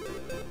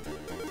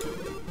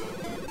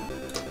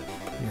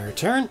 Your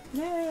turn.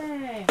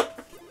 Yay!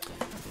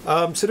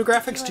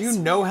 Pseudographics, do you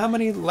know how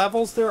many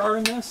levels there are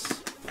in this?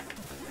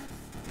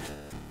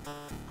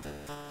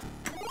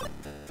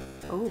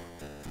 Oh.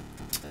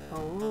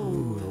 Oh.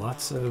 Ooh,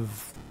 lots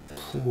of...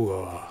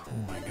 oh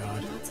my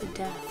god. Lots of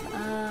death.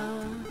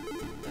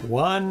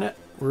 One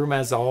room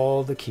has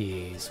all the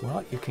keys.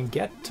 Well, you can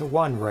get to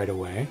one right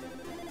away.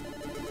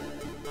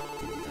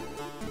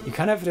 You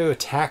kind of have to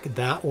attack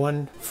that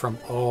one from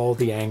all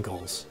the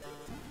angles.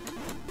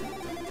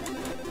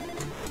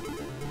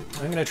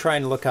 I'm going to try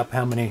and look up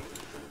how many...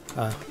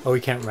 oh, we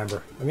can't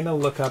remember. I'm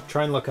going to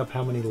try and look up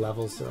how many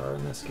levels there are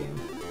in this game.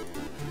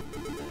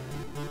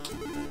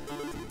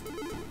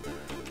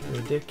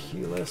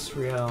 Ridiculous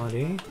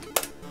reality.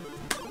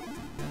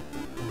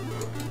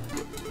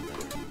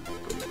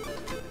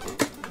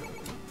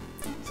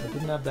 So I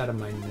didn't have that in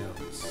my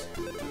notes.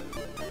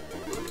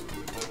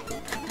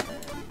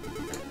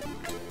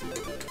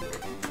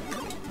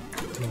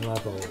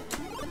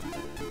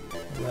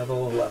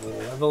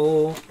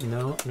 Level.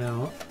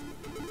 No.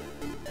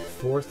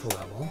 Fourth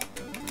level.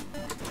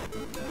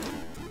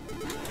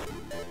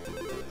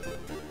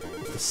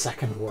 The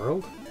second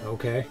world?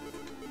 Okay.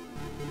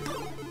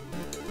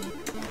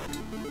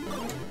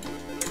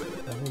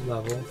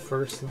 Level,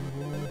 first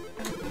level.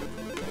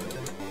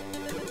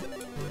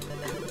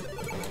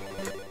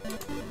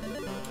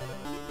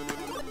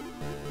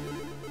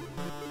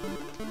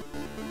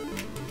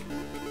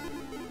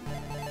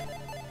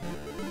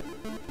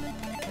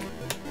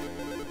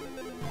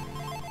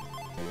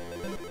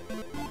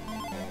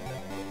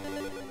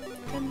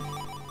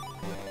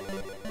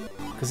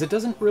 Because it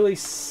doesn't really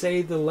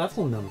say the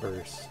level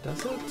numbers,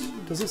 does it?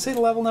 Does it say the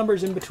level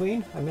numbers in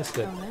between? I missed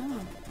it. Oh no.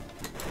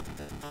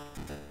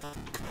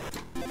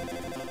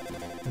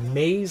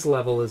 Maze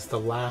level is the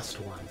last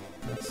one.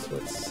 That's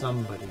what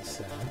somebody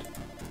said.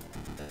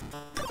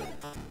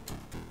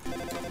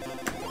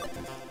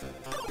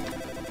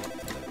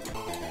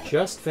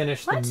 Just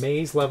finished. What? The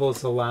maze level is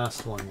the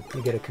last one.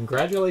 You get a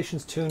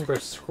congratulations tune for a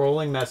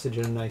scrolling message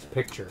and a nice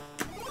picture.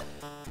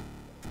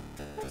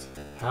 What?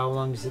 How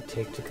long does it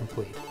take to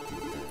complete?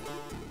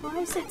 Why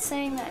is it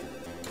saying that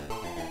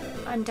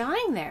I'm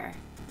dying there?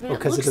 I mean,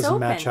 Because it looks doesn't open.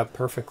 match up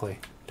perfectly.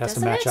 It has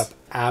Doesn't to match it? up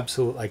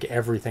absolutely, like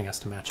everything has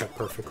to match up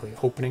perfectly.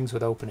 Openings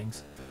with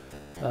openings.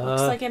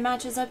 Looks like it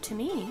matches up to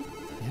me.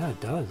 Yeah,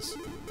 it does.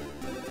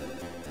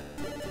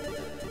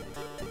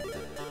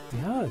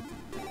 Yeah.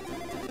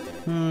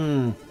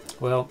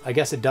 Well, I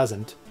guess it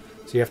doesn't.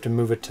 So you have to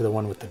move it to the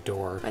one with the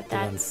door. But the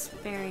one- that's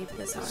very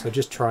bizarre. So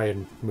just try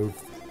and move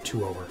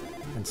 2 over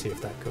and see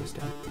if that goes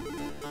down.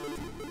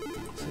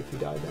 See if you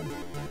die then.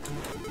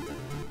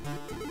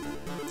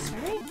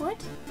 Sorry,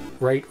 what?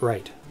 Right.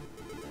 Right?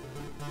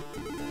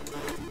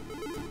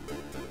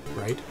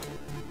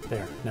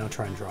 There. Now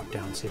try and drop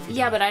down, see if you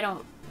Yeah, die. but I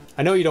don't...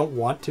 I know you don't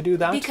want to do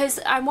that. Because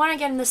I want to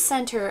get in the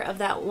center of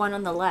that one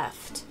on the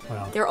left.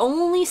 Well, Their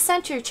only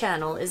center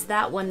channel is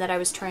that one that I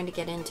was trying to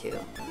get into.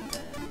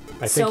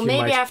 I think So you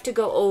maybe might I have to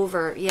go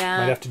over,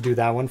 yeah. have to do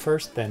that one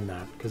first, then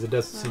that, because it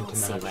doesn't seem We'll to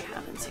see match. what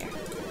happens here.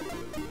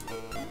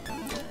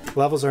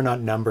 Levels are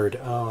not numbered.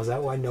 Oh, is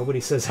that why nobody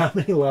says how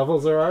many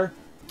levels there are?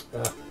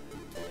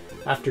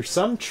 After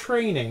some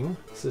training,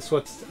 this is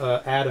what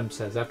Adam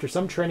says, after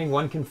some training,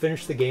 one can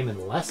finish the game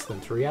in less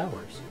than 3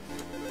 hours.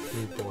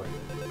 Oh boy.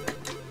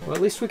 Well,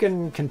 at least we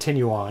can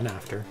continue on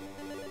after.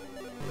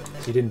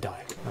 So you didn't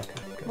die. Okay,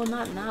 good. Well,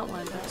 not in that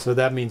one, but... So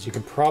that means you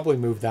can probably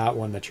move that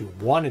one that you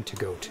wanted to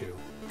go to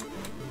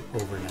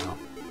over now.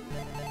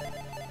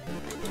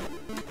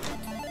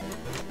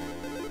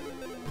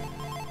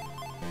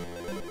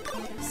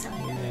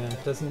 Yeah,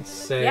 it doesn't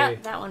say... Yeah,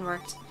 that one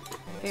worked.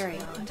 Very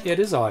odd. It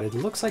is odd. It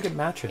looks like it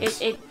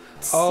matches. It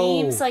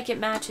Oh. seems like it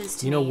matches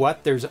to You know me.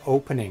 what? There's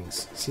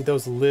openings. See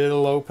those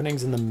little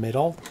openings in the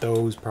middle?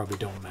 Those probably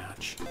don't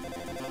match.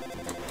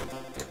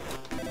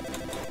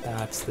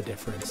 That's the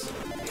difference.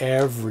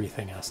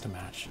 Everything has to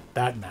match.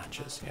 That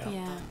matches, yeah.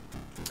 Yeah.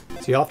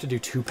 So you'll have to do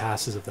 2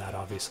 passes of that,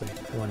 obviously.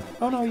 One.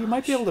 Oh no, you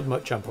might be able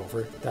to jump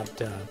over that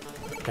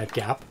that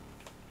gap.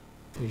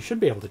 You should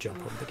be able to jump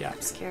over the gap.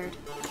 I'm scared.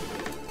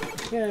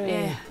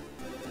 Yay. Yeah.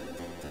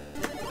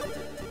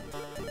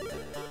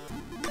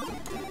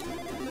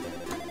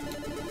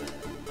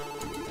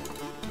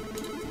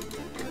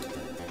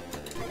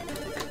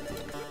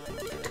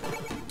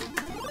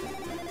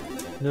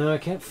 No, I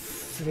can't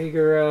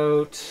figure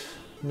out...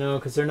 No,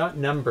 because they're not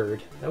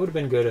numbered. That would have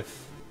been good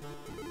if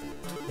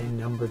they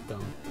numbered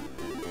them.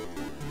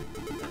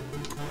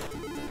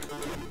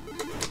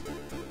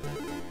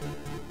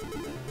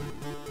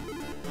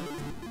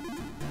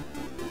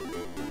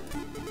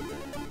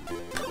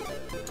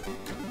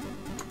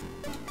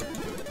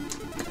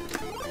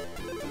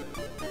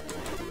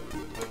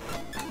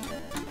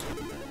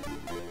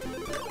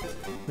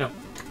 No.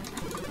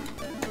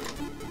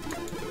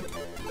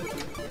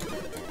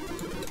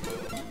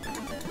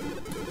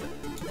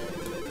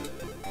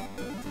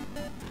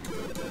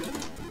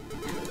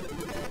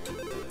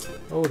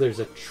 Oh, there's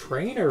a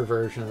trainer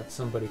version that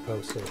somebody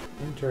posted.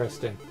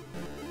 Interesting.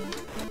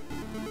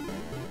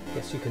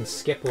 Guess you can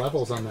skip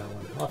levels on that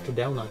one. I'll have to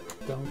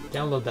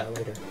download that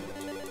later.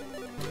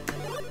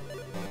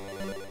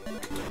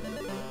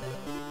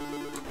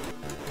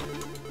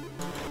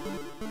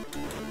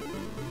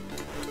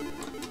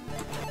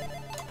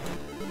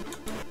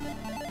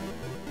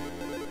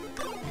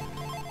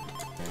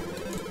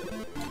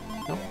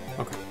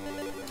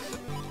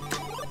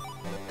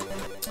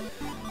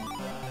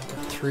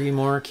 3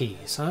 more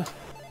keys, huh?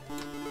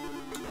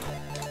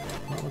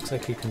 Well, it looks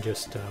like you can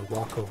just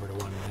walk over to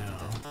one now.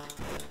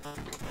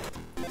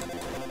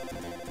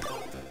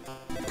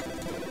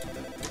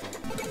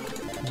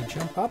 Can you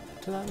jump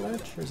up to that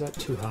ledge, or is that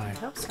too high? I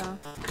hope so.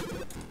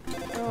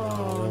 Oh,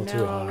 a Oh, little too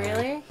no, high.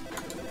 really?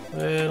 A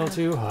little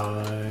too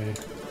high.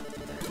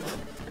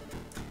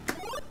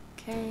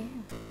 Okay.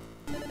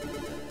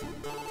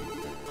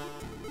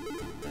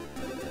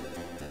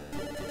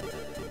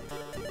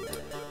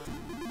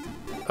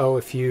 Oh,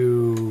 if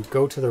you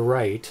go to the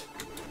right...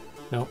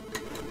 Nope.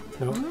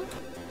 Nope.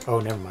 Oh,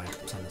 never mind.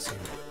 It's on the same...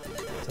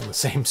 It's on the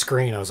same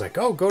screen. I was like,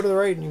 oh, go to the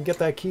right and you can get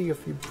that key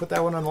if you put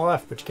that one on the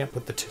left, but you can't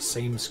put the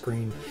same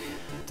screen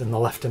in the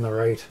left and the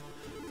right.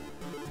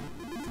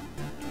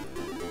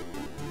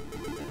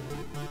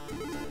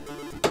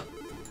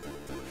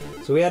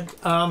 So we had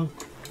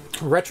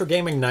retro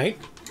gaming night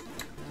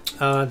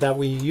that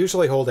we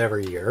usually hold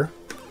every year,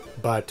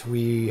 but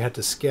we had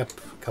to skip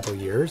a couple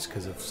years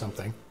because of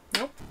something.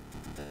 Nope.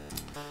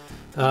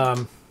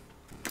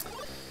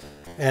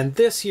 And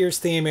this year's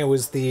theme, it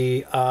was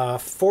the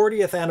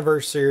 40th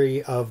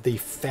anniversary of the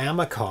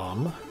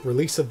Famicom,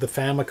 release of the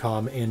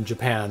Famicom in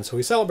Japan. So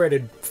we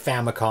celebrated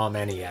Famicom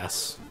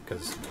NES,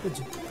 because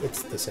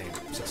it's the same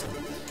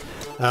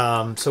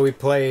system. So we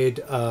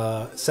played,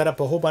 set up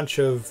a whole bunch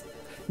of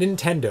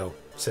Nintendo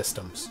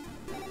systems,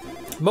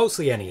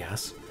 mostly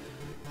NES.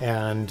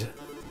 And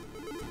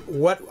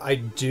what I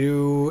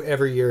do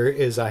every year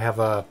is I have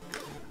a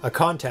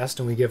contest,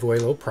 and we give away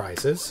little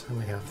prizes, and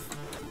we have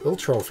little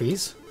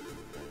trophies.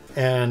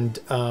 And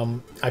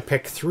I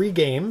pick 3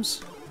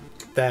 games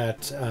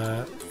that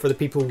for the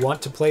people who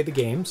want to play the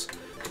games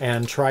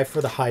and try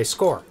for the high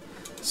score.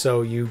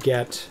 So you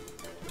get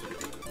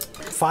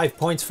 5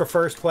 points for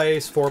first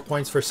place, 4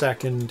 points for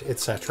second,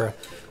 etc.,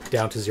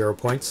 down to 0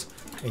 points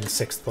in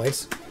 6th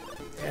place.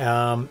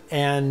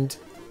 And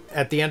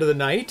at the end of the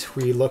night,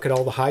 we look at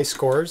all the high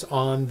scores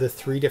on the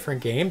 3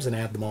 different games and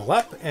add them all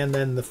up. And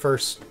then the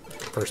first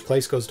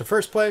place goes to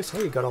first place.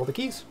 Hey, you got all the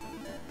keys?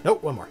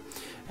 Nope, one more.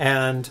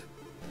 And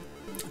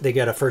they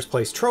get a first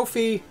place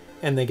trophy,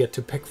 and they get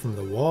to pick from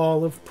the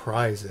wall of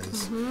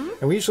prizes.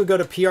 And we usually go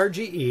to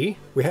PRGE.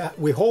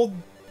 We hold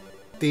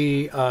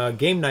the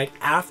game night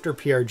after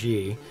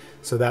PRGE,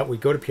 so that we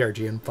go to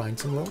PRGE and find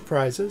some little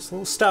prizes,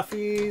 little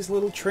stuffies,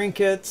 little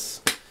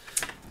trinkets.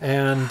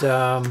 And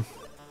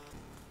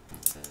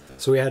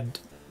so we had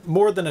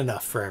more than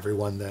enough for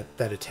everyone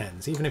that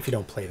attends. Even if you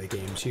don't play the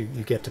games, you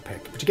get to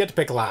pick. But you get to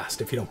pick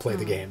last if you don't play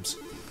the games.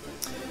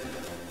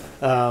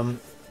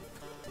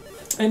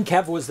 And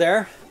Kev was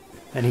there,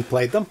 and he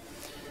played them,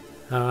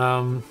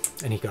 and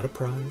he got a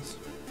prize.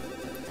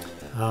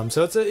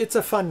 So it's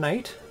a fun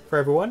night for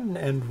everyone,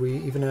 and we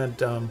even had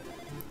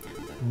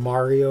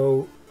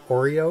Mario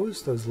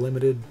Oreos, those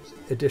limited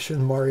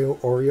edition Mario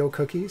Oreo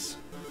cookies.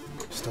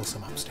 Still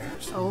some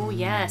upstairs. Oh,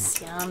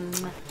 yes. Yum.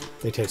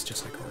 They taste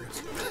just like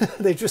Oreos.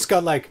 They've just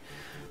got like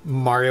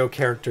Mario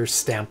characters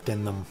stamped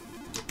in them.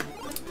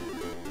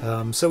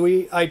 So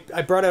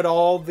I brought out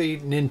all the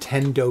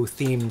Nintendo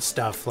themed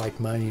stuff, like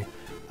my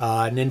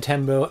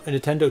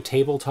Nintendo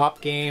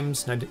tabletop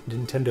games,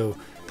 Nintendo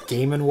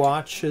Game &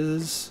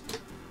 Watches.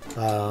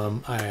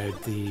 I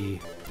had the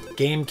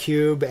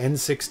GameCube,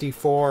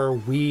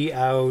 N64, Wii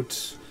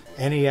out,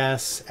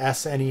 NES,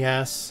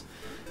 SNES.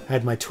 I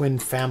had my twin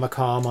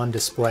Famicom on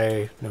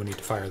display. No need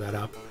to fire that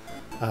up.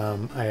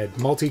 I had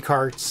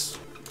multi-carts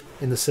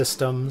in the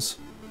systems.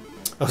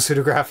 Oh,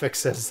 Pseudographics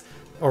says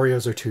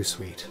Oreos are too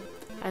sweet.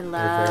 I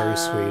love very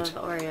sweet.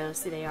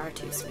 Oreos. They are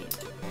too sweet.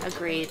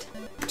 Agreed.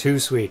 Too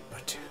sweet,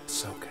 but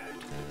so good.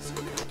 So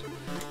good.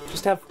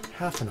 Just have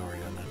half an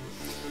Oreo then.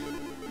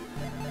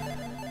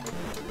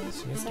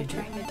 So you What's I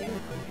trying to do? you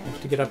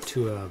have to get up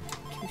to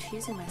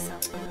Confusing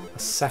myself now. a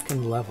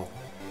second level.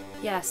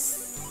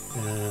 Yes.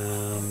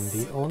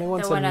 The only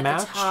ones The one that at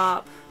match. the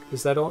top.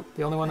 Is that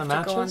the only one that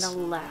Have to matches? go on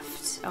the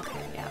left. Okay,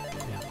 yeah.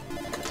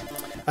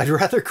 I'd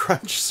rather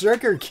crunch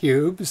sugar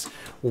cubes.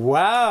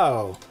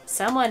 Wow.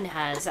 Someone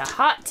has a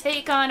hot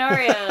take on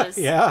Oreos.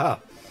 Yeah.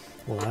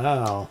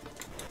 Wow.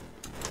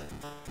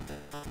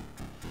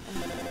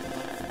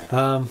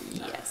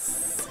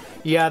 Yes.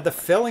 Yeah, the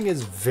filling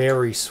is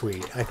very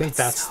sweet. I think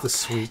that's the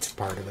sweet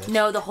part of it.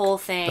 No, the whole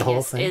thing, The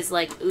whole thing? is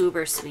like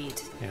uber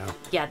sweet. Yeah.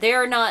 Yeah,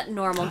 they're not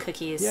normal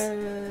cookies.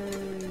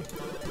 Yay!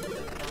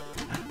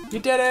 You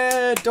did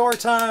it! Door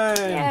time!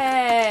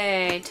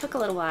 Yay! Took a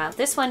little while.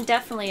 This one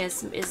definitely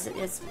is a more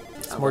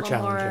little more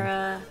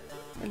challenging.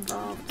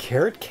 involved.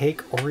 Carrot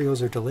cake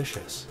Oreos are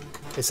delicious.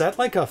 Is that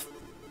like a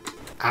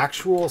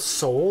actual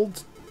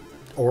sold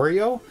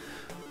Oreo?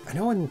 I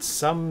know in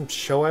some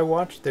show I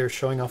watched, they're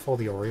showing off all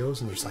the Oreos,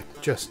 and there's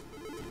like just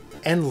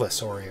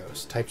endless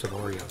Oreos, types of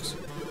Oreos.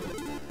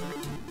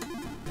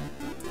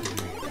 There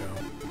you go.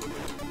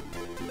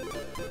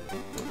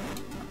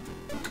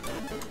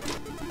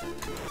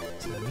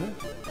 Is that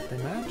it? They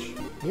match?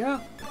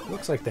 Yeah,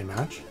 looks like they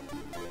match.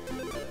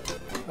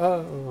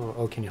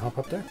 Oh, can you hop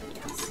up there?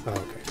 Yes. Oh,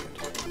 okay,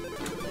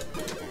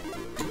 good.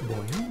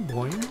 Boing,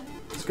 boing.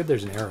 It's good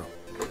there's an arrow.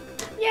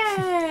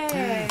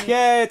 Yay!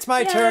 Yay, it's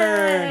my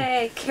turn.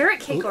 Yay! Carrot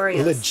cake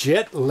Oreos.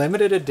 Legit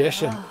limited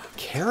edition.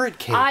 Carrot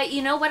cake.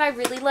 You know what I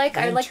really like?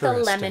 I like the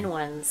Interesting. lemon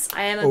ones.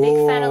 I am a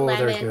big fan of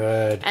lemon. They're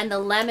good. And the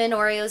lemon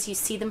Oreos, you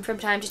see them from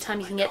time to time.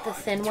 You can get the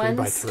thin ones.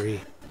 3x3.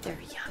 They're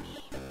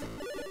yummy.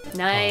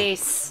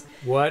 Nice.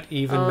 What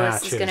even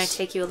matches? This is going to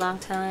take you a long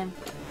time.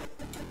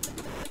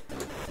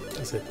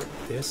 Is it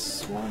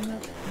this one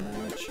that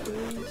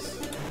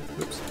matches?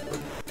 Oops.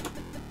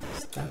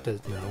 That does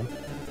no.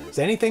 Does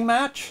anything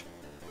match?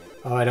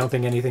 Oh, I don't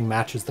think anything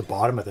matches the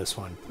bottom of this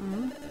one.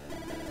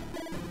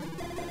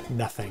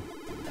 Nothing.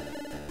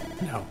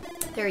 No.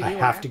 There you I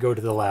have to go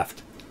to the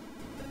left.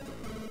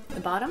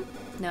 The bottom?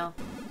 No.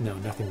 No,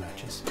 nothing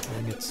matches. I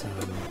think it's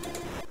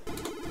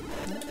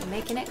I'm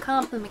making it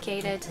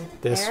complicated.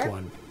 this there.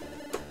 one.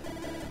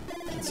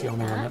 It's the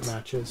only one that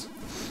matches.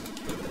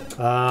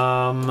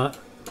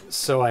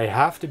 So I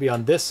have to be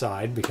on this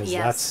side because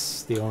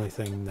that's the only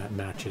thing that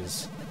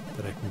matches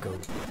that I can go.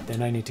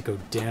 Then I need to go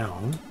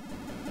down.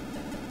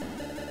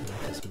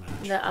 That doesn't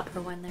match. The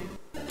upper one there.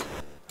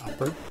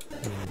 Upper?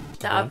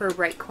 The upper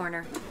right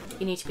corner.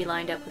 You need to be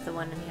lined up with the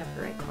one in the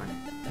upper right corner.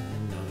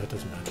 No, that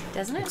doesn't match.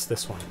 Doesn't it? It's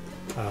this one.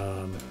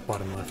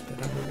 Bottom left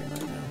that I'm moving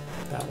right now.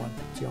 That one.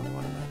 It's the only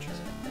one that matches.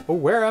 Oh,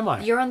 where am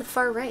I? You're on the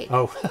far right.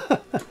 Oh.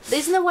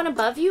 Isn't the one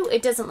above you?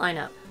 It doesn't line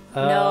up.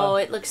 No,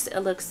 it looks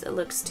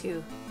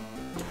too.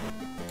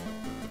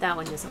 That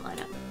one doesn't line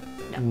up.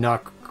 No.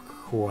 Not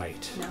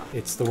quite. No.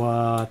 It's the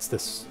one. It's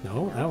this.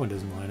 No, that one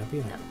doesn't line up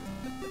either. No.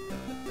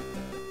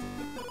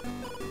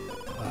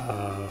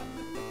 Am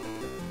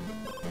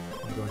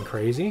I going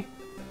crazy?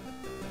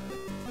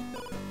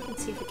 You can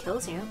see if it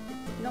kills you.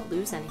 You don't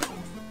lose anything.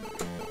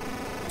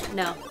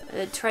 No.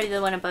 Try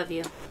the one above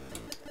you.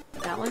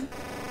 That one?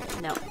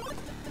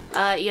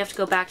 No. You have to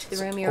go back to the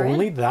room you're in.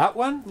 Only that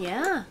one?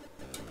 Yeah.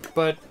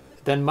 But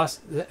then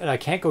I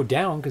can't go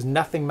down because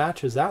nothing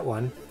matches that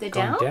one. The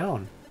Going down?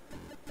 down.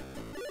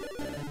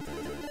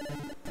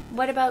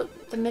 What about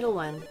the middle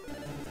one?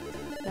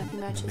 Nothing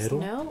matches. Middle?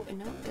 No, it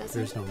doesn't.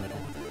 There's no middle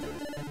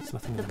one. There's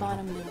nothing. The in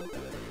bottom middle.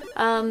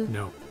 middle.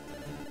 No.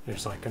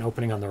 There's like an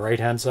opening on the right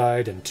hand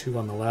side and 2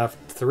 on the left,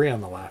 3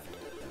 on the left.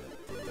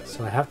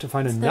 So I have to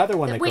find another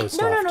one that goes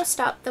no, left. no,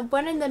 stop. The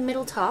one in the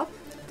middle top,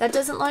 that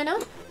doesn't line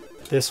up?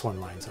 This one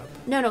lines up.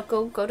 No,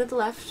 go to the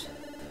left.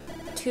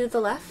 To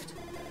the left.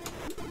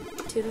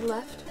 To the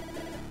left.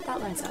 That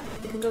lines up.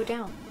 You can go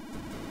down.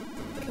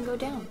 You can go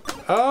down.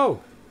 Oh!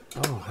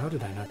 Oh, how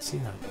did I not see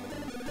that?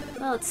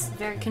 Well, it's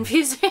very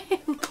confusing.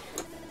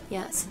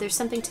 Yeah, so there's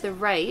something to the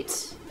right.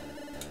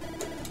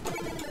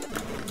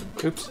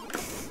 Oops.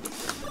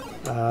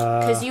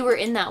 Because you were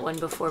in that one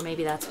before,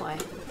 maybe that's why.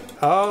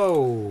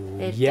 Oh,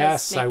 It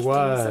yes, does make I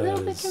was. things a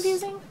little bit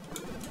confusing.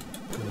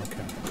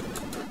 Okay.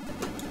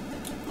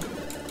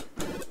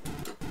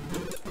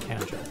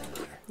 Can't jump over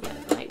there. Yeah,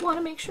 you might want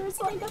to make sure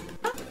it's lined up.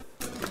 Ah.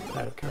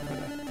 I don't care about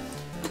that.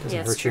 Doesn't Yeah,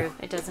 it's hurt true. you.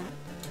 It doesn't.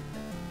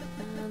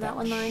 That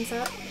one lines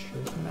up.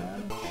 Should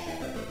match.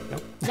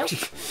 Nope. Nope.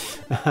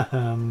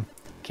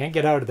 Can't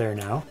get out of there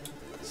now.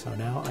 So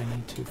now I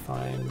need to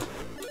find. I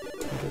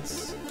think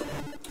it's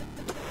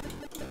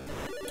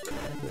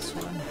this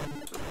one.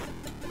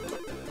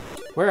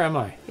 Where am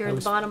I? You're in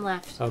the bottom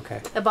left.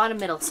 Okay. The bottom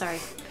middle, sorry.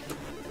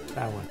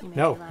 That one. You may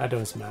No, be that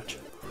doesn't match.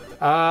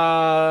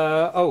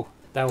 Oh,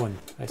 that one.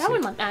 I That see.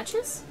 one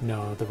matches?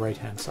 No, the right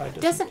hand side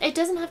doesn't. It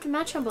doesn't have to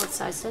match on both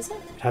sides, does it?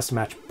 It has to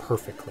match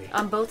perfectly.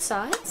 On both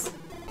sides?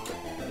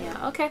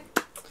 Yeah, okay.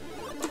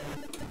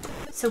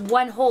 So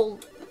one whole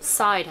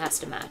side has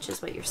to match,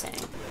 is what you're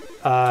saying.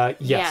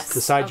 Yes,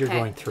 the side you're okay.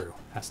 going through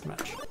has to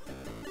match.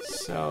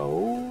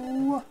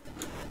 So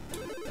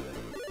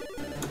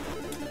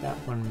that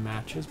one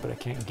matches, but I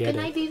can't get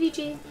Good night,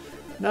 VVG.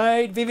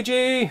 Night,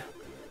 VVG.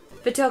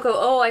 Vitoko,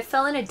 oh, I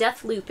fell in a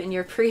death loop in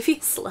your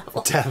previous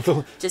level.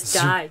 Just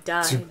die.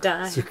 Well,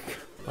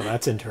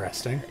 that's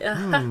interesting.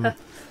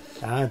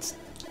 That's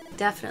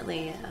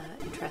definitely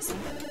interesting.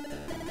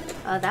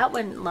 That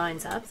one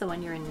lines up, the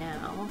one you're in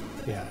now.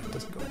 yeah, it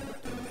doesn't go anywhere.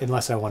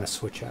 Unless I want to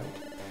switch out.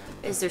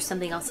 Is there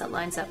something else that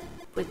lines up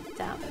with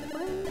that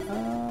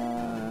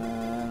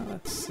one?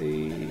 Let's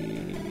see.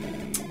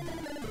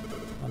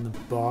 On the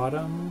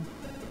bottom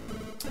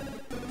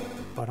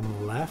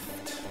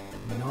left,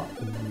 not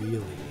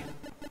really.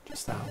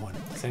 Just that one.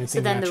 Is anything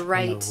So then match the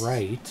right. on the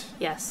right?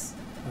 Yes.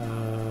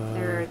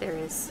 There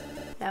is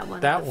that one.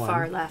 That on the one.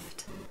 far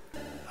left.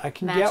 I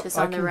can Matches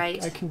get. on the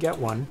right. I can get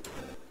one.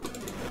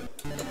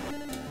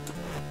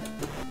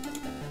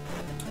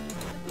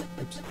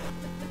 Oops.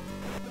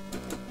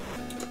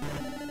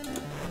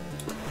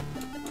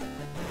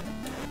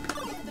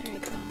 There you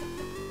go.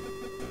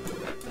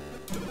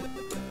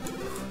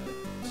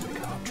 It's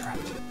like, oh, I'm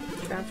trapped.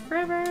 Trapped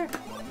forever. And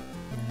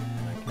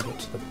I can get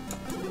to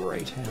the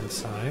right hand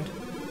side.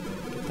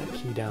 Get that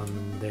key down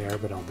there,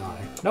 but I'll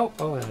die. Nope.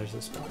 Oh, there's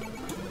this spot.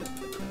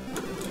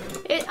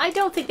 I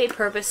don't think they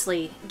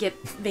purposely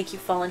make you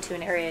fall into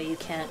an area you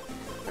can't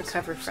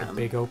recover It's a from.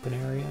 big open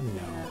area?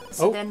 No. Yeah.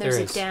 So then there's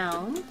there a is.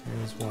 down.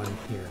 There's one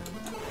here.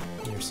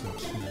 There's some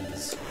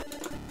keys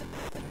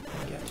that I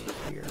can get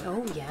here.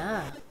 Oh,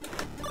 yeah.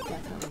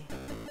 Definitely.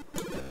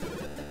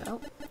 Oh.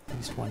 At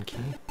least one key.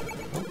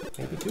 Oh,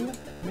 maybe two?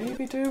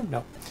 Maybe two?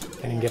 No.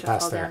 Can't even get Fall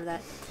past there. down to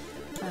that.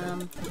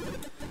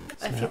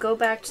 So If now- you go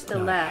back to the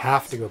no, I left...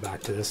 have to go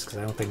back to this because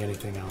I don't think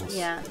anything else.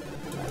 Yeah.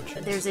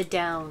 matches. There's a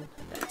down.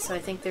 So I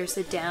think there's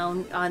a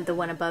down on the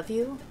one above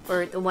you,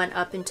 or the one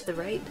up and to the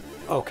right.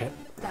 Okay.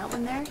 That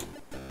one there.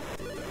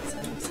 Does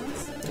that make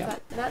sense? Yeah.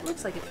 That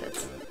looks like it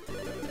fits.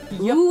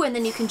 Yep. Ooh, and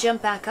then you can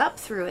jump back up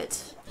through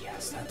it.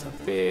 Yes, that's a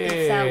big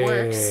If that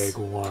works.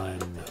 one.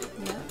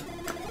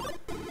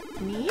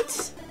 Yeah.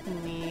 Neat.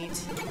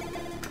 Neat.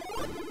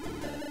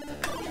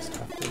 Just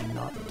have to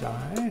not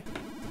die.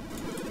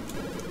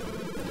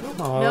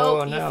 Oh,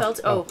 No, no. you felt.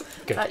 Oh,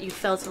 good. thought you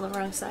fell to the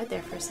wrong side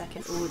there for a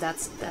second. Ooh,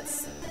 that's.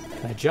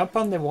 Can I jump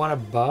on the one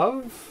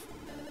above?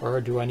 Or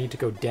do I need to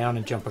go down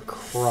and jump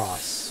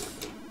across?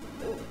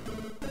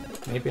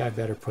 Maybe I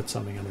better put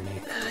something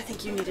underneath. I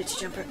think you needed to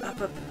jump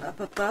up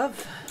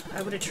above.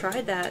 I would have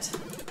tried that.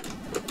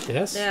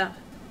 This? Yeah.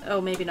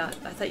 Oh, maybe not.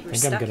 I thought you were I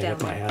think I'm stuck gonna down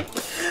hit my there.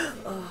 head.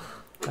 Oh.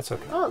 That's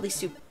okay. Oh, at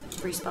least you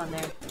respawn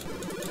there.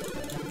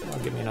 Well,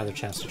 give me another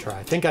chance to try.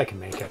 I think I can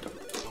make it.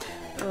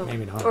 Oh.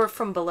 Maybe not. Or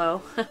from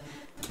below. You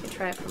can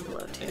try it from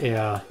below too.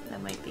 Yeah.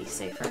 That might be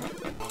safer.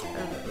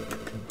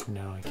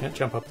 No, I can't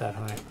jump up that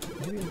high.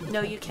 Maybe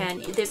No, you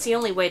can. That's the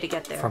only way to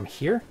get there. from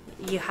here?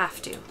 You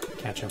have to.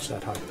 Can't jump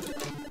that high.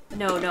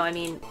 No, I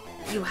mean,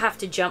 you have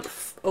to jump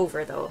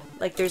over though.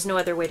 Like, there's no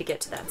other way to get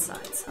to that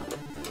side. So,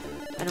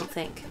 I don't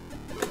think.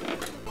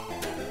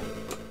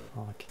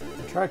 Well,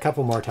 I'll try a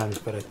couple more times,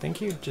 but I think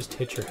you just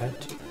hit your head.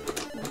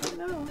 I don't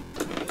know.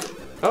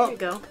 Oh! There you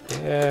go.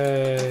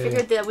 Yay! I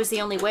figured that was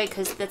the only way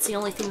because that's the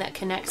only thing that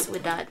connects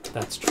with that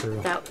That's true.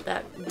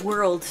 that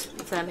world.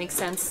 If that makes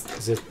sense.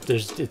 Because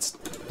it's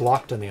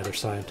blocked on the other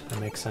side. That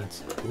makes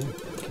sense. Ooh,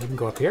 can you even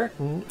go up here?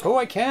 Oh,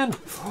 I can!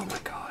 Oh my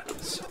god,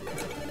 it's so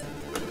good.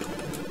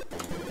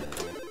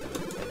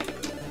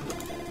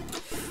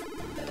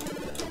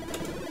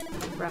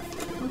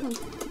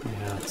 Rough.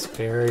 Yeah, it's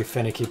very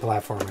finicky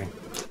platforming.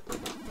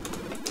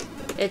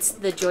 It's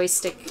the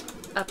joystick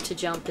up to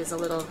jump is a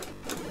little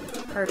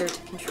harder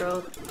to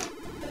control.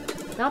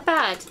 Not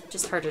bad,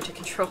 just harder to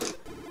control.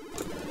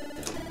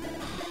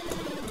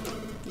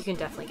 You can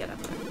definitely get up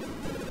there.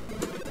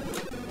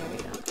 There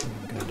you go.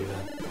 I'm gonna do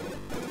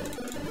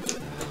that.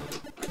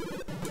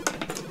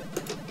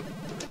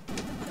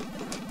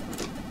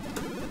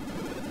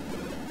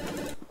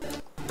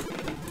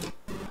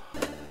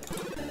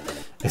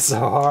 It's so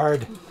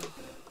hard.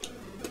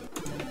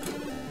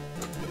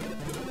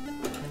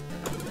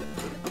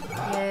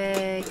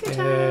 Yay, good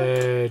job.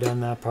 Yay, done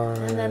that part.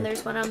 And then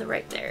there's one on the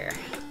right there.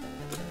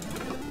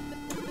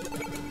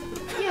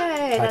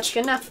 Yay, that's Touch.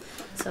 good enough.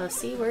 So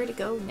see where to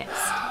go next.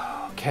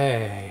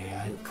 Okay,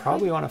 I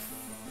probably want to.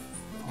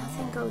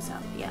 Nothing goes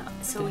up, yeah.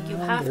 So you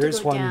have There's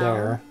to go one down.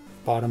 there,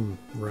 bottom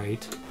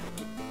right.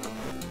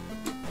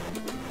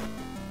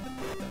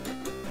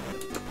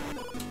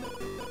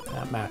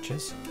 That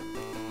matches.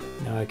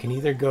 Now I can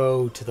either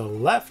go to the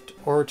left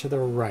or to the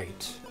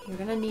right. You're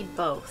gonna need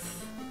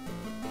both.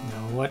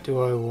 Now what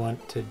do I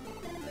want to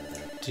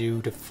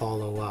do to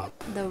follow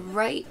up? The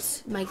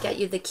right might get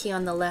you the key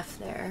on the left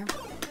there.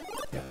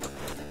 Yep.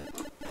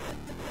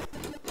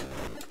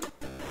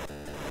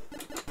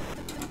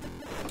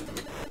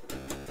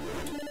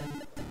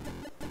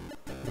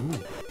 Ooh.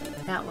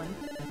 That one.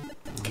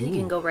 You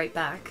can go right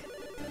back.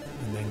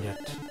 And then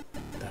get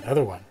that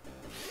other one.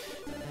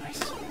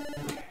 Nice.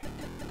 Okay.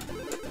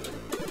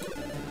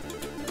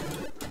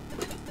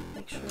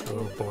 Make sure.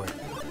 Oh boy.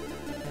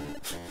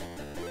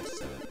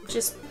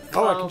 Just Oh,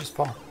 fall, I can just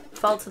fall.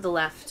 fall to the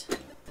left.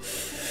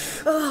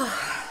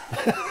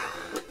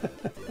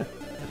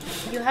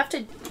 You have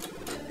to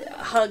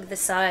hug the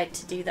side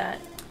to do that.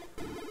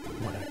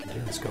 What I can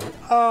do is go,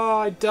 oh,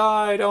 I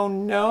died. Oh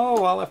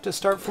no, I'll have to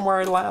start from where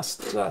I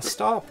last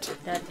stopped.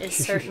 That is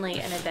certainly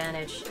an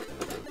advantage.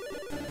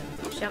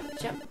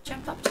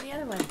 Jump up to the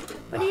other one.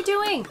 What are you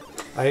doing?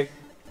 I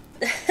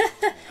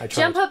tried.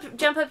 Jump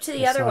up to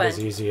the other It's one. not as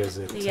easy as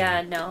it.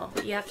 Yeah, no.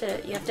 You have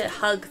to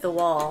hug the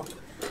wall.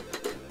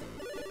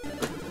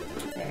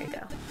 There you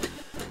go.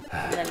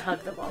 And then hug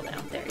the wall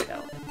down. There you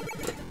go.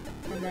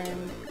 And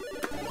then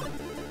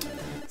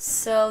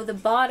so the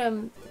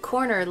bottom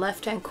corner,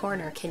 left-hand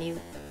corner, can you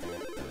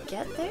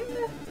get there?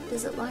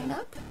 Does it line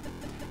up?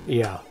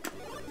 Yeah.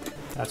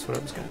 That's what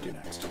I was going to do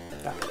next.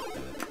 That.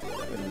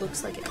 It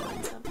looks like it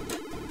lines up. I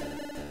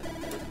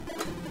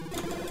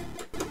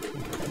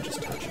think I can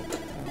just touch it.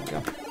 There we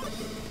go.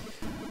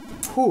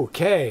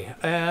 Okay,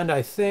 and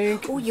I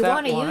think Oh, you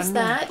want to use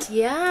that?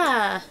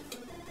 Yeah.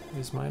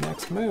 Is my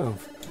next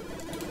move.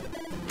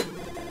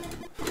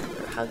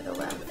 Hug the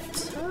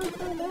left. Hug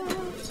the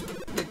left.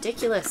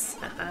 Ridiculous.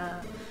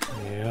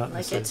 Yeah,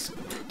 Like this it. is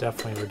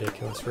definitely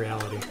ridiculous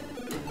reality.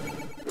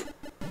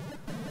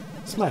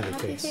 Smiley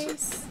Happy face.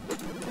 face.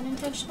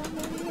 Unintentional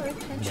maybe or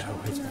intentional?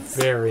 No, it's Yes.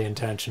 very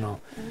intentional.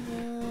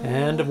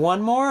 And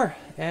one more,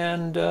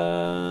 and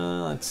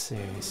let's see.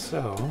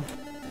 So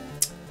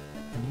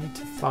I need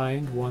to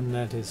find one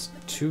that is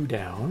 2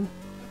 down.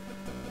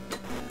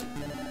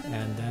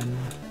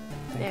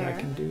 think I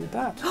can do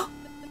that.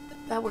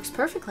 That works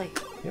perfectly.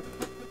 Yep.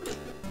 Good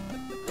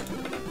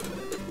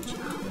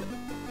job.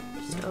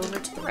 Just over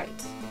to the right.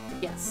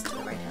 Yes, to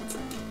the right hand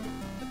side.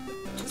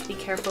 Just be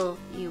careful,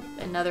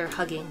 another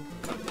hugging.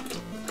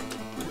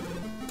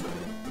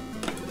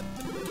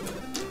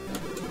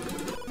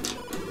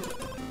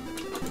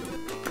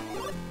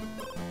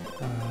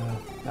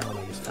 That one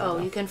I just Oh,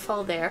 you can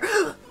fall there.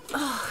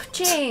 Oh,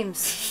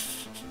 James.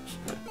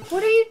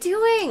 What are you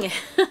doing?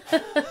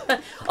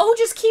 Oh,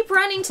 just keep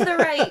running to the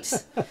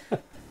right.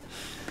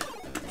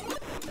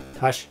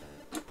 Hush.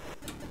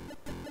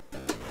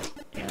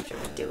 You have to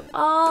do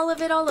all of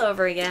it all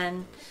over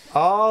again.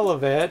 All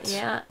of it?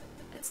 Yeah.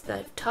 It's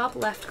the top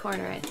left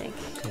corner, I think.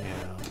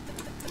 Yeah.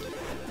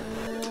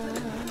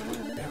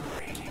 They're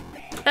rating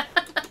me.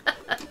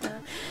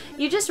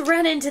 You just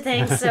run into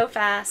things so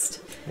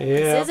fast. Yeah,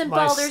 this isn't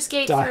Baldur's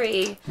Gate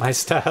 3. My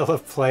style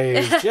of play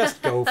is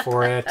just go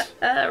for it.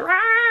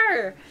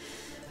 Rawr!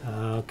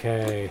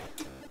 Okay.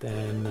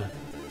 Then...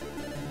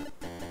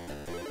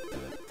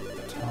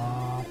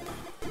 top.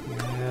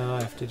 Yeah,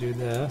 I have to do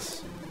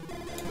this.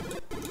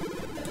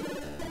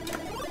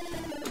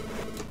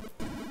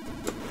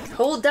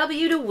 Hold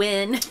W to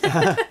win. Is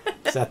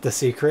that the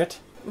secret?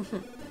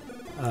 That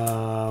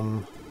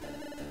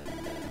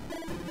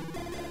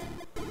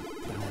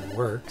one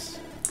works.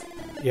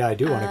 Yeah, I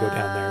do want to go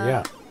down there,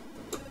 yeah.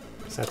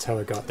 'Cause that's how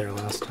I got there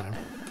last time.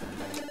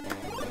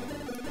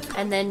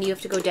 And then you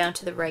have to go down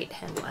to the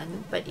right-hand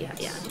one. But yeah,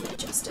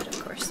 adjust it, of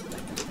course. But,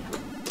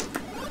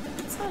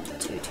 yeah. It's not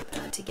too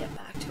bad to get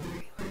back to where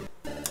you were.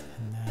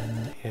 And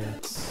then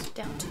it's...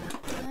 down to that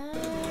one.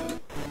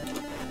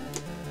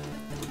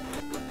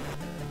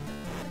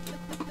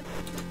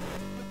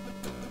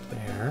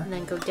 there. And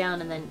then go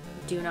down and then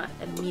do not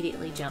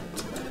immediately jump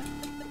to the...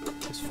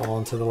 Just fall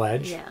into the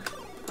ledge. Yeah.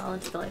 Fall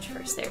into the ledge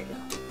first. There you go.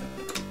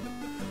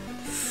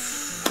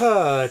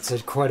 Oh, it's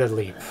quite a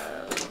leap.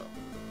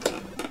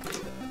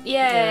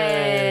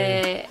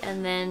 Yay!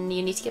 And then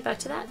you need to get back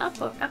to that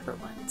upper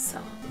one. So.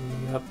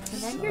 Yep.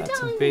 And then So you're that's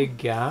done. a big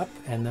gap,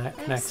 and that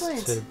connects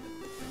Excellent. to.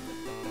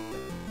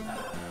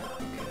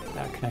 Okay,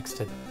 that connects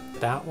to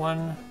that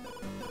one.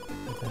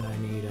 But then I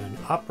need an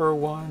upper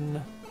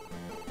one,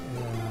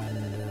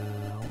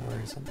 and where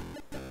is it?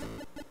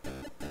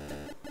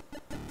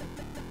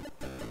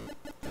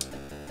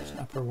 There's an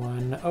upper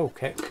one.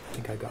 Okay, I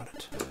think I got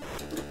it.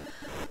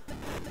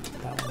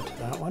 That one to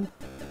that one.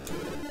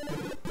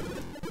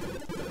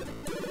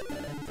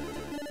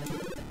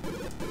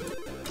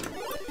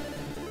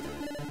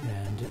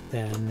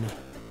 Then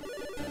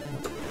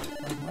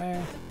one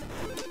way.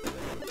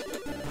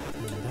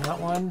 And that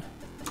one.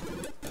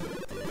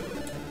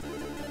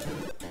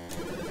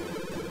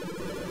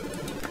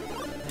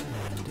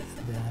 And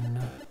then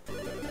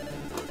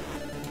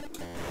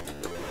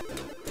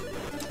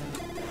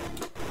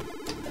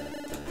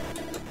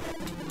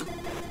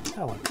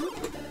that one.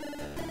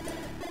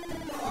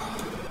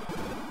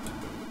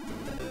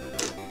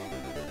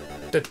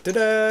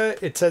 Da-da-da!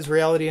 It says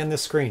reality on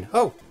this screen.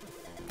 Oh!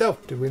 No,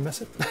 did we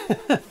miss it?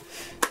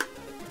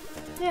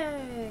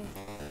 Yay!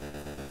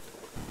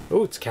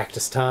 Oh, it's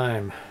cactus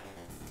time.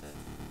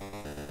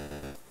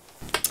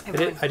 I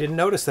didn't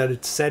notice that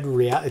it said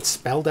it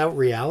spelled out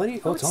reality.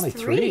 Oh, it's only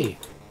 3.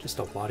 Just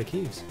a lot of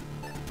keys.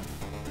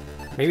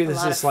 Maybe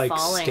this is like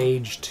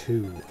stage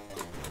 2.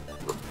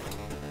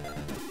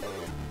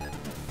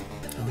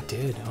 Oh, it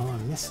did. Oh, I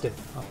missed it.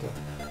 I'll have to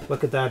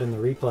look at that in the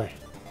replay.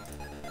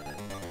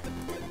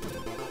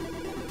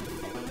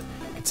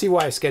 You can see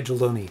why I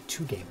scheduled only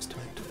 2 games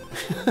tonight.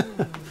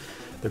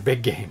 They're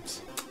big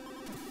games.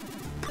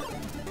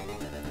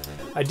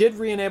 I did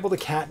re-enable the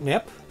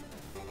catnip.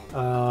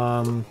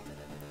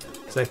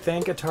 Because I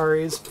think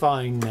Atari is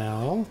fine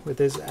now with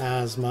his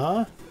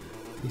asthma.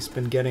 He's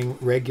been getting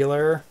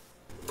regular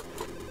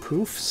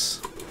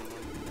poofs.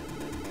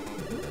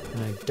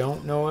 And I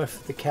don't know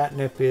if the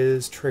catnip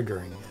is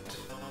triggering it.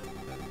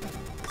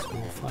 So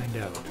we'll find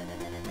out.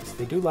 So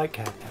they do like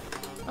catnip.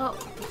 Oh.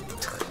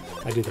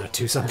 I do that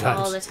too sometimes.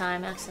 All the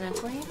time,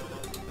 accidentally.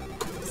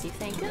 Because you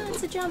think, oh,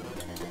 it's a jump.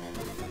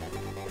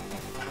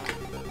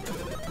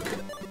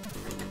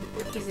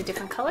 He's a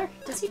different color?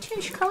 Does he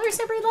change colors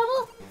every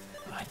level?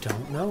 I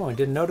don't know. I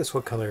didn't notice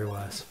what color it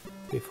was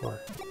before.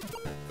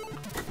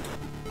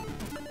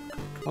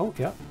 Oh,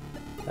 yeah.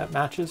 That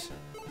matches.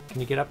 Can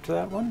you get up to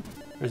that one?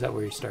 Or is that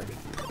where you started?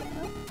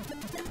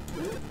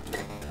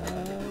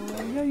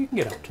 Yeah, you can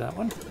get up to that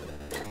one.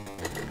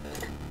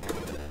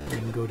 You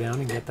can go down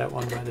and get that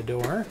one by the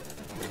door.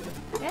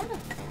 Yeah.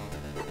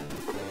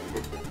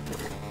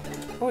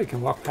 Oh, you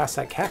can walk past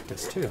that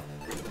cactus, too.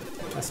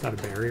 That's not a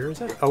barrier, is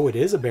it? Oh, it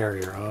is a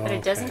barrier. Oh, But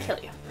it doesn't kill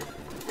you.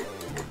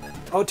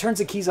 Oh, it turns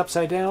the keys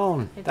upside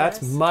down. It That's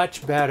does.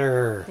 much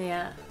better.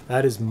 Yeah.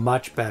 That is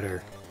much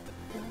better.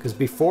 Because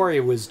before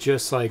it was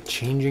just like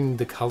changing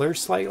the color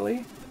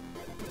slightly.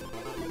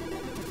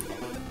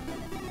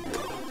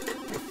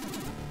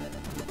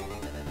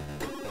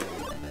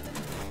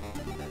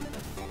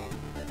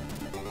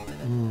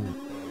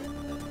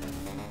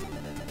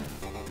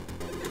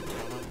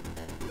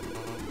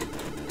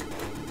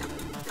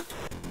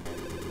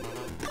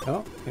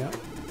 Oh, yeah.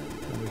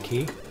 Another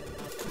key.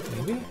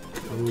 Maybe?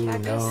 Ooh,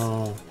 Cactus.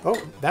 no.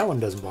 Oh, that one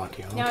doesn't block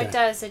you. No, Okay. it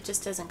does. It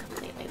just doesn't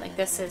completely. Like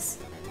this is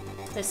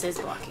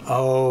blocking.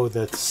 Oh,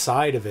 the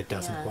side of it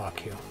doesn't Yeah.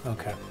 block you.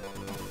 Okay.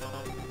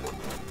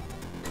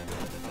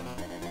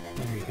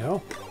 There you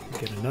go.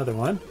 Get another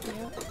one.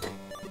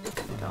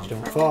 Yeah.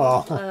 Don't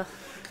fall. Ugh.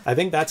 I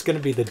think that's going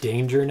to be the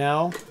danger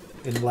now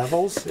in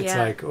levels. It's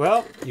Yeah. like,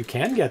 well, you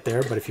can get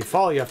there, but if you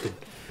fall, you have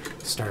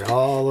to start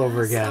all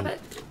over Stop again. it.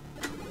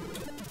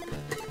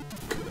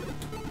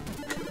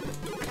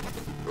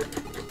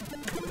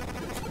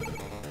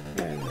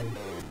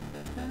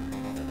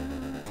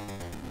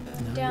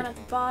 Down at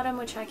the bottom,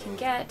 which I can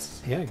get,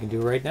 Yeah, you can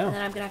do it right and now.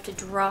 then I'm gonna have to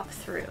drop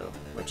through,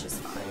 which is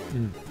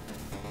fine.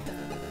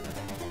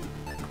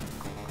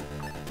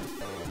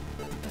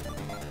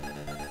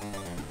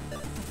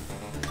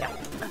 Yeah.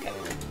 Okay.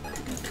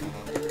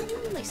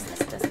 At least this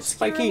doesn't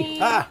scare Spiky! me.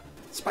 Ah!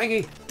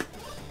 Spiky!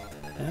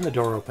 And the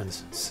door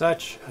opens.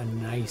 Such a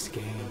nice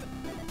game.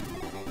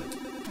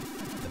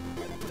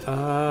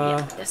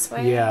 Yeah, this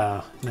way.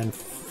 Yeah, and then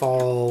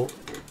fall.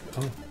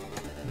 Oh,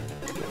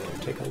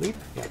 take a leap.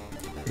 Yeah,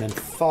 and then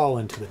fall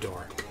into the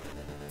door.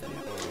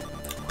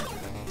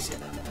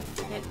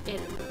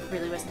 It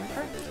really wasn't that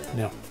hard.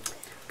 No,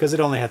 because it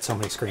only had so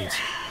many screens.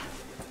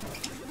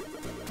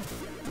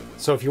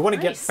 So if you want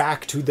to Nice. get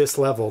back to this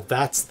level,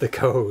 that's the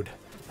code.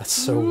 That's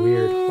so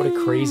weird. What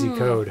a crazy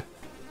code.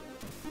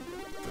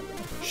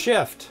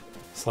 Shift.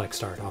 Select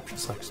start. Option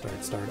select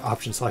start. Start.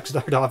 Option select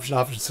start.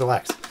 Option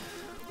select.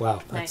 Wow,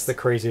 that's Nice. the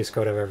craziest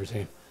code I've ever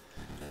seen.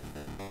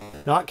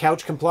 Not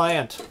couch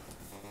compliant.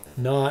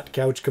 Not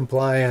couch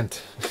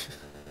compliant.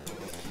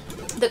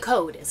 The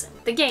code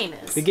isn't. The game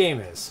is. The game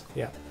is.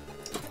 Yeah.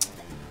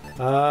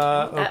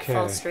 That Okay.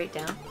 falls straight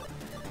down.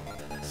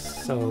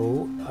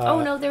 So.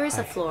 Oh no, there is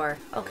a I- floor.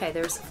 Okay,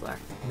 there's a floor.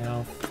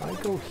 Now, if I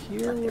go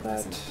here, will There that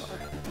wasn't a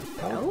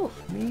floor.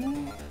 help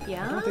me? I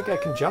Yeah. don't think I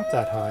can jump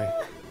that high.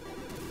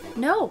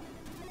 No.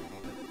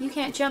 You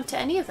can't jump to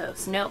any of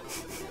those. No.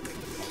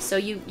 So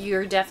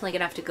you're definitely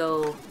gonna have to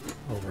go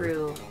Over.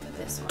 through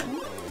this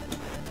one,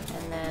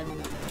 and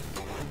then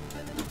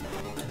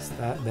Is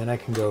that, then I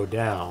can go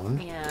down.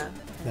 yeah.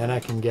 Then I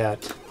can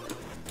get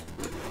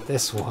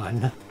this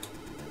one.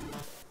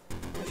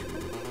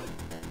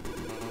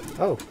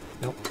 Oh,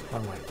 nope,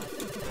 wrong way.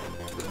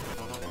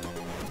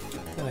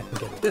 Then I can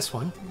get this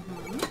one.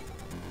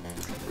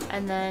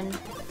 And then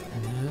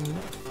And then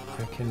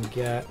I can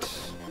get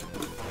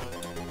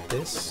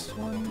this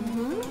one.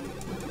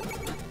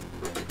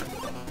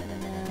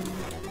 and then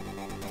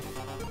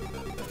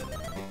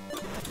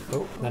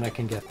Oh, then I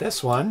can get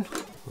this one.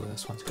 Ooh,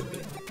 this one's gonna be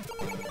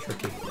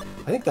tricky.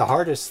 I think the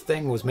hardest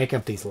thing was making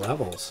up these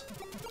levels.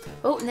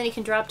 oh, and then you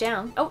can drop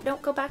down. Oh,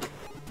 don't go back.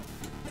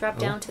 Drop Oh.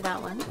 down to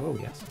that one. Oh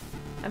yes.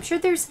 I'm sure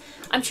there's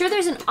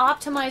an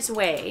optimized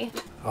way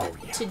Oh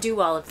yeah. to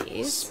do all of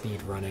these.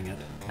 Speed running it.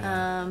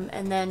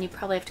 And then you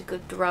probably have to go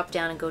drop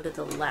down and go to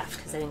the left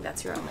because I think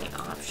that's your only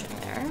option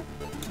there.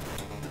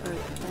 Or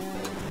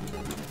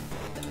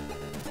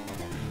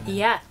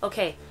yeah,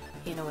 okay.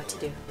 You know what to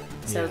do.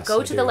 So Yes,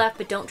 go I to the do. left,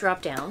 but don't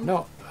drop down.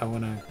 No, I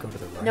want to go to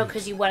the right. No,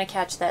 because you want to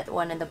catch that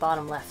one in the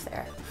bottom left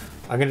there.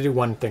 I'm going to do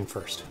one thing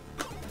first,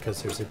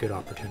 because there's a good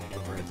opportunity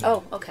right there.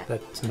 Oh, okay.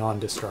 That's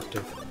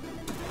non-destructive.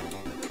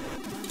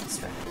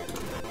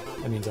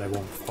 That means I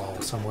won't fall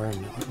somewhere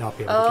and not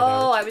be able to get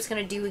Oh, out. I was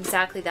going to do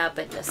exactly that,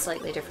 but a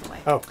slightly different way.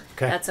 Oh,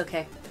 okay. That's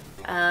okay.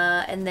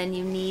 And then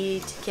you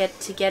need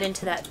to get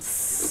into that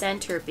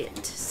center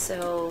bit.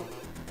 So,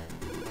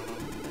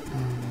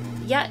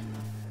 yeah,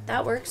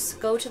 that works.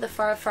 Go to the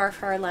far, far,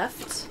 far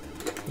left.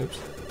 Oops.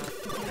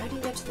 How do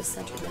you get to the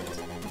center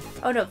bit?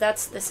 Oh no,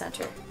 that's the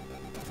center.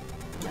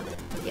 No,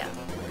 yeah.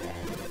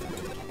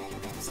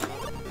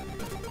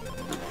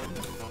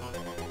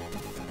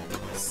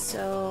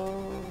 So,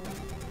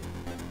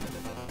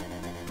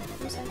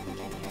 what was I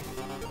thinking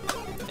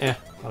here?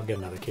 I'll get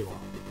another key wall.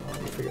 I'll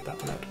figure that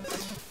one out.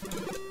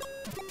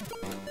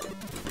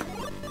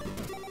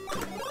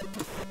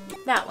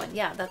 That one,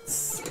 yeah,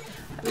 that's...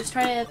 I was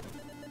trying to...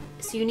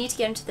 So you need to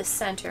get into the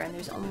center, and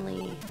there's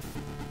only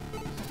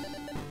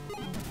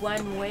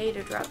one way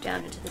to drop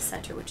down into the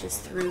center, which is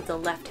through the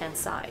left-hand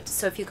side.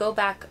 So if you go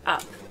back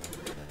up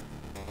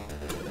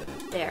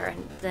there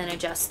and then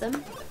adjust them,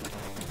 then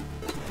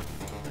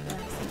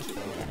I think you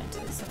can get into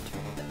the center.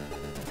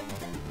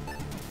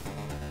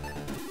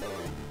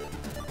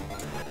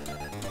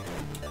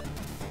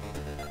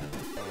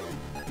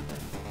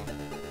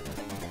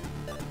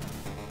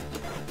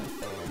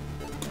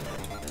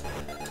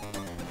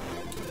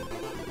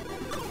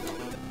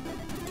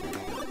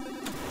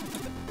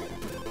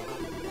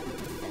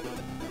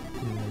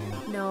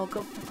 No,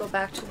 go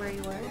back to where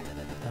you were.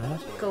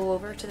 Go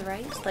over to the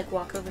right, like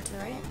walk over to the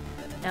right.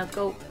 Now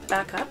go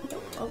back up.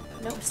 Oh,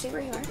 no, stay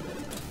where you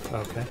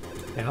are. Okay.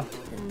 Yeah.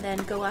 And then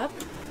go up.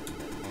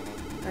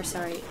 Or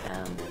sorry,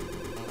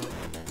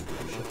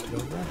 Shift it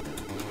over.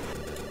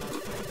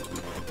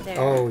 there.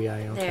 Oh, yeah,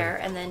 okay. There,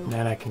 and then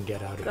Then I can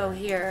get out of go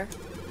here.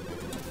 here.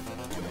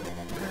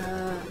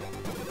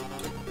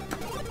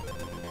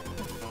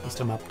 least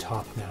I'm up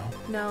top now.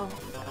 No.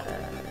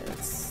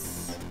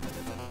 It's...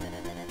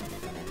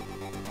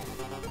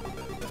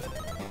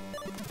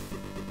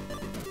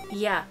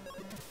 Yeah.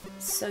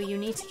 So you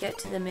need to get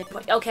to the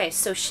midpoint. Okay,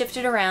 so shift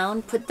it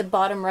around. Put the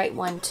bottom right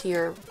one to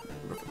your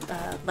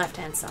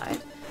left-hand side.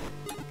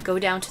 Go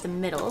down to the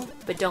middle,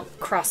 but don't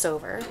cross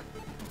over.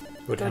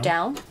 Go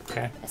down.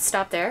 Okay.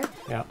 Stop there.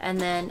 Yeah. And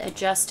then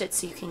adjust it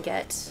so you can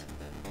get...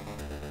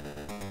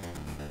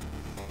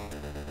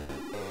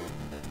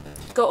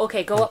 Go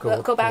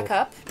back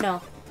up.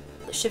 No.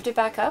 Shift it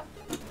back up.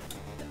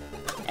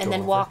 And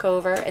then walk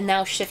over. And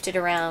now shift it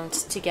around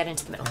to get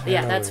into the middle.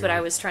 Yeah, that's what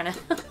I was trying to...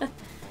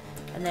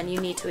 And then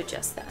you need to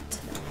adjust that.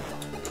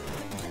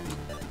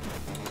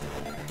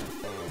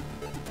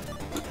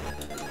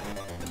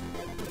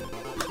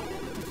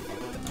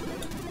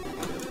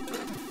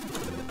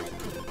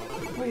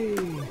 Whee.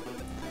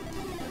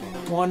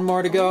 One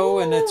more to go,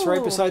 and it's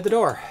right beside the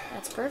door.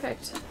 That's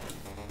perfect.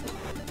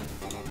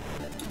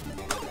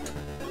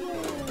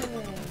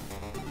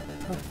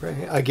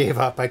 I gave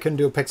up. I couldn't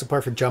do a pixel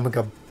perfect jump and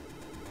go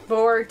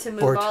board to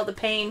move all the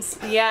panes.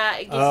 Yeah.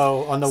 It gives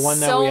on the one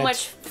that so we had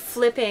much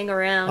flipping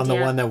around. On the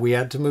one that we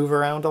had to move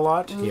around a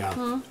lot. Mm-hmm. Yeah.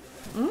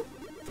 Mm-hmm.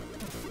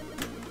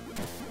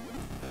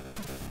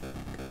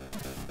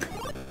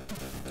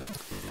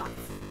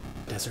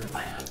 Desert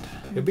land.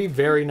 It'd be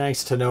very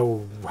nice to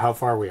know how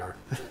far we are.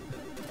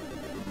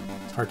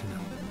 It's hard to know.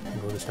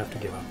 We'll just have to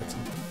give up at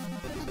some point.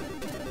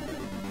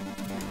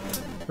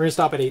 We're gonna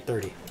stop at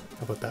 8:30. How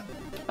about that?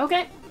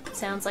 Okay.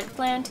 Sounds like a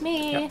plan to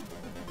me. Yep.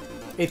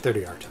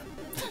 8:30 our time.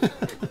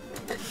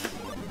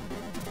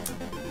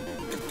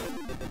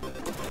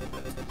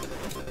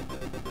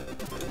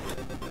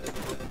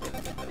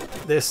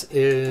 This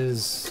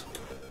is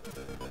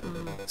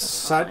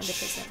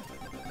such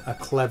a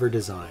clever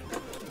design.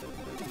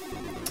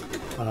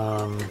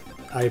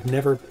 I've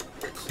never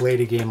played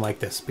a game like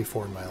this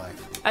before in my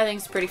life. I think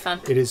it's pretty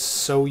fun. It is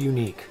so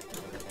unique.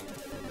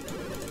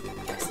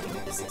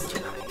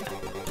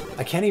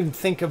 I can't even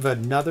think of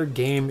another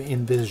game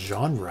in this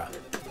genre.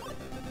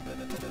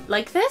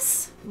 Like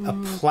this? A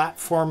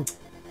platform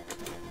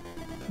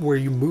where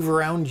you move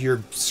around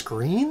your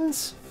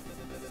screens?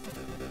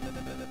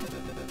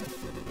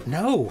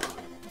 No.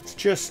 It's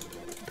just...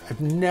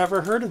 I've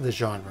never heard of the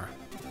genre.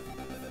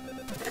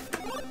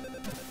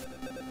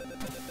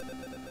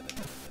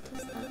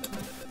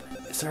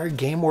 Is there a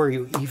game where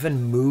you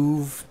even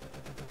move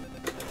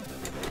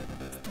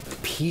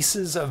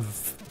pieces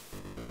of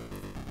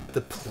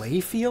the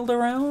playfield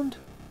around?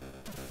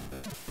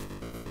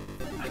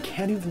 I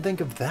can't even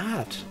think of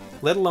that.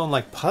 Let alone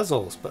like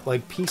puzzles, but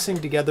like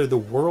piecing together the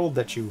world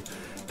that you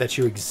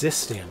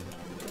exist in.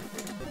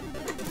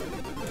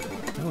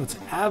 No, it's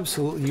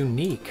absolutely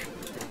unique.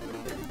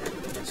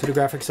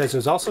 Pseudographic says it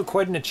was also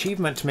quite an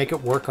achievement to make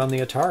it work on the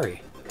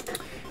Atari.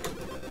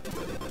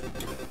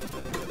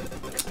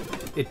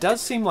 It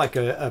does seem like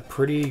a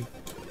pretty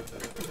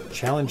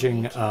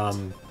challenging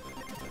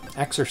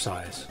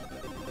exercise.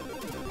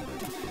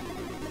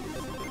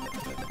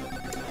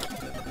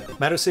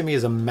 Matosimi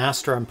is a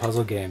master on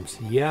puzzle games.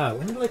 Yeah,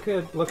 let me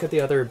look at the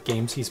other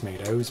games he's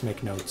made. I always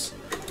make notes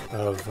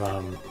of...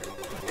 let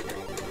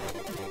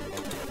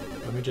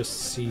me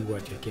just see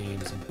what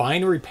games...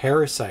 Binary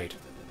Parasite.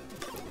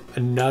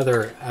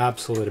 Another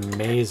absolute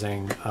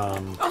amazing...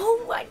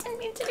 Oh, I didn't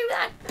mean to do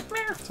that.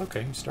 It's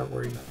okay. You start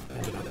where you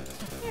ended up.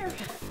 Here.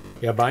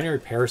 Yeah, Binary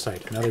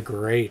Parasite. Another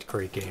great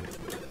game.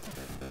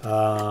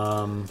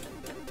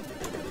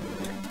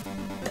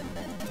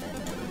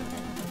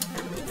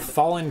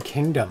 Fallen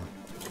Kingdom.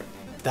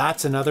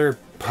 That's another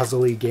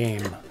puzzly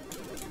game.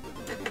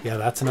 Yeah,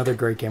 that's another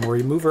great game where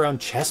you move around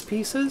chess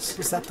pieces.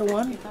 Is that the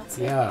one? That's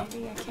yeah.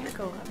 Maybe I can't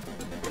go up.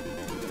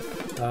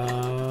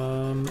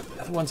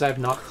 Other ones I've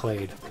not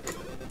played.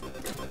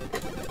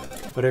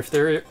 But if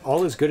they're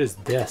all as good as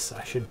this,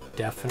 I should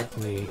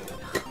definitely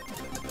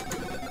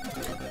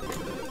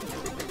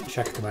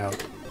check them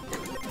out.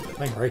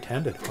 Playing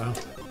right-handed. Wow.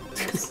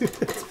 It's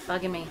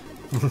bugging me.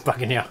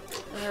 Bugging you.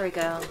 There we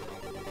go.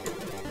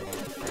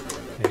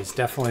 Yeah, he's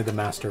definitely the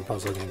master of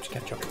puzzle games. You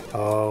can't jump.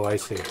 Oh, I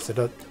see. Is it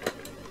a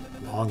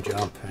long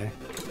jump, eh?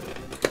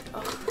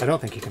 Oh. I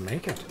don't think you can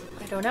make it.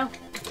 I don't know.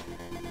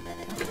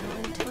 Don't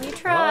know until you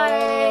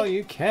try. Oh,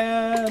 you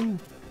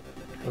can.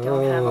 I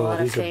don't have a lot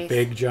of these faith. are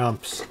big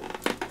jumps.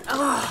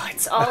 Oh,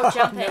 it's all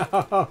jumping.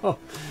 No.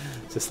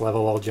 Is this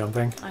level all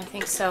jumping? I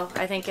think so.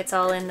 I think it's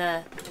all in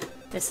the...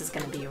 This is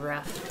going to be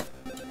rough.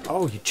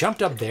 Oh, you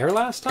jumped up there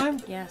last time?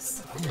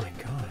 Yes. Oh my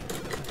god.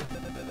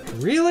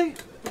 Really?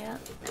 Yeah.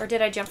 Or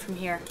did I jump from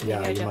here?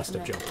 Yeah, you must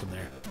have jumped from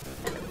there.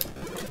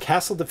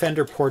 Castle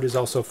Defender port is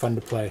also fun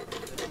to play.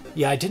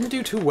 Yeah, I didn't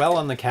do too well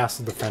on the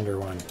Castle Defender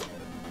one.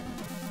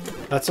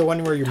 That's the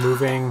one where you're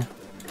moving.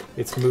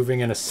 It's moving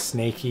in a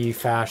snaky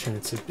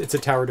fashion. It's a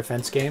tower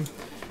defense game.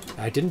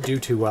 I didn't do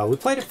too well. We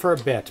played it for a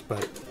bit,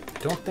 but I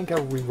don't think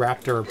we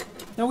wrapped our...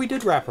 No, we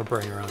did wrap our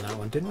brain around that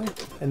one, didn't we?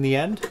 In the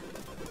end?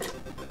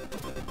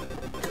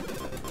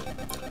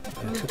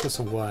 Yeah, it took us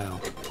a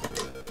while.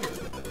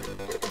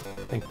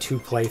 I think 2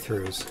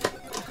 playthroughs.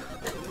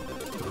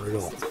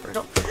 Brutal.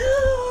 Brutal.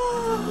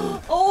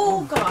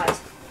 Oh, God.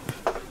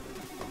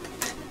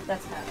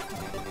 That's bad.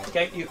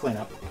 Okay, you clean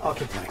up. I'll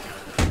keep playing.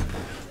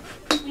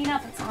 Clean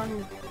up, it's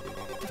on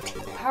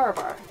power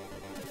bar.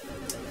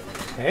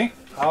 Okay,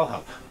 I'll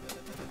help.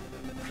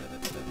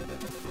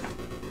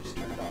 Just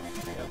turn it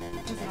off. Yep.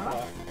 Is it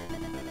off?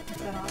 Is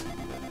that off?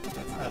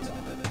 That's all.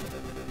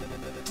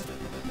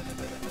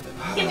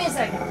 Give me a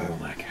second. Oh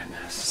my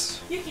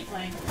goodness. You keep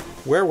playing.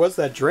 Where was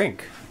that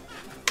drink?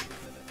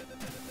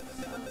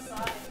 It's on the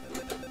side.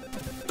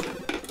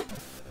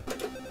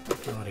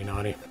 Naughty,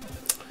 naughty.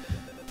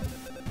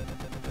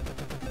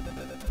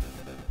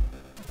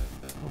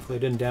 Hopefully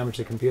it didn't damage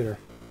the computer.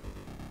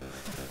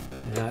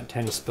 Yeah,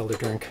 Tanya spilled a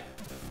drink.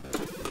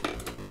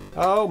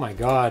 Oh my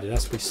god, it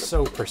has to be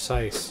so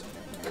precise.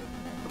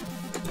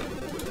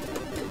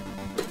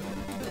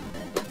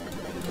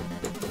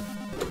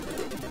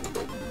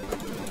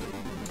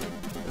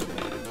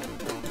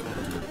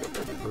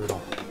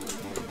 Brutal.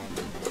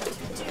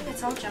 Dude,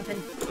 it's all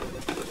jumping.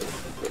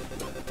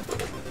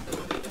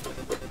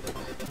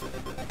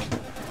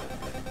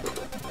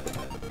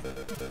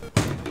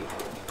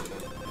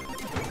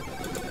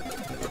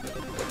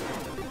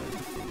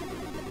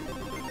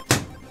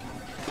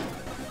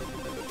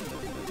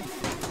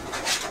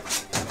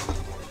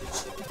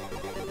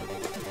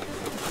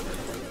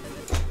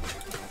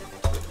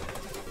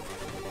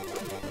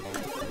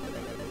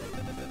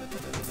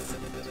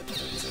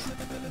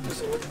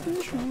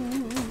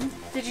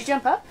 Did you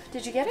jump up?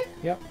 Did you get it?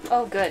 Yep.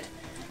 Oh, good.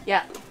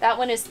 Yeah, that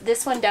one is.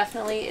 This one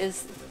definitely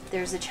is.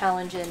 There's a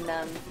challenge in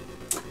the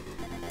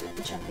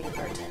jumping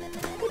part.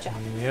 Good job.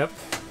 Yep.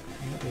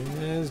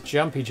 It is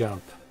jumpy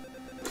jump.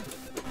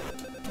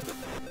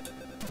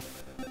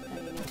 Now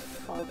you need to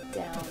fall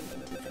down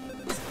into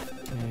things.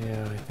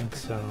 Yeah, I think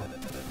so.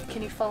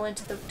 Can you fall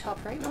into the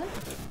top right one?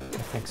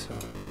 I think so.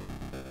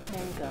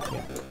 There you go.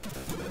 Yeah.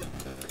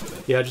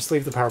 Yeah, just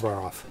leave the power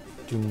bar off.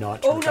 Do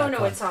not turn Oh it no, back no,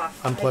 on. it's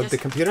off. Unplug the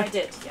computer? I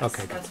did. Yes.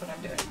 Okay, good. That's what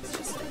I'm doing. It's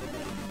just.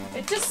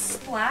 It just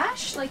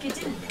splashed like it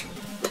didn't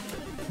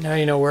Now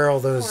you know where all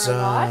those for a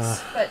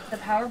lot, but the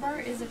power bar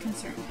is a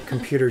concern.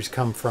 computers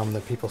come from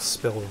that people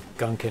spill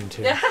gunk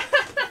into.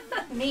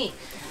 Me.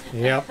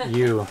 Yep,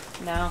 you.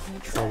 No.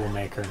 It's,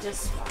 Troublemaker.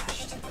 just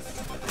splashed.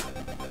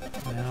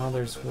 Now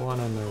there's one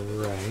on the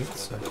right,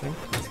 so I think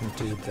we can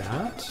do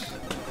that.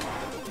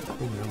 Oh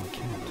no, I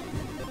can't.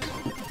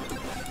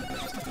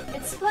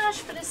 It's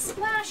splashed, but it's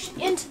splashed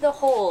into the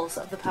holes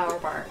of the power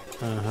bar.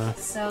 Uh-huh.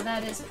 So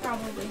that is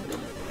probably not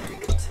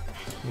correct.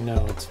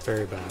 No, it's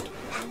very bad.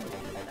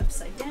 That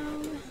upside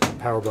down.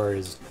 Power bar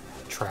is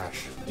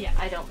trash. Yeah,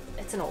 I don't.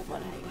 It's an old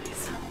one anyway,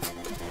 so.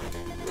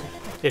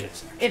 It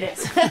is. It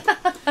is.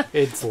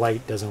 Its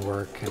light doesn't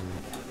work, and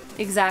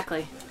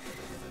Exactly.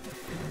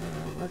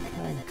 where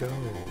can I go?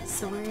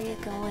 So where are you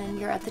going?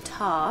 You're at the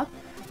top.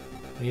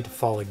 I need to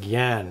fall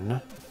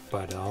again,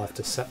 but I'll have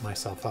to set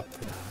myself up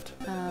for that.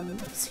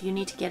 So you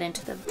need to get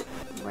into the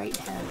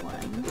right-hand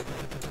one.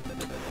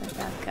 With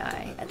that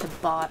guy at the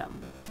bottom.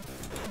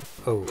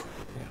 Oh,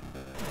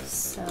 yeah.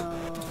 So.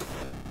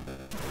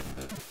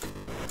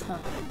 Huh.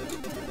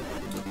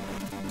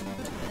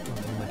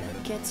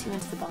 It gets you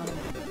into the bottom.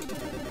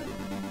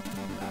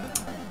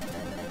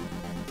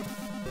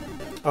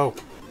 Oh,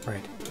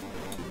 right.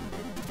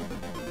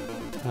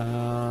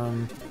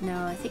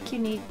 No, I think you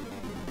need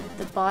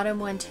the bottom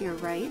one to your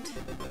right.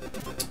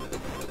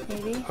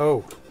 Maybe.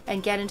 Oh.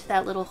 And get into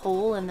that little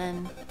hole and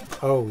then.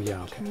 Oh,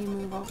 yeah, okay. Can you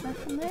move over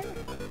from there?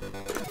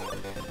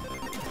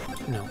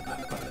 No,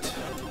 but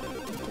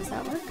Does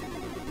that work?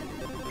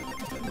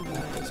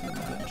 that doesn't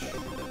match.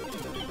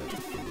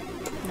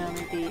 No,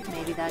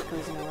 maybe that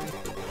goes nowhere.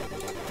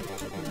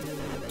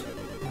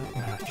 That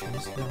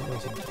matches. No, it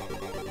doesn't.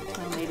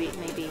 Oh, maybe.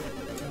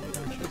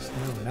 That matches.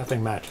 No,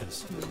 nothing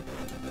matches.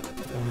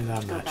 Only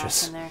that Go back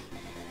matches. in there.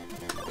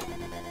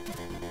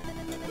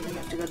 Maybe you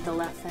have to go to the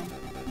left then.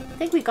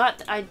 I think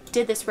I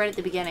did this right at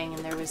the beginning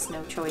and there was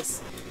no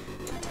choice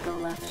to go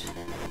left.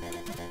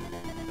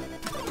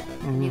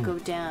 And you go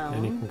down.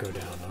 Then you can go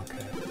down,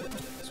 okay.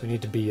 So we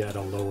need to be at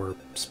a lower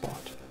spot.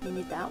 You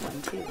need that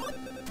one too.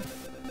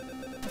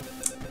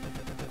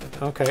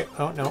 Okay.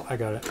 Oh, no, I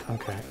got it.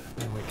 Okay.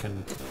 Then we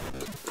can...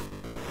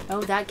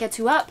 Oh, that gets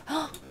you up.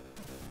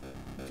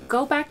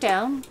 Go back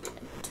down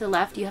to the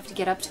left. You have to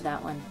get up to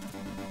that one.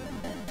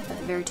 At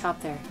the very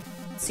top there.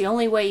 It's the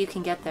only way you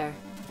can get there.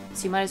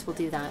 So you might as well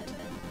do that.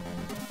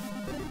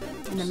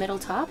 In the middle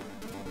top?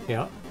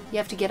 Yeah. You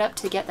have to get up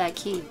to get that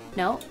key.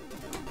 No?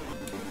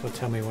 Well,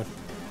 tell me what...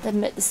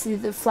 See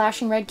the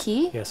flashing red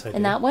key? Yes, I do.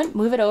 And that one?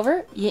 Move it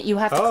over. You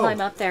have to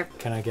climb up there.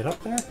 Can I get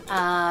up there?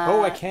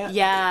 Oh, I can't.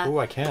 Yeah. Oh,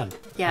 I can.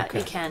 Yeah, Okay.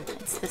 you can.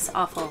 It's this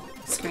awful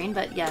screen,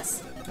 but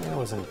yes. It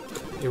wasn't...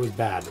 It was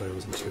bad, but it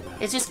wasn't too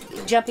bad. It's just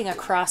jumping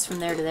across from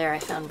there to there I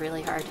found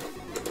really hard.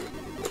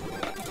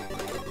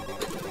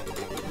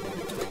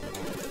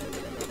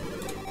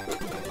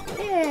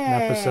 Yeah.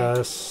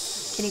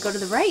 Nemesis. Can you go to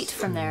the right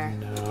from there?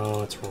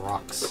 No, it's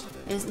rocks.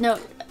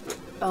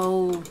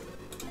 Oh.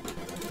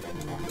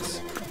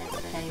 Rocks.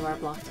 And you are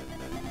blocked.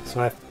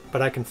 So I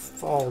but I can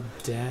fall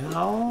down.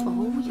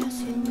 Oh,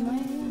 yes, you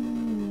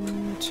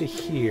might. To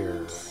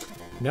here.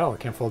 No, I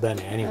can't fall down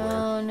anywhere.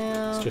 Oh,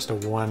 no. It's just a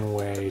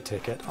one-way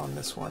ticket on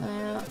this one.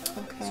 Yeah,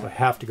 okay. So I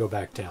have to go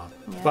back down.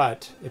 Yeah.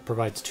 But it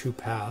provides 2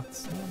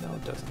 paths. No,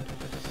 it doesn't.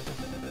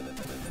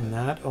 And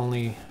that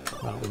only...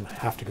 Well, we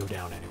have to go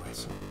down anyway,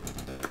 so...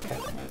 Okay.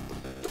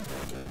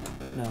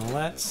 Now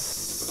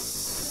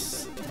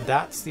let's...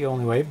 That's the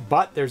only way,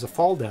 but there's a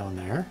fall down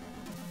there.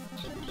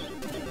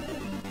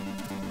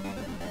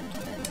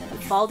 The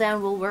fall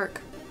down will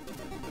work.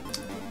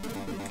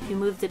 If you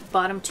move the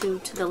bottom 2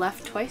 to the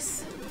left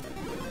twice.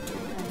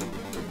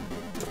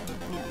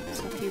 Yeah,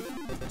 so if you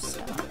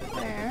stop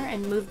there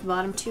and move the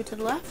bottom 2 to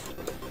the left.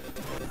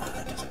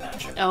 That doesn't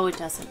match. Oh, it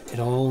doesn't. It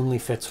only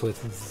fits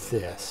with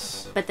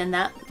this. But then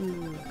that...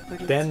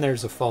 Then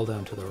there's a fall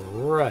down to the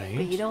right.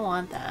 But you don't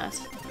want that.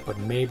 But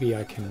maybe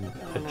I can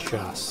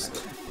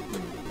adjust.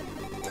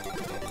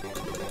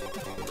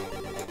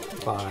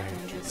 By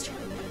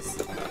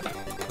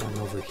going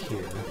over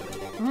here.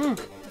 I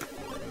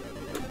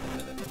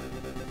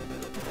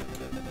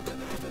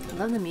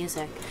love the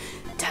music.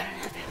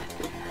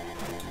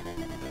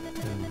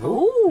 And,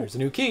 Ooh. There's a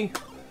new key.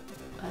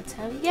 That's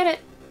how you get it.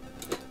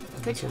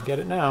 Good So job. get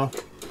it now.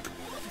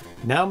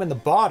 Now I'm in the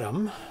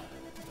bottom.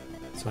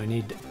 So I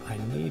need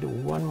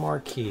one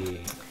more key.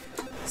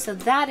 So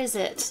that is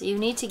it. You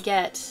need to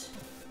get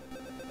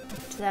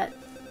to that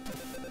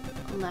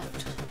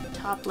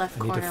top left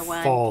I need corner to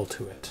one. fall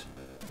to it.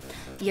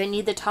 You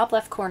need the top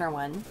left corner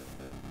one.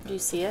 Do you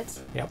see it?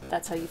 Yep.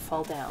 That's how you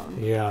fall down.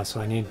 Yeah,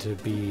 so I need to You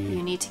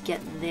be... need to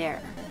get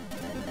there.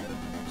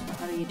 So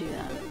how do you do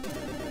that?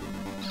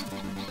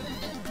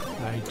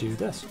 I do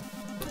this.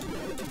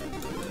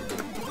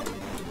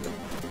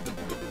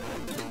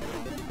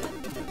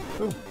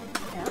 Boom.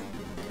 Yeah.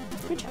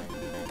 Good job.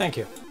 Thank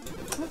you.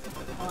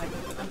 Oh, I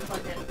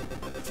unplugged it.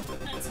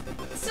 It's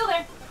still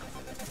there.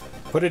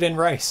 Put it in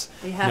rice.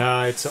 Yeah.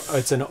 No,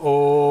 it's an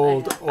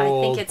old I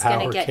think it's power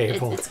gonna get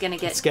cable. it's gonna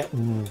get It's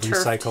getting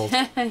recycled.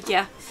 turfed.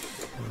 Yeah.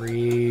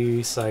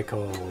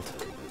 Recycled.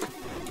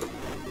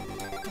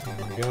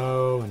 There we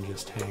go, and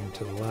just hang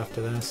to the left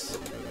of this.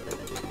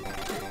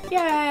 Yay!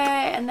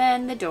 And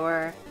then the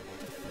door.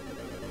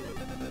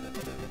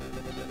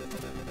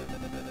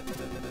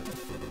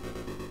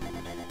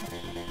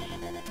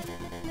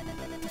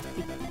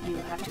 You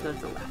have to go to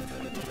the left.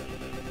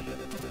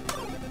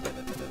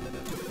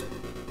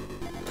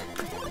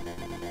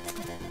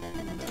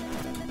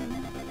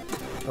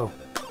 Oh,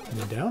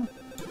 and down?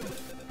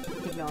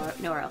 You've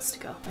nowhere else to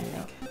go, I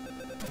think.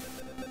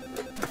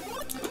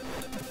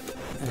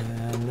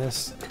 And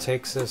this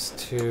takes us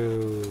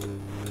to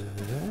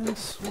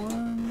this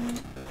one.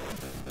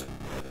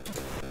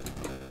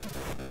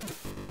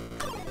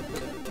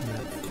 And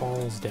that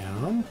falls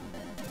down,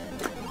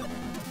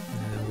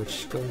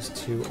 which goes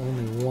to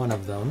only one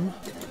of them.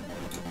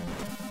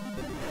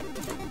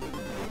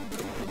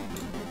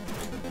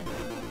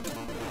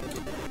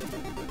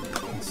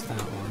 That's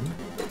that one.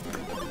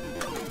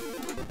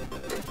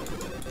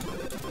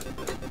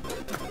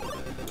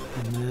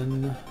 And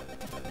then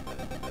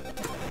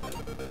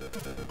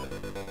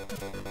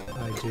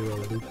I do a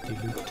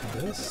loop-de-loop to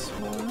this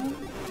one,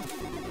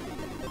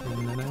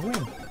 and then I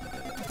win.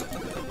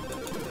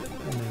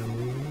 And then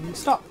we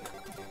stop.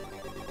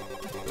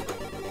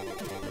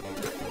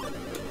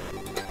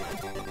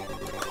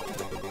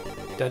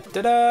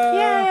 Da-da-da!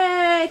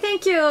 Yay!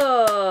 Thank you!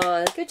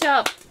 Good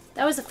job.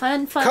 That was a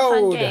fun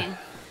game.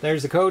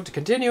 There's the code to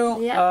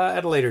continue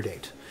at a later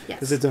date. Yes.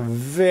 Because it's a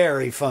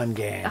very fun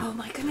game. Oh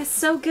my goodness,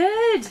 so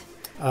good!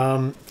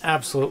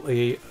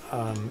 Absolutely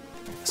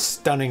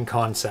stunning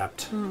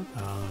concept.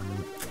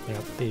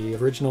 The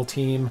original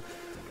team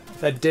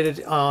that did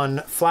it on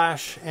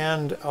Flash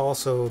and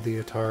also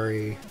the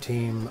Atari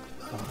team,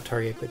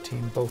 Atari 8-bit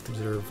team, both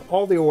deserve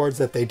all the awards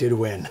that they did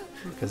win.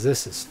 Because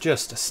this is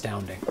just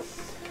astounding.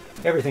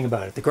 Everything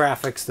about it. The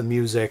graphics, the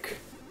music,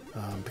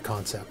 the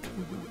concept.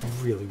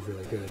 Really,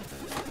 really good.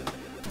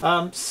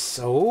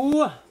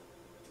 So...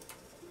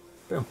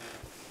 Boom.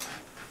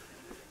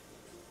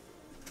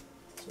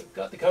 So we've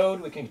got the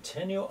code. We can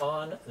continue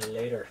on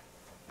later.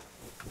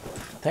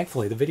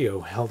 Thankfully, the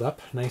video held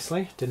up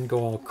nicely. Didn't go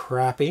all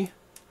crappy,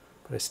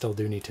 but I still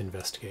do need to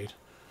investigate.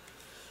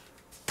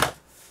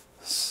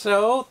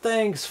 So,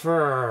 thanks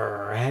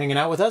for hanging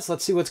out with us.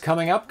 Let's see what's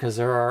coming up, because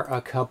there are a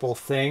couple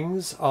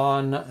things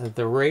on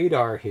the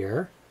radar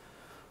here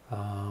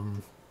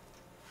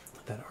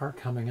that are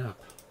coming up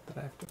that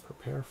I have to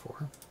prepare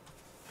for.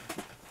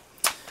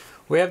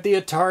 We have the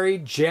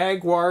Atari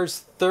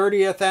Jaguar's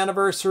 30th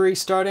anniversary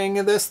starting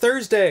this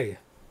Thursday.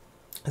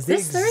 It's the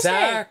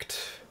exact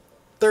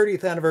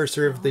 30th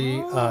anniversary of the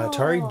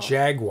Atari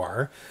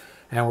Jaguar.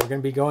 And we're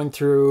going to be going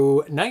through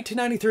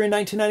 1993 and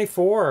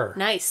 1994.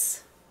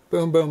 Nice.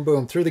 Boom, boom,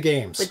 boom, through the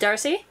games. With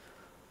Darcy?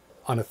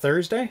 On a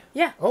Thursday?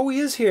 Yeah. Oh, he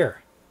is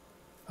here.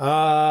 Because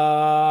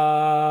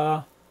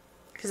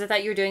I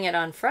thought you were doing it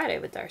on Friday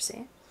with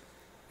Darcy.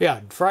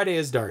 Yeah, Friday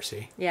is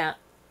Darcy. Yeah.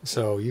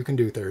 So you can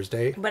do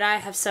Thursday. But I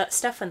have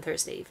stuff on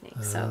Thursday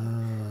evening, so...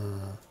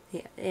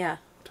 Yeah.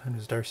 What time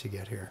does Darcy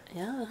get here?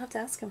 Yeah, I'll have to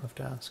ask him. I'll have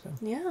to ask him.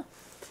 Yeah.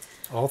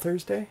 All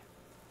Thursday?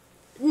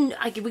 We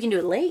can do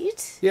it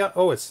late. Yeah.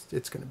 Oh, it's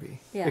going to be.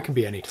 Yeah. It can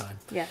be any time.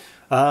 Yeah.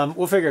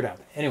 We'll figure it out.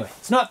 Anyway,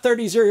 it's not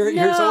 30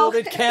 years old.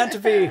 It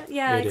can't be.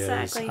 Yeah, it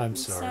exactly. Is. I'm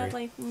sorry.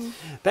 Sadly.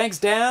 Thanks,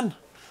 Dan.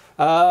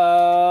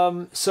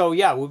 So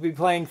yeah, we'll be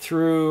playing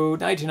through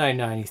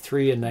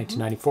 1993 and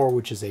 1994,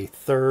 which is a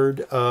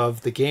third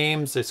of the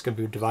games. It's going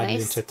to be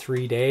divided into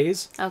 3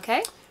 days.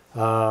 Okay.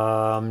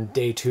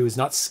 Day 2 is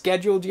not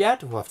scheduled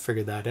yet. We'll have to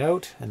figure that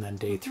out. And then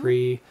day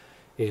 3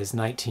 is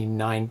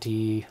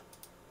 1990.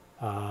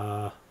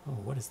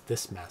 What is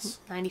this mess?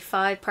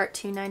 95, part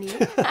 2,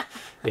 98.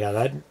 Yeah,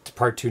 that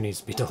part 2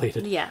 needs to be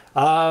deleted. Yeah.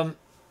 And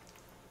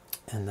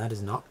that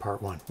is not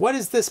part 1. What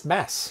is this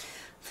mess?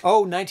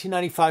 Oh,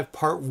 1995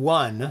 part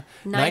 1,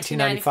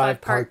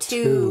 1995 part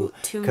 2,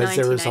 because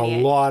there was a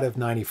lot of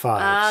 95s.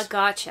 Ah,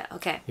 gotcha.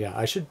 Okay. Yeah,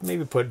 I should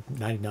maybe put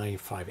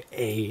 1995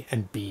 A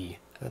and B.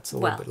 That's a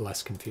little bit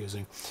less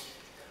confusing.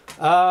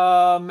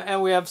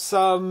 And we have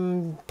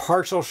some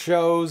partial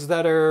shows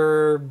that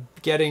are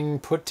getting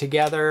put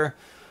together.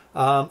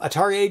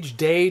 Atari Age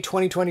Day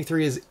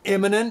 2023 is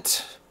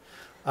imminent.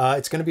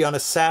 It's going to be on a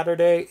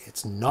Saturday.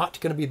 It's not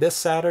going to be this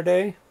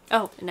Saturday.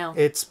 Oh, no.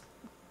 It's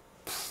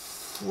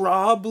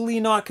probably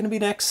not going to be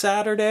next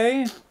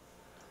Saturday.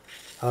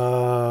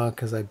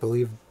 Because I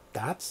believe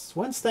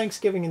when's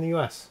Thanksgiving in the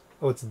U.S.?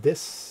 Oh, it's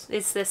this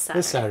Saturday.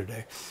 This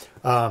Saturday.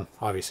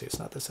 Obviously, it's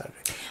not this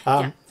Saturday.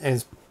 And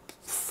it's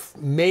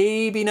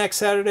maybe next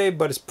Saturday,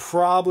 but it's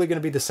probably going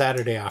to be the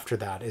Saturday after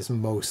that is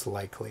most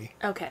likely.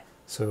 Okay.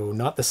 So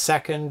not the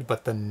 2nd,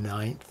 but the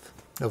 9th,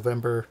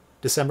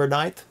 December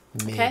 9th.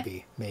 Maybe,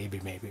 okay. maybe.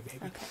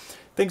 Okay.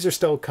 Things are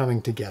still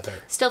coming together.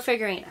 Still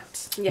figuring it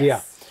out. Yes.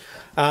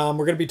 Yeah.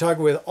 We're going to be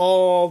talking with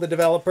all the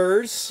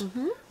developers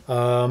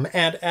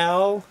and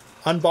Al,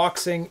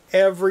 unboxing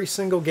every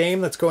single game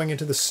that's going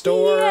into the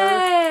store.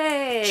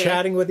 Yay!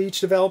 Chatting with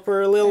each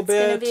developer a little bit.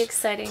 It's going to be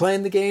exciting.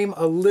 Playing the game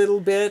a little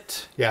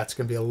bit. Yeah, it's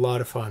going to be a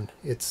lot of fun.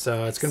 It's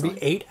going to be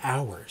 8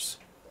 hours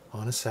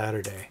on a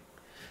Saturday,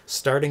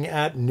 starting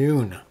at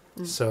noon.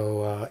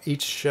 So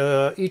each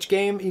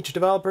game, each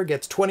developer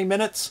gets 20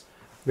 minutes.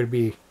 We're going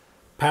to be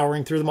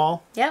powering through them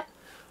all. Yep.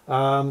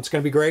 It's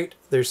going to be great.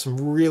 There's some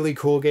really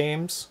cool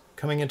games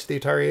coming into the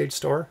Atari Age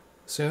store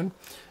soon.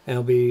 And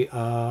it'll be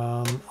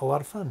a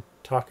lot of fun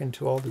talking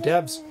to all the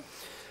devs.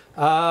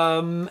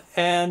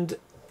 And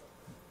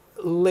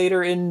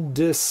later in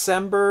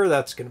December,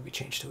 that's going to be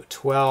changed to a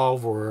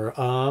 12. We're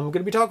going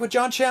to be talking with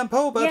John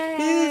Champeau about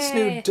his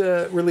new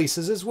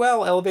releases as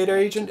well. Elevator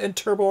Agent and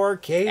Turbo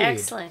Arcade.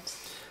 Excellent.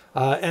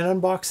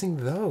 And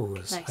unboxing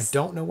those. Nice. I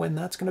don't know when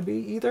that's going to be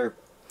either.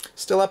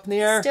 Still up in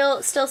the air.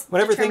 Still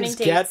whenever things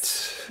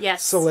get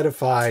yes.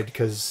 solidified,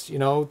 because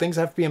things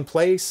have to be in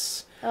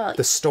place. Oh.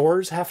 The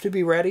stores have to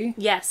be ready.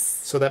 Yes.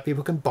 So that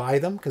people can buy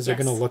them, because they're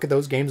going to look at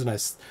those games and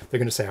they're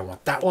going to say, I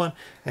want that one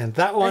and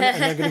that one,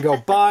 and they're going to go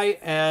buy,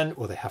 and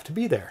they have to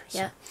be there.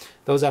 So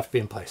those have to be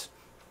in place.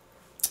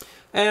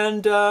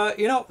 And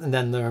and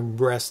then the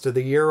rest of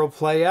the year will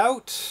play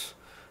out.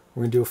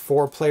 We're going to do a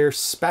 4-player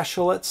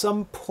special at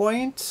some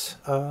point,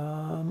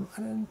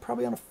 and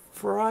probably on a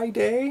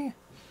Friday.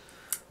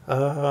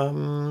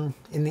 In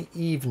the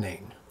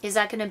evening. Is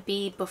that going to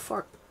be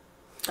before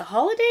the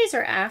holidays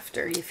or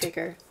after, you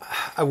figure?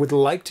 I would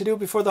like to do it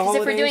before the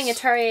holidays. Because if we're doing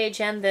Atari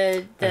Age and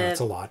that's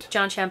a lot.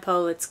 John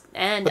Champeau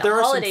and a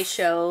holiday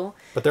show,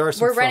 but there are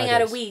some we're running Fridays.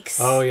 out of weeks.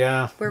 Oh,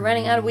 yeah. We're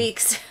running out of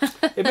weeks.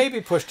 It may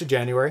be pushed to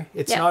January.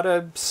 It's not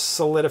a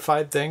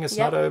solidified thing. It's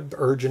not an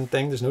urgent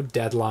thing. There's no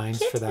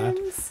deadlines for that.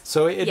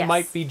 So it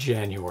might be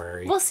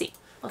January. We'll see.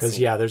 Because,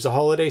 there's a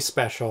holiday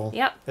special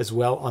as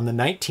well on the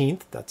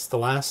 19th. That's the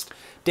last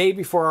day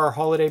before our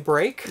holiday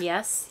break.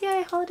 Yes.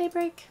 Yay, holiday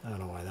break. I don't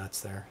know why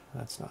that's there.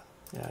 That's not...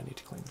 Yeah, I need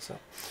to clean this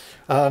up.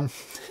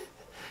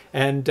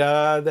 And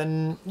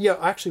then,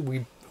 actually,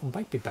 we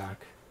might be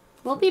back.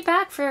 We'll be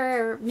back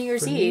for New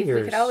Year's Eve.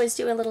 We could always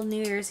do a little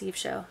New Year's Eve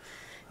show.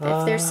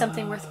 If there's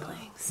something worth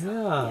playing.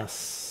 So,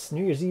 yes.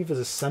 New Year's Eve is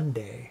a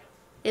Sunday.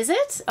 Is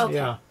it? Okay.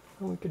 Yeah.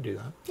 Well, we could do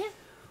that.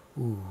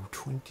 Yeah. Ooh,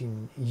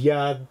 20...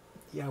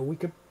 Yeah, we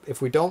could,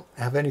 if we don't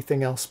have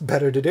anything else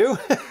better to do,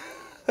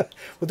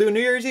 we'll do a New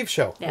Year's Eve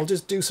show. We'll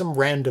just do some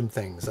random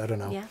things. I don't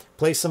know. Yeah.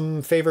 Play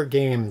some favorite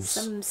games.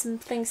 Some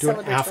things do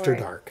an After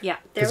Dark. Yeah,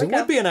 there we go. Because it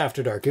would be an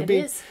After Dark. It'd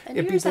be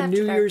the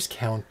New Year's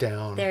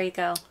countdown. There you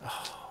go.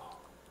 Oh,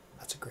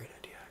 that's a great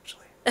idea,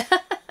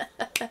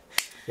 actually.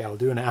 Yeah, we'll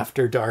do an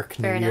After Dark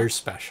New Year's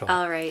special.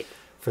 All right.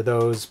 For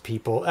those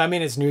people, I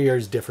mean, it's New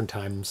Year's different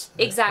times.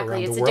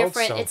 Exactly, it's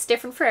different. It's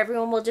different for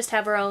everyone. We'll just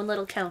have our own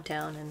little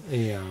countdown,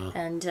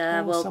 and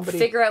we'll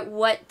figure out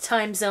what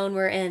time zone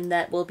we're in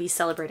that we'll be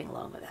celebrating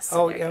along with us.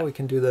 So we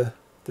can do the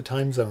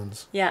time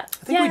zones. Yeah,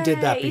 I think we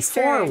did that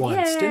before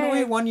once, didn't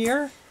we? 1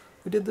 year,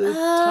 we did the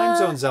time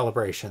zone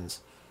celebrations.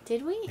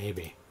 Did we?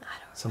 Maybe. I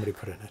don't know. Somebody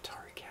put an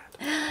Atari cat.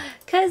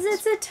 Cause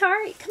it's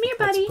Atari. Come here,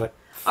 buddy.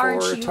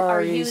 Aren't you?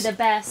 Are you the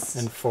best?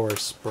 And 4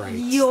 sprites.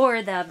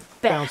 You're the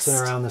best. Bouncing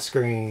around the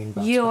screen.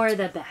 You're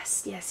the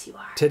best. Yes, you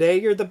are. Today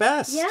you're the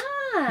best.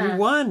 Yeah. You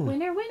won.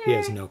 Winner, winner. He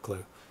has no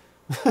clue.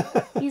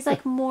 He's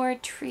like, more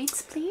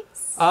treats,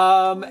 please.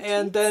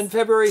 And then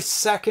February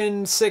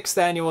 2nd, 6th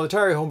Annual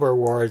Atari Homebrew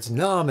Awards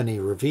nominee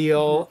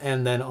reveal.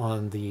 And then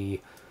on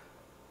the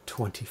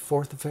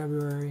 24th of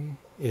February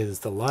is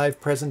the live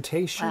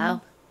presentation.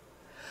 Wow.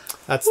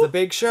 That's the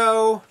big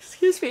show.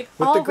 Excuse me.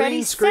 With the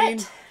green screen.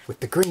 Set. With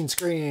the green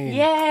screen.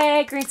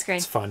 Yay, green screen.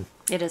 It's fun.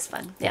 It is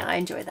fun. Yeah, I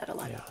enjoy that a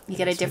lot. Yeah, you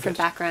get a different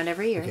background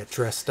every year. You get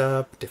dressed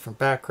up, different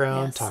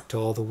background, Yes. talk to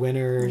all the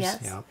winners. Yes.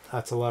 Yeah,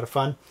 that's a lot of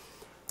fun.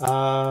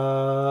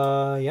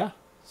 Yeah.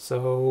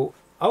 So,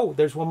 oh,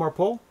 there's one more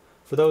poll.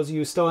 For those of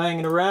you still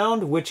hanging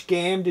around, which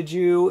game did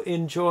you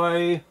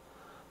enjoy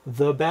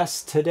the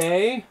best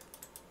today?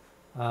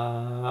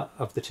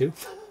 Of the 2.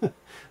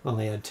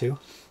 Only had 2.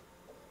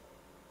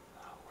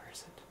 Oh, where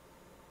is it?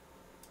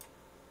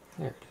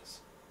 There it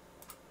is.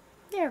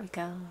 There we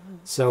go.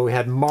 So we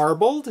had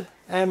Marbled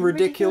and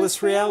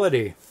Ridiculous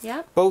Reality.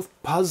 Yep. Both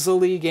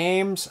puzzly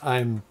games.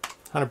 I'm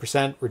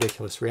 100%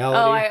 Ridiculous Reality.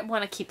 Oh, I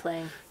want to keep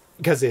playing.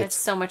 Because It's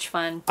so much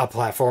fun. a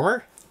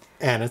platformer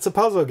and it's a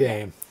puzzle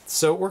game.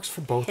 So it works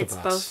for both It's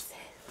of us. both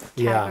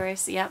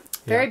categories. Yep.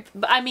 Very.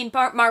 I mean,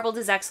 Marbled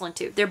is excellent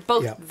too. They're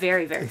both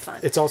very, very fun.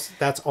 It's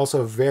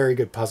also a very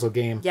good puzzle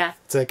game. Yeah.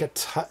 It's like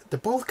they're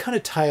both kind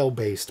of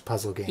tile-based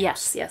puzzle games.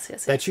 Yes.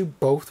 That you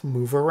both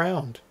move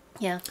around.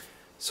 Yeah.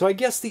 So I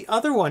guess the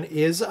other one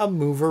is a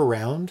move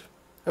around.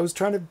 I was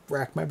trying to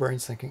rack my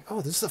brains thinking,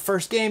 oh, this is the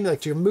first game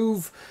like you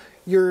move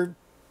your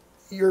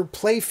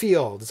play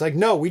field. It's like,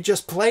 no, we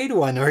just played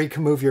one, or you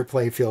can move your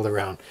play field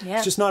around. Yeah.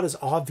 It's just not as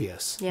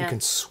obvious. Yeah. You can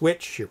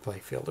switch your play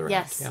field around.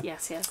 Yes. Yeah.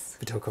 Yes.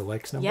 Vitoko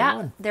likes number Yeah.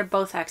 1. They're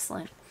both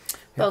excellent.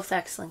 Both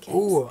excellent games.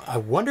 Ooh, I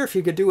wonder if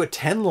you could do a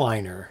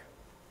 10-liner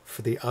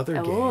for the other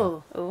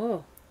game.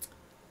 Oh.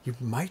 You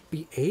might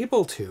be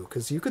able to,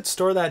 because you could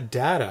store that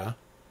data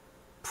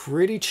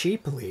pretty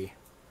cheaply.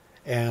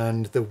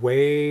 And the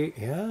way,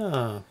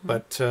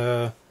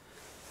 but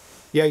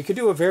yeah, you could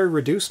do a very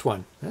reduced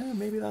one.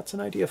 Maybe that's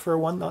an idea for a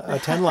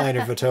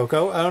 10-liner,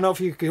 Vitoko. I don't know if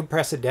you could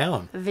press it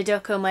down.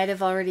 Vidoko might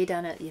have already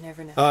done it. You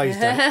never know. Oh, he's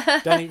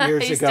done it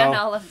years He's ago. done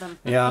all of them.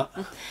 Yeah.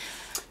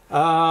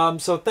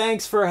 So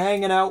thanks for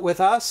hanging out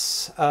with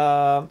us.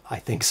 I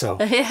think so.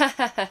 Yeah.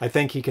 I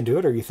think he can do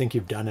it, or you think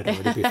you've done it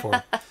already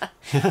before.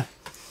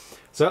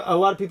 So a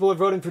lot of people are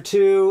voting for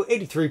 2,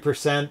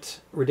 83%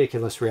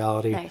 Ridiculous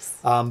Reality. Nice.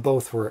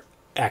 Both were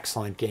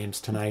excellent games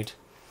tonight.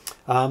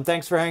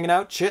 Thanks for hanging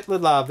out.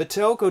 Chitlila,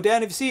 Vitoko,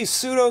 Dan, if you see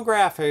Pseudo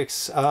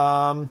Graphics.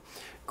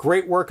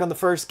 Great work on the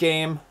first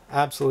game.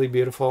 Absolutely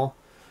beautiful.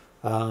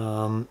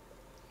 And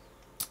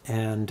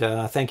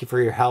thank you for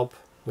your help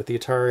with the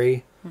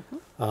Atari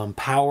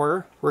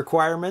power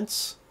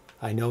requirements.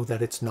 I know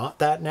that it's not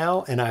that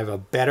now, and I have a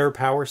better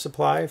power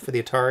supply for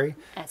the Atari.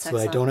 That's so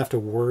excellent. I don't have to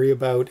worry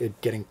about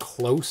it getting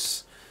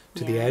close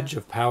to the edge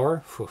of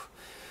power. Whew.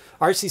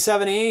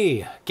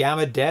 RC7E,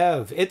 Gamma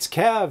Dev, it's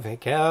Kev. Hey,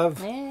 Kev.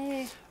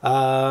 Hey. Who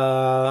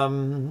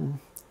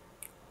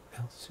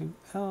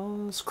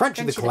else?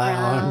 Crunchy the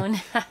Clown.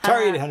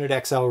 Atari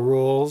 800 XL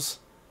rules.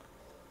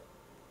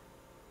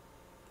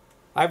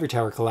 Ivory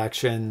Tower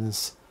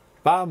Collections.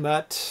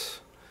 Bahamut.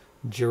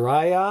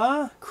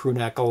 Jiraiya.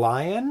 Krunak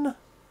Lion.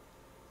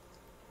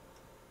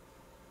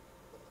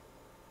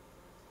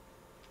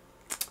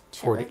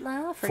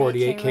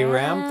 48K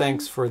RAM.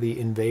 Thanks for the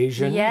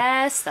invasion.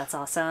 Yes, that's The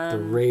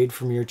awesome. raid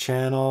from your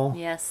channel.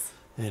 Yes.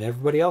 And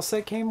everybody else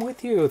that came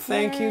with you.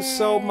 Thank you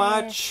so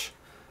much.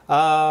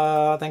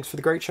 Thanks for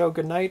the great show.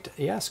 Good night.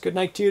 Yes, good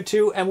night to you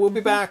too. And we'll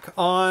be back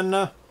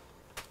on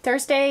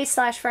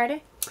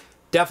Thursday/Friday?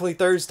 definitely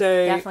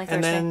Thursday. Definitely Thursday.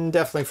 And then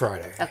definitely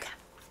Friday. Okay.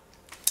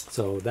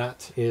 So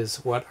that is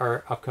what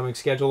our upcoming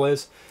schedule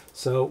is.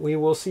 So we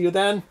will see you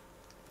then.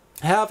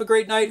 Have a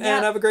great night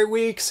and have a great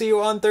week. See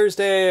you on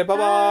Thursday.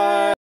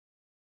 Bye-bye.